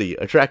was sturdy,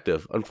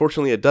 attractive.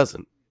 Unfortunately, it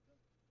doesn't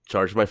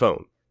charge my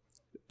phone.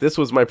 This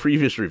was my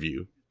previous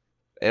review.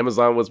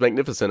 Amazon was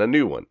magnificent. A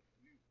new one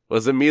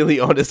was immediately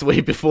on its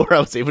way before I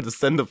was able to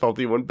send the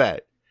faulty one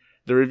back.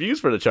 The reviews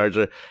for the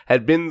charger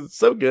had been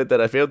so good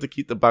that I failed to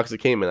keep the box it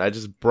came in. I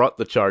just brought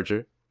the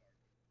charger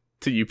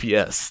to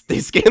UPS. They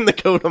scanned the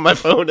code on my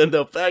phone and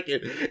they'll pack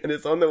it, and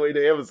it's on the way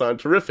to Amazon.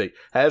 Terrific.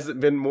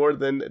 Hasn't been more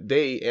than a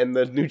day and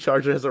the new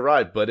charger has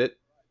arrived, but it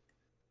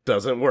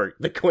doesn't work.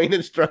 The quaint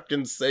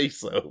instructions say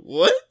so.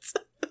 What?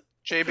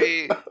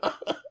 JB,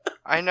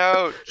 I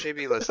know.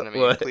 JB, listen to me,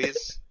 What?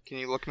 please. Can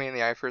you look me in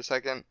the eye for a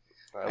second?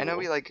 I know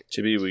we like.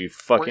 Chibi, we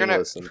fucking gonna-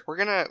 listen. We're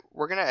gonna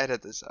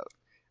edit this out.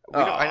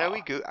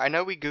 I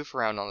know we goof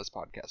around on this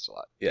podcast a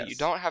lot. Yes. But you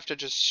don't have to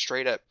just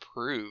straight up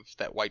prove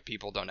that white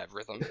people don't have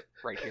rhythm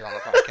right here on the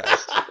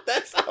podcast.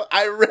 That's how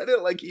I read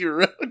it like you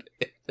wrote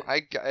it. I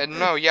get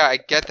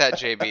that,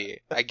 JB.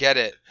 I get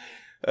it.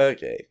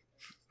 Okay.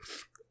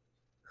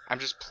 I'm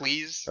just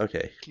please.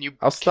 Okay. Can you?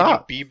 I'll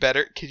stop. Can you be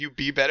better? Can you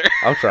be better?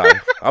 I'll try.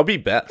 I'll be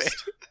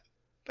best.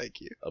 Thank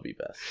you. I'll be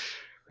best.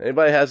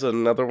 Anybody has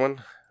another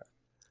one?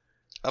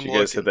 I'm Did you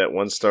guys hit looking. that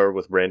 1 star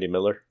with Brandy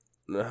Miller?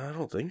 No, I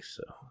don't think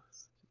so.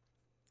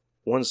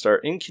 1 star,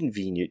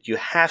 inconvenient. You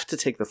have to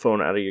take the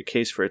phone out of your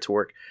case for it to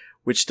work,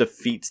 which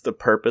defeats the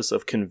purpose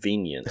of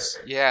convenience.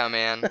 Yeah,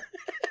 man.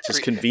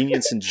 Just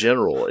convenience in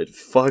general. It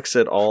fucks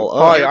it all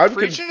Hi, up. I'm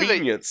preaching to the-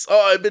 convenience.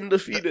 Oh, I've been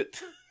defeated.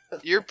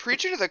 You're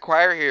preaching to the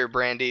choir here,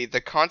 Brandy. The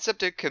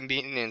concept of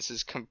convenience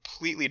is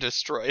completely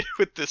destroyed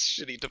with this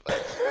shitty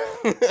device.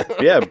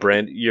 Yeah,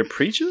 Brandy, you're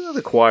preaching to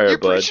the choir, You're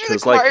bud. preaching to the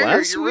Because like choir here.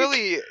 last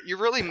week, You're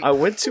really. I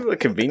went to a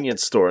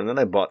convenience store and then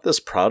I bought this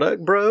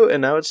product, bro,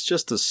 and now it's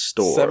just a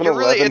store.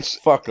 7-Eleven, it's-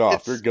 fuck off.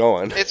 it's- You're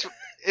going.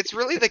 It's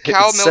really the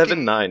cow It's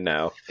milking. 7-9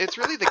 now. It's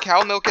really the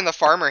cow milking the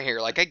farmer here.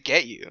 Like I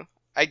get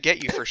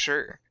you for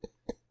sure.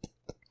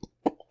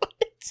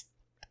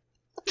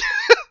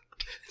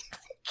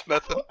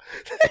 Nothing.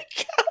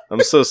 I'm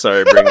so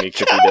sorry, bring me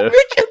cookie dough.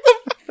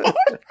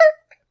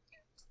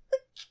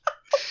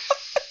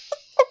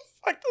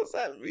 Fuck does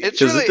that mean? It's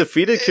Because really- it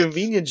defeated it's-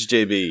 convenience,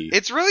 JB.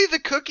 It's really the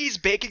cookies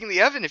baking in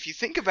the oven if you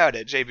think about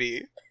it,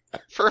 JB.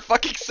 For a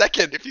fucking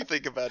second, if you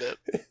think about it.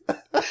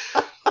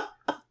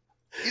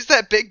 Use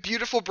that big,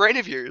 beautiful brain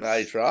of yours.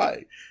 I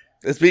try.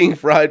 It's being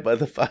fried by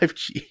the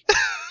 5G.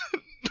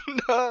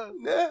 No.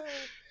 No.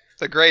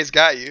 The Gray's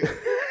got you.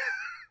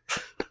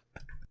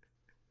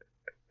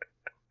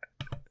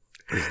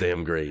 These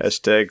damn grays.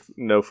 Hashtag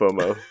no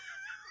FOMO.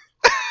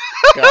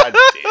 God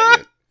damn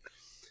it.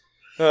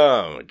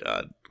 Oh my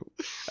god.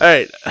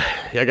 Alright.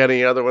 Y'all got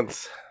any other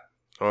ones?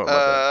 Oh,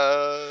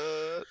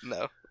 my bad.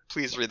 No.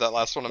 Please read that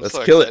last one. I'm Let's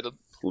so kill it. excited.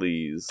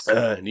 Please.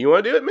 Do you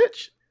want to do it,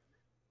 Mitch?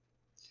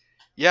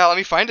 Yeah, let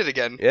me find it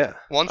again. Yeah.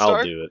 1 I'll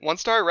star? do it. 1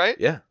 star, right?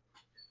 Yeah.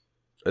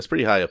 That's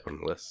pretty high up on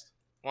the list.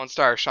 1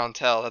 star,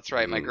 Chantel. That's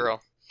right, my Mm.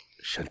 girl.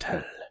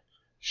 Chantal.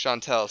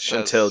 Chantel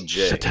says Chantel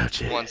J. Chantel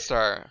J. 1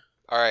 star.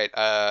 All right,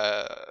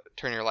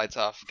 turn your lights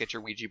off. Get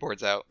your Ouija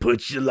boards out.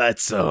 Put your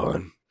lights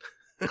on.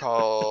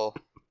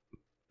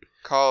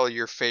 Call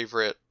your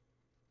favorite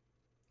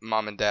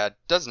mom and dad.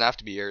 Doesn't have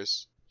to be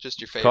yours.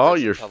 Just your favorite. Call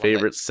your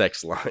favorite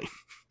sex line.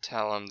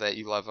 Tell them that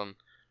you love them.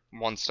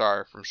 1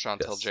 star from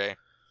Chantel Yes. J.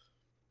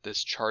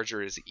 This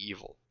charger is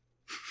evil.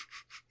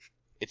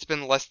 It's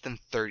been less than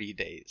 30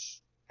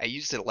 days. I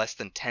used it less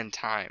than 10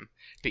 times,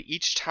 but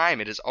each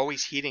time it is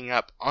always heating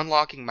up,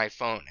 unlocking my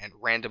phone, and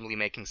randomly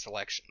making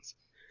selections.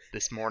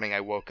 This morning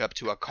I woke up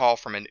to a call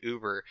from an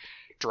Uber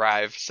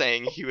drive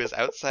saying he was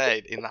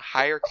outside in the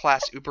higher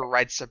class Uber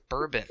ride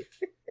Suburban.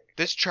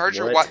 This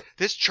charger, What?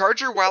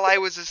 while I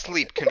was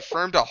asleep,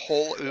 confirmed a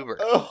whole Uber.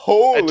 A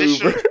whole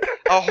Addition- Uber.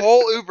 A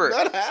whole Uber.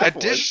 Not half one.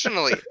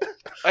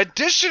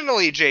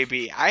 Additionally,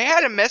 JB, I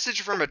had a message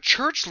from a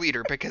church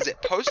leader because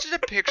it posted a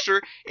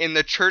picture in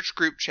the church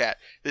group chat.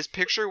 This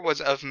picture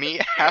was of me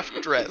half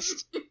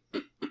dressed.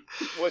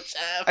 Which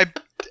half?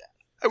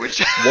 Which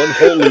One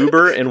whole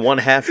Uber and one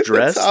half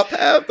dress? The top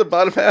half, the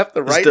bottom half,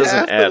 the This right doesn't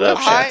half. the add up,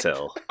 left half.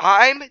 Chantel.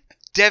 I'm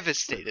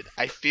devastated.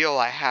 I feel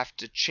I have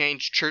to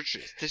change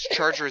churches. This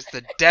charger is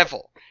the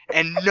devil.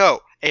 And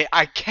no,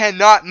 I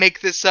cannot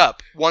make this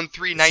up.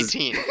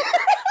 1319.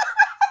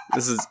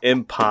 This is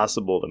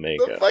impossible to make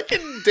The up.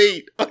 fucking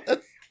date.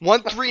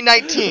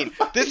 1319.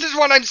 This is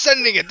when I'm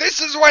sending it. This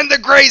is when the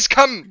grays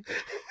come.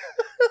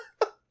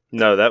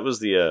 No, that was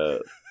the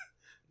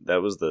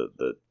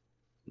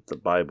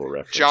Bible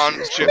reference. John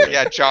 1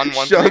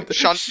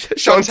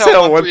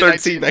 Chantel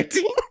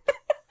 11319.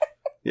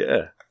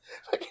 Yeah.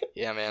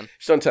 Yeah, man.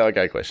 Chantel, I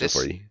got a question This-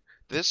 for you.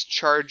 This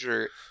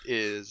charger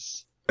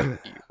is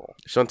evil.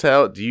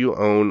 Chantel, do you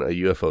own a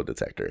UFO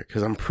detector?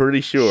 Because I'm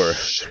pretty sure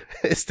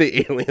it's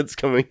the aliens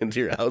coming into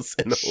your house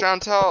and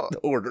Chantel,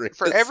 ordering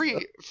for this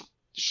every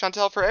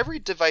stuff. for every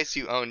device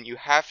you own, you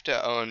have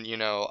to own,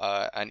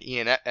 an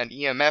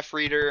EMF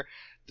reader,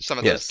 some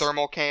of those Yes.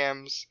 thermal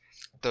cams,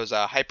 those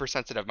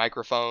hypersensitive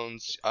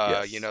microphones,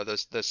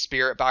 Yes. those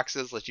spirit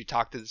boxes let you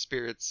talk to the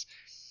spirits.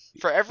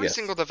 For every Yes.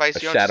 single device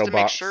A you own, shadow just to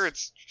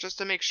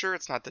make box. sure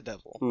it's not the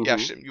devil. Mhm. Yeah,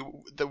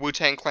 the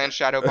Wu-Tang Clan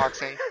shadow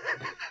boxing.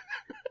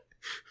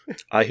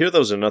 I hear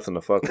those are nothing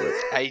to fuck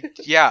with.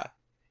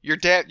 You're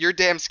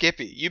damn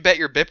Skippy. You bet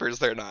your bippers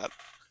they're not.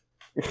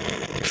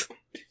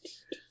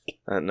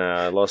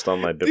 Nah, I lost all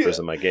my bippers Dude,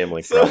 in my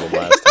gambling so- problem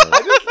last time.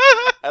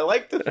 I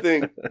like to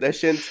think that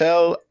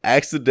Chantel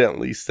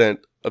accidentally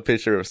sent a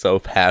picture of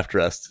herself half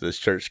dressed to this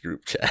church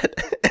group chat.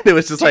 And it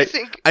was just Do you like,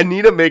 think? I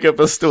need to make up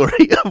a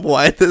story of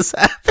why this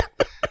happened.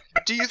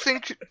 Do you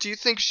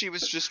think she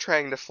was just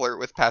trying to flirt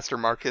with Pastor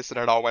Marcus and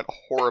it all went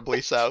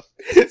horribly south?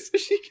 So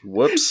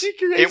Whoops. she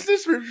creates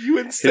this review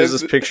and Here's sends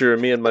this it. picture of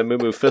me and my moo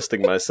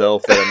fisting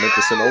myself that I meant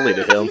to send only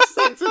to him. He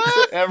sends it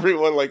to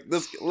everyone like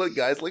this. Look,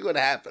 guys, look what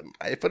happened.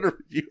 I put a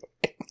review.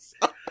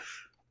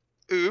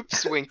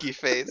 Oops, winky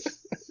face.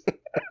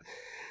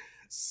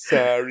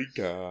 Sorry,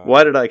 God.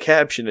 Why did I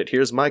caption it?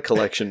 Here's my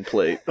collection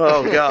plate.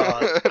 Oh,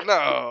 God.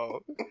 No.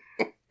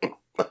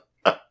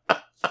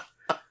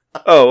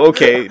 Oh,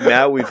 okay.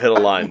 Now we've hit a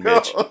line,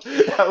 Mitch. No,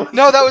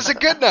 that was a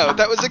good no.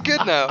 That was a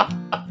good no.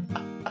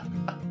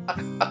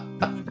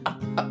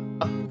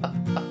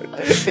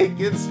 I think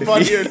it's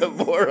funnier the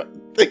more I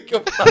think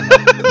about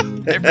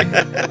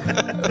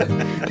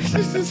it.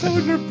 She's just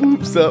holding her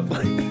boobs up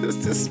like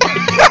this. Is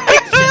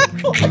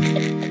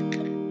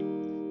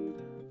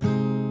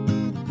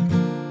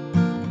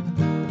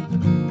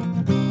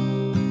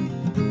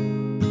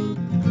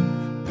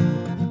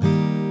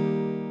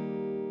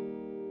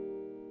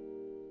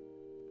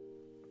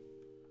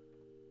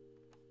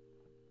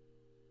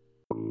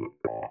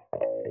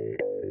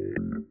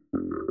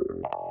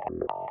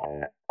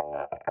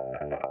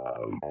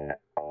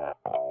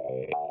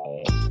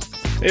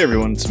Hey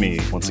everyone, it's me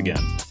once again.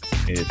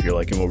 If you're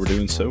liking what we're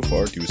doing so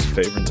far, do us a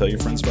favor and tell your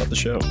friends about the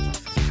show.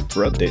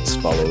 For updates,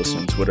 follow us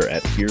on Twitter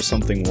at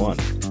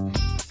HereSomething1.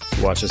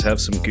 To watch us have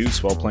some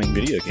goose while playing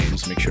video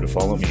games, make sure to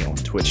follow me on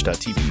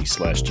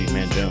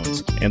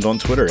twitch.tv/GeekmanJones and on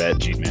Twitter at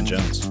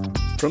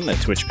GeekmanJones. From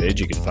that Twitch page,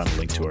 you can find a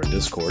link to our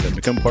Discord and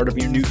become part of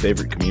your new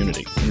favorite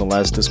community, and the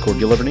last Discord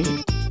you'll ever need.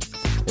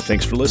 Well,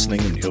 thanks for listening,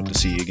 and we hope to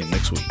see you again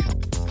next week.